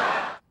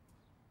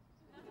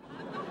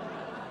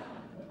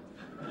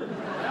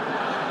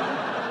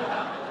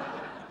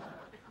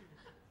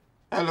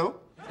 Hello?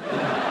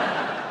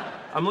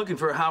 I'm looking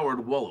for Howard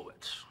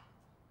Wolowitz.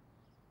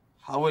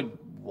 Howard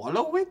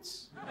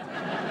Wolowitz?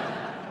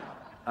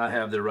 I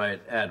have the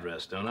right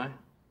address, don't I?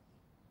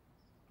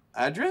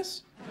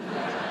 Address?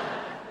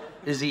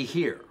 Is he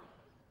here?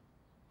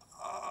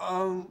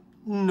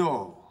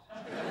 No.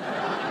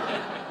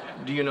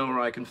 Do you know where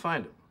I can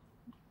find him?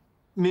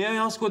 May I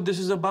ask what this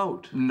is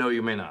about? No,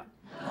 you may not.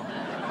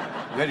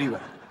 Very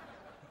well.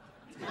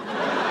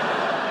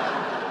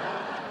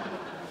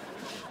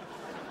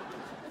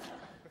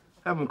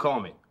 Have him call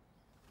me.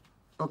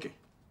 Okay.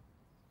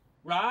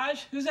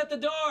 Raj, who's at the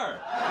door?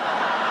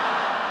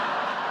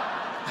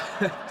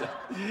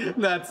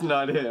 That's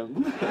not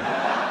him.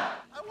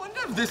 I wonder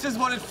if this is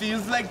what it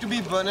feels like to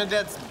be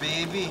Bernadette's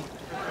baby.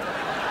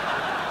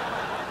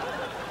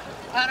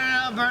 I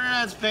don't know,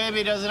 Bernadette's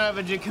baby doesn't have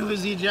a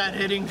jacuzzi jet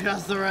hitting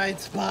just the right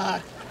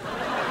spot.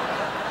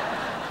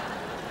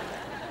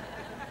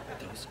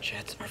 Those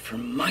jets are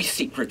from my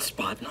secret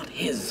spot, not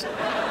his.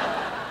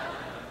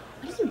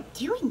 What are you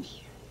doing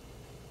here?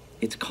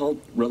 It's called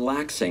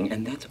relaxing,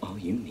 and that's all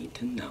you need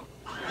to know.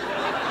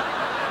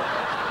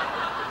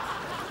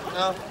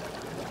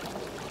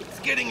 It's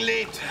getting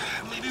late.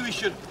 Maybe we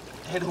should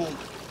head home.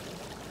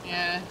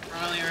 Yeah,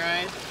 probably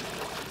right.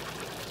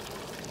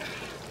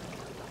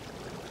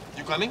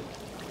 coming?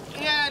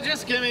 Yeah,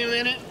 just give me a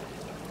minute.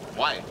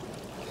 Why?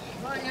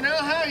 Well, you know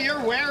how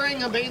you're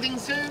wearing a bathing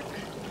suit?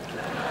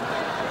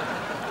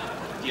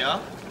 Yeah?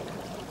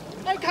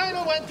 I kind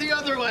of went the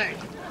other way.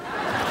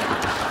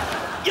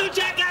 You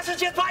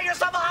jackasses just buy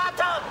yourself a hot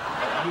tub!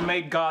 You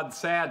made God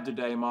sad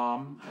today,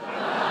 Mom.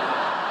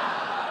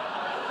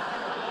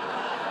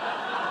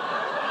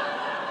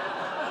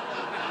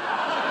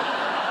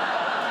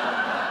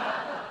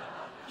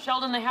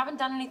 Sheldon, they haven't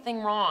done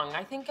anything wrong.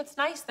 I think it's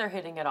nice they're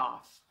hitting it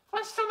off.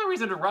 Well, that's still no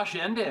reason to rush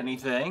into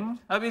anything.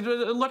 I mean,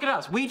 look at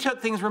us. We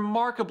took things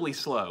remarkably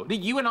slow.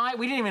 You and I,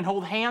 we didn't even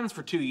hold hands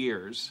for 2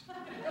 years.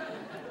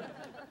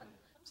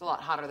 It's a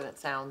lot hotter than it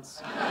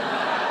sounds.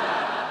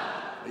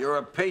 You're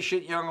a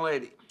patient young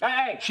lady.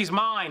 Hey, she's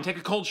mine. Take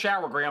a cold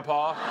shower,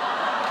 Grandpa.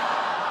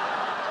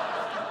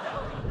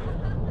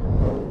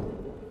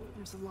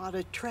 There's a lot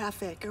of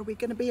traffic. Are we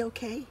going to be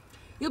okay?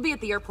 You'll be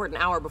at the airport an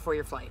hour before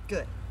your flight.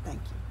 Good, thank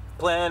you.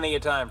 Plenty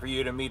of time for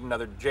you to meet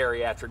another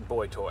geriatric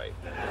boy toy.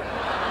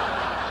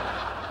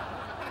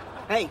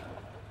 Hey,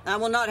 I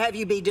will not have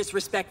you be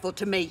disrespectful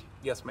to me.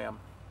 Yes, ma'am.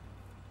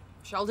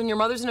 Sheldon, your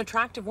mother's an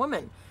attractive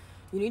woman.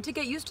 You need to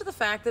get used to the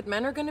fact that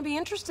men are going to be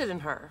interested in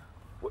her.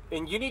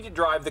 And you need to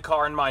drive the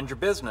car and mind your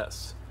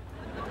business.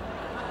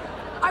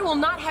 I will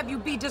not have you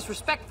be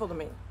disrespectful to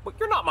me. Well,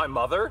 you're not my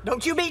mother.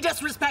 Don't you be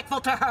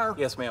disrespectful to her.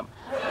 Yes, ma'am.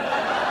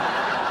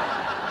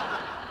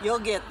 You'll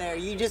get there.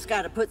 You just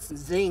got to put some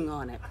zing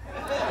on it.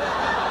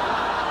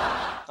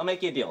 I'll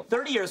make you a deal.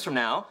 30 years from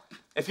now,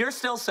 if you're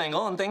still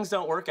single and things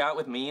don't work out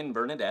with me and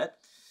Bernadette,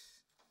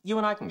 you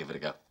and I can give it a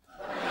go.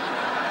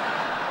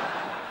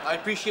 I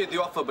appreciate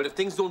the offer, but if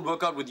things don't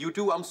work out with you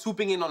two, I'm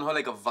swooping in on her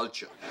like a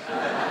vulture.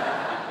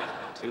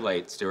 Too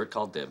late. Stuart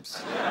called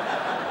dibs.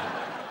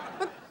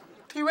 But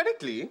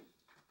theoretically,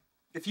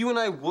 if you and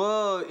I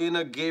were in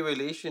a gay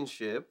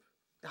relationship,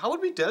 how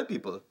would we tell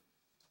people?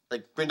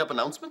 Like, print up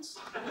announcements?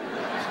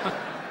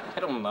 I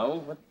don't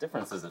know. What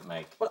difference does it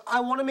make? Well, I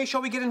want to make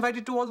sure we get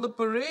invited to all the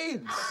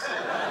parades.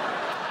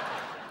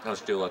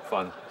 Those do look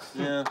fun.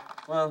 Yeah,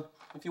 well,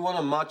 if you want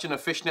to march in a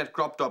fishnet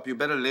crop top, you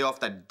better lay off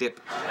that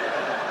dip.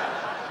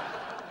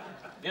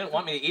 You didn't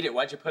want me to eat it.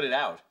 Why'd you put it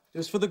out?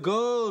 Just for the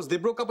girls. They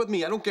broke up with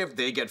me. I don't care if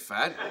they get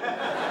fat.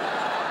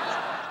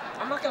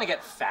 I'm not gonna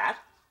get fat.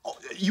 Oh,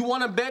 you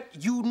want to bet?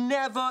 You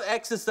never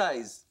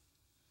exercise.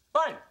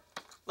 Fine.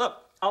 Look,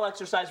 I'll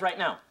exercise right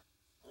now.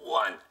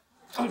 1.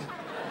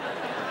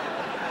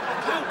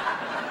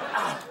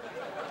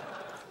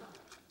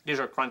 These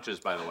are crunches,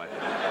 by the way.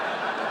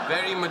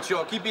 Very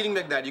mature. Keep eating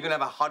like that. You're gonna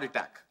have a heart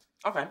attack.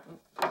 Okay.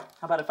 How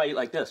about if I eat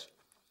like this?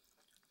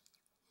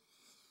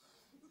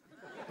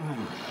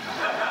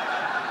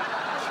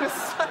 You're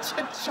such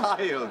a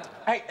child.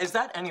 Hey, is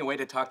that any way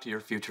to talk to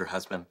your future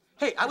husband?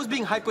 Hey, I was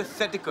being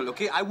hypothetical,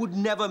 okay? I would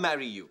never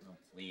marry you. Oh,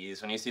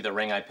 please, when you see the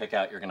ring I pick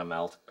out, you're gonna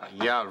melt.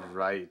 Yeah,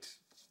 right.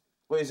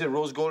 Wait, is it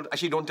rose gold?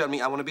 Actually, don't tell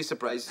me. I want to be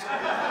surprised.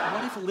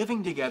 What if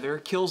living together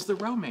kills the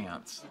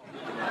romance?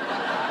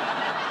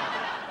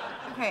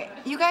 Okay,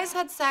 you guys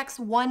had sex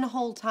one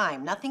whole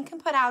time. Nothing can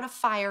put out a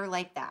fire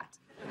like that.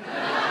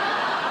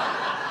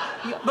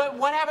 Yeah, but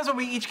what happens when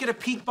we each get a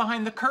peek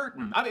behind the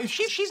curtain? I mean,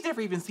 she's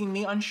never even seen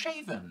me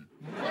unshaven.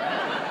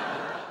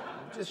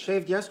 Just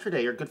shaved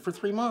yesterday. You're good for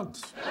 3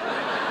 months.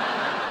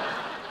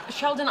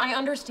 Sheldon, I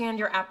understand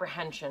your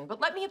apprehension, but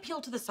let me appeal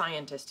to the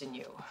scientist in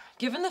you.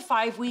 Given the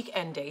 5-week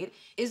end date,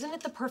 isn't it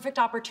the perfect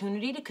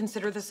opportunity to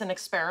consider this an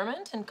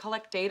experiment and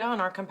collect data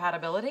on our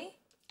compatibility?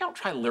 Don't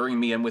try luring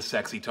me in with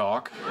sexy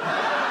talk.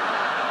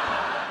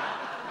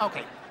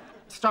 Okay.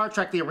 Star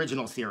Trek, the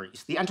original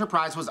series. The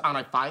Enterprise was on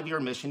a 5-year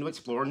mission to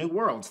explore new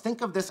worlds.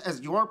 Think of this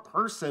as your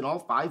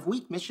personal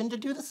 5-week mission to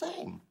do the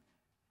same.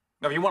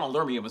 Now, if you want to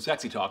lure me in with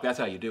sexy talk, that's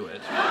how you do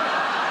it.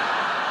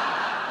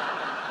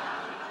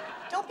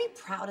 Don't be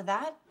proud of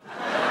that.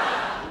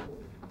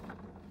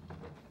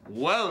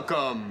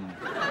 Welcome.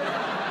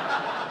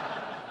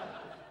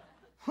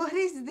 What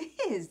is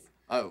this?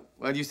 Oh,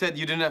 well, you said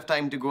you didn't have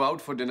time to go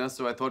out for dinner,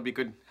 so I thought we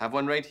could have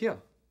one right here.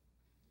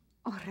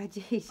 Oh,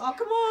 Rajesh. Oh,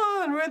 come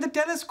on. We're in the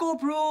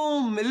telescope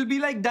room. It'll be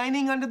like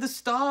dining under the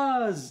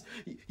stars.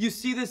 You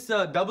see this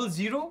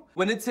 00?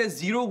 When it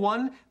says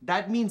 01,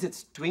 that means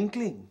it's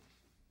twinkling.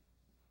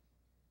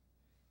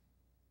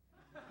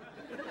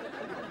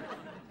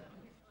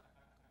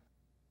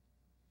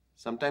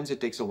 Sometimes it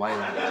takes a while.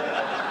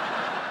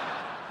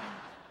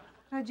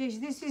 Rajesh,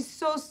 this is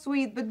so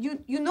sweet, but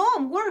you know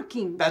I'm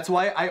working. That's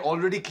why I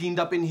already cleaned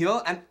up in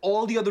here and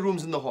all the other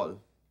rooms in the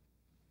hall.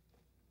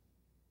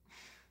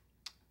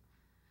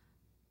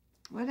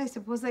 Well, I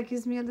suppose that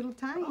gives me a little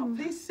time. Oh,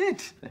 please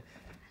sit.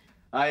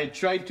 I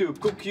tried to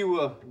cook you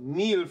a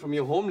meal from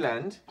your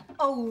homeland.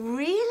 Oh,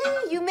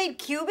 really? You made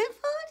Cuban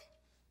food?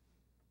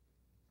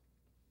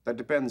 That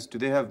depends. Do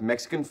they have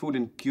Mexican food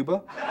in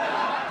Cuba?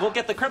 We'll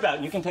get the crib out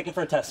and you can take it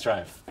for a test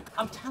drive.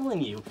 I'm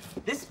telling you,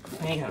 this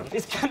man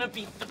is gonna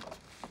be the...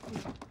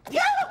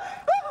 Yeah!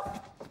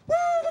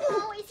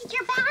 Oh, is it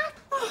your back?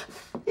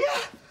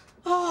 Yeah.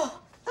 Oh.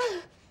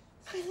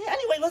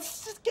 Anyway,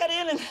 let's just get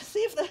in and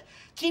see if the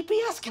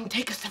GPS can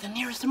take us to the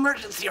nearest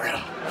emergency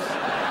room.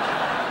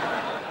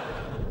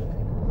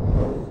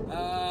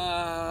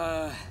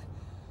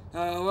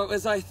 What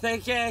was I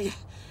thinking?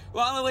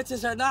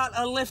 Wallowitches are not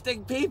a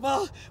lifting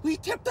people. We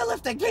tip the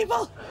lifting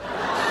people.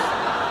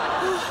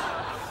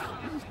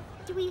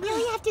 Do we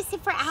really have to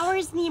sit for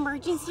hours in the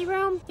emergency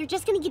room? They're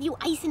just gonna give you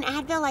ice and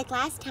Advil like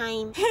last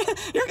time.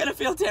 You're gonna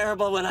feel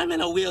terrible when I'm in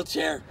a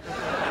wheelchair.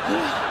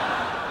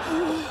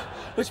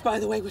 Which, by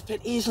the way, would fit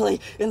easily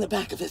in the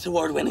back of this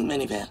award-winning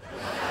minivan.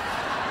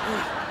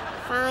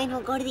 Fine,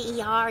 we'll go to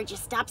the ER.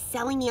 Just stop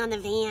selling me on the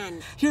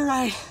van. You're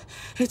right.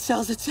 It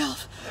sells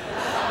itself.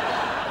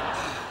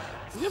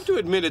 You have to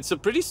admit, it's a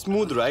pretty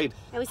smooth ride.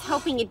 I was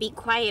hoping it'd be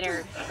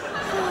quieter.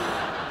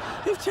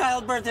 If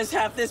childbirth is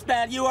half this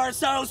bad, you are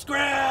so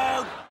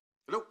screwed!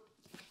 Hello?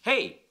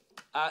 Hey,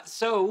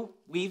 so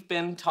we've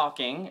been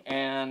talking,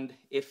 and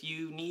if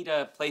you need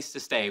a place to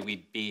stay,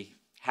 we'd be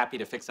happy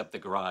to fix up the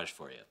garage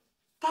for you.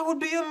 That would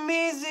be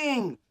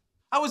amazing.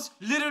 I was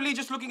literally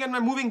just looking at my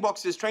moving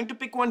boxes, trying to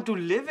pick one to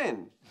live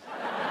in.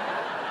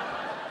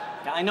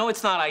 I know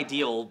it's not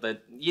ideal,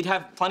 but you'd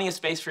have plenty of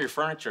space for your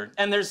furniture.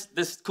 And there's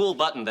this cool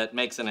button that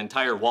makes an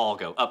entire wall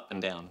go up and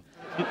down.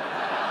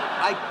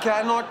 I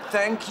cannot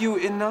thank you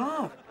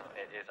enough.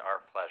 It is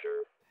our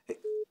pleasure.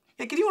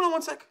 Hey, can you hold on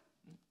one sec?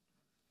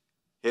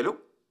 Hello?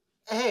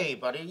 Hey,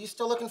 buddy, are you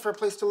still looking for a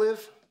place to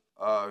live?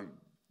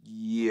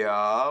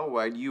 Yeah,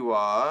 why do you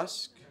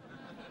ask?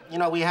 You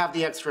know, we have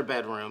the extra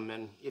bedroom,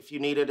 and if you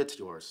need it, it's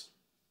yours.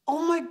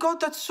 Oh my God,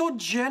 that's so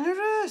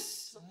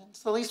generous.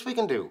 It's the least we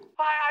can do.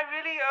 I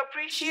really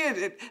appreciate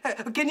it.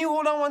 Can you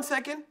hold on one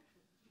second?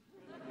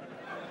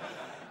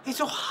 Hey,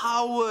 so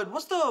Howard,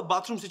 what's the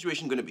bathroom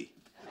situation gonna be?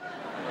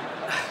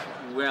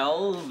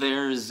 Well,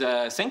 there's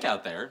a sink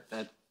out there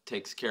that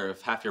takes care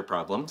of half your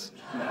problems.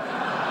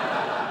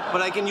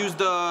 But I can use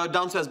the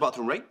downstairs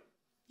bathroom, right?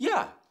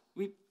 Yeah,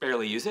 we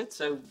barely use it,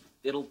 so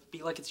it'll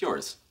be like it's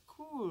yours.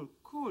 Cool.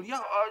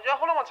 Yeah,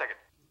 hold on one second.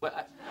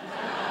 What?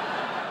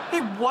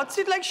 Hey, what's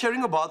it like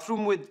sharing a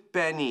bathroom with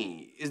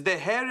Penny? Is there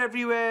hair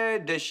everywhere?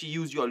 Does she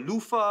use your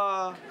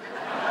loofah?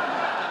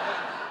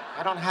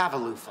 I don't have a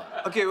loofah.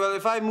 Okay, well,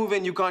 if I move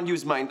in, you can't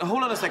use mine.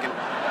 Hold on a second.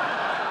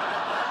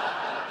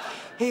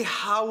 Hey,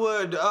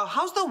 Howard,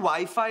 how's the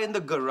Wi-Fi in the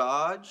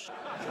garage?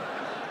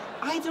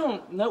 I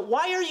don't know.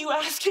 Why are you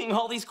asking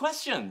all these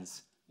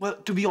questions? Well,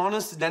 to be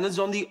honest, Leonard's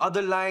on the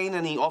other line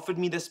and he offered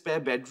me the spare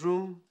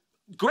bedroom.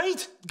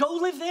 Great! Go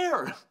live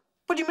there!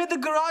 But you made the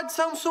garage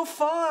sound so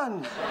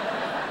fun.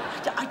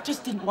 I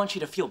just didn't want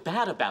you to feel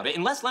bad about it.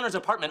 Unless Leonard's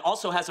apartment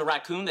also has a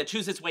raccoon that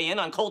chews its way in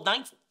on cold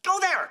nights, go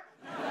there!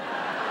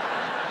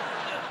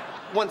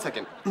 1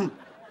 second.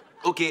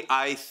 Okay,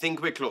 I think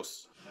we're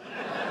close.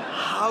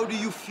 How do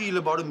you feel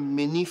about a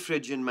mini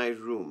fridge in my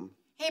room?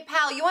 Hey,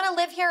 pal, you want to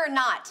live here or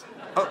not?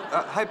 Oh,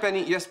 hi,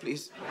 Penny. Yes,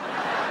 please.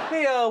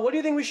 Hey, what do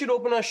you think we should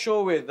open our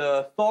show with?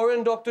 Thor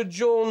and Dr.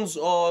 Jones,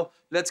 or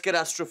Let's Get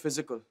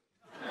Astrophysical?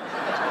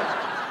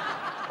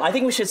 I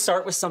think we should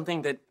start with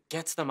something that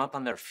gets them up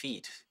on their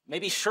feet.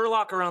 Maybe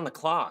Sherlock around the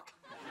clock.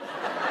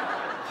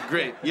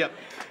 Great, yep.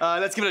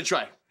 Let's give it a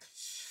try.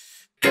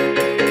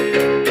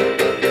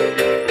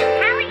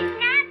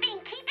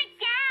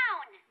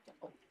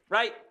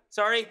 Right,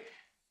 sorry.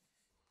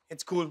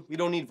 It's cool. We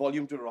don't need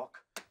volume to rock.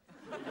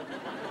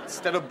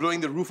 Instead of blowing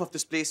the roof off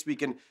this place, we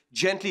can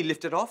gently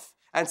lift it off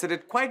and set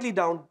it quietly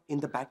down in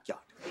the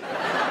backyard.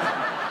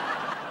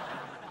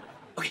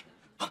 Okay.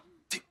 1,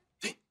 2,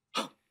 3,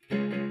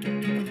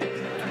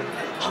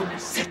 Home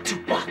set to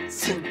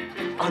Watson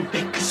on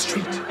Baker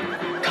Street.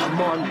 Come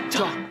on,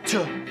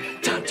 doctor,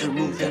 time to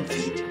move them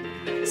feet.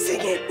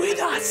 Sing it with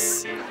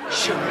us.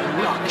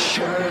 Sherlock,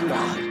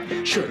 Sherlock,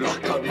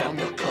 Sherlock around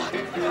the clock.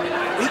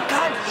 We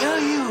can't hear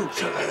you.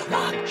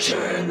 Sherlock,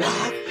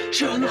 Sherlock,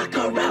 Sherlock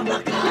around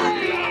the clock.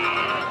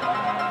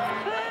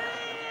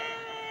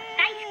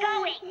 Nice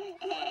going.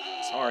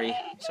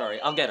 Sorry,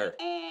 I'll get her.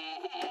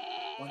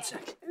 1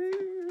 sec.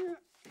 You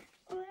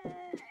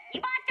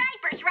bought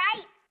diapers,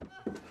 right?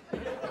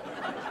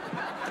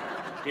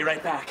 Be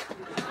right back.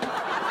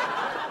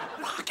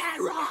 Rock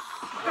and roll.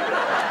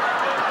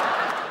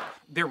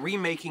 They're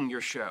remaking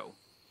your show,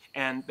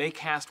 and they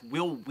cast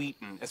Will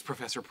Wheaton as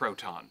Professor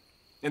Proton.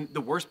 And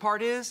the worst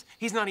part is,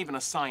 he's not even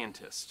a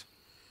scientist.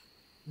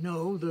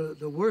 No,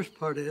 the worst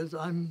part is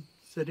I'm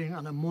sitting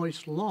on a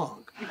moist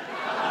log.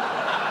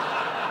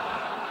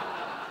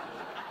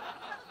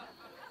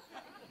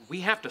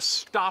 We have to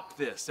stop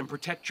this and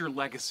protect your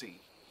legacy.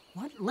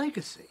 What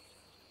legacy?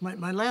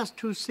 My last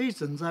 2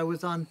 seasons, I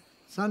was on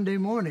Sunday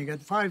morning at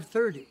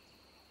 5:30.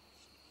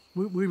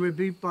 We were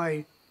beat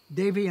by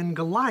Davy and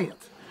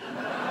Goliath.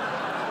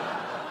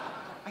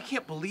 I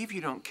can't believe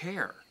you don't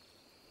care.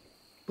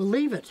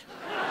 Believe it.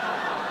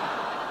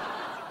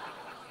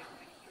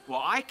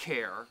 Well, I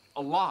care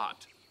a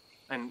lot,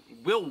 and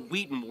Will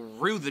Wheaton will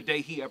rue the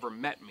day he ever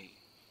met me.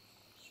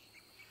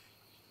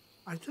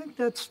 I think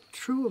that's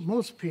true of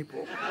most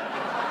people.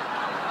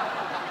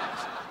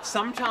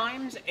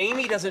 Sometimes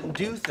Amy doesn't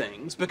do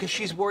things because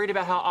she's worried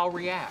about how I'll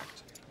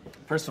react.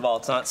 First of all,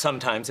 it's not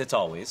sometimes, it's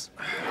always.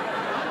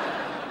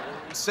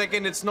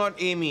 Second, it's not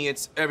Amy,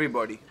 it's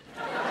everybody.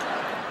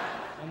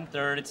 And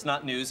third, it's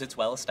not news, it's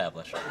well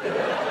established.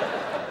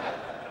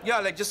 Yeah,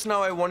 like just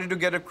now I wanted to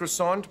get a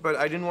croissant, but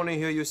I didn't want to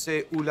hear you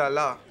say ooh la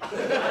la.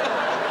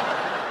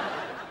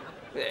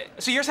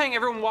 So you're saying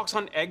everyone walks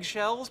on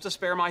eggshells to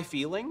spare my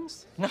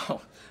feelings? No,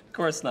 of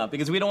course not,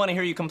 because we don't want to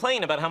hear you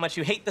complain about how much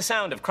you hate the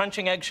sound of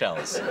crunching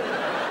eggshells.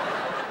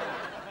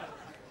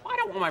 I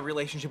don't want my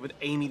relationship with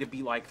Amy to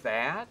be like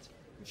that.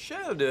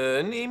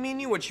 Sheldon, Amy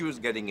knew what she was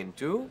getting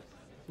into.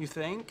 You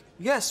think?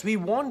 Yes, we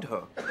warned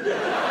her.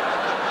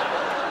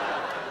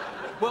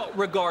 Well,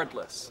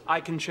 regardless, I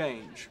can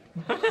change.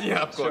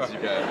 Yeah, of course you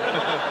can.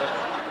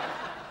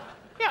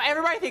 Yeah,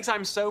 everybody thinks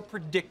I'm so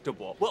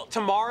predictable. Well,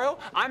 tomorrow,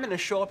 I'm gonna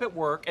show up at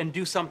work and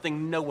do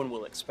something no one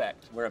will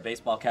expect. Wear a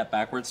baseball cap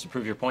backwards to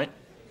prove your point.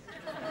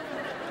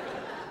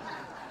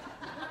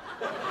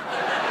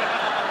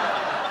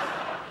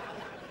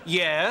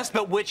 Yes,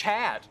 but which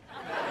hat?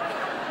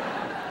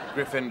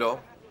 Gryffindor.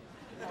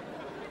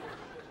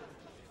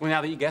 Well,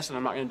 now that you guessed it,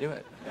 I'm not gonna do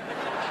it.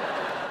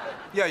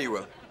 Yeah, you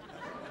will.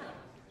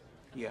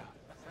 Yeah.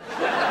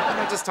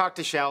 I just talked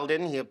to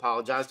Sheldon. He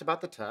apologized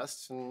about the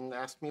tests and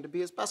asked me to be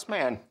his best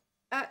man.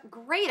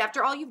 Great.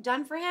 After all you've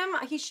done for him,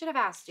 he should have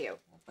asked you.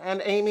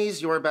 And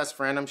Amy's your best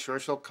friend. I'm sure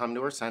she'll come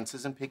to her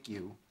senses and pick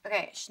you.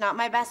 Okay, she's not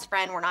my best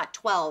friend. We're not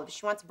 12. If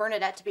she wants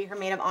Bernadette to be her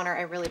maid of honor,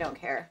 I really don't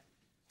care.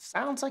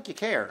 Sounds like you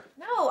care.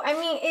 No, I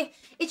mean,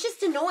 it's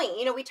just annoying.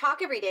 You know, we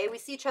talk every day. We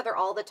see each other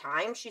all the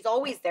time. She's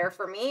always there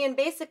for me. And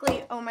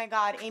basically, oh my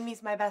God,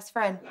 Amy's my best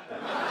friend.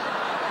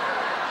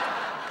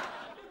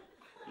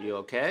 You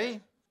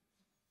okay?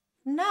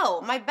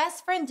 No, my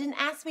best friend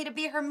didn't ask me to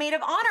be her maid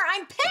of honor.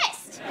 I'm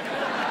pissed!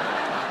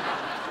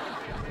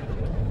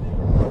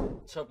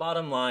 So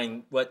bottom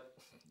line, what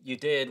you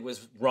did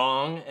was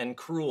wrong and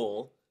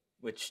cruel,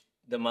 which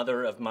the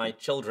mother of my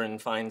children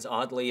finds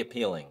oddly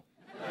appealing.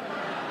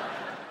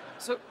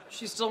 So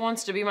she still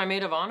wants to be my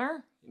maid of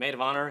honor? Maid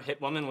of honor,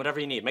 hit woman, whatever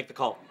you need. Make the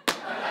call.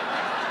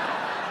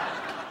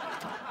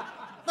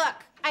 Look,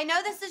 I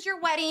know this is your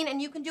wedding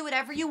and you can do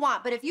whatever you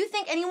want, but if you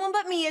think anyone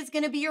but me is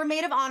gonna be your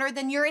maid of honor,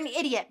 then you're an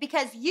idiot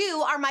because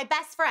you are my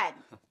best friend.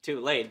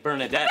 Too late,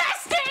 Bernadette.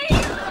 Bestie!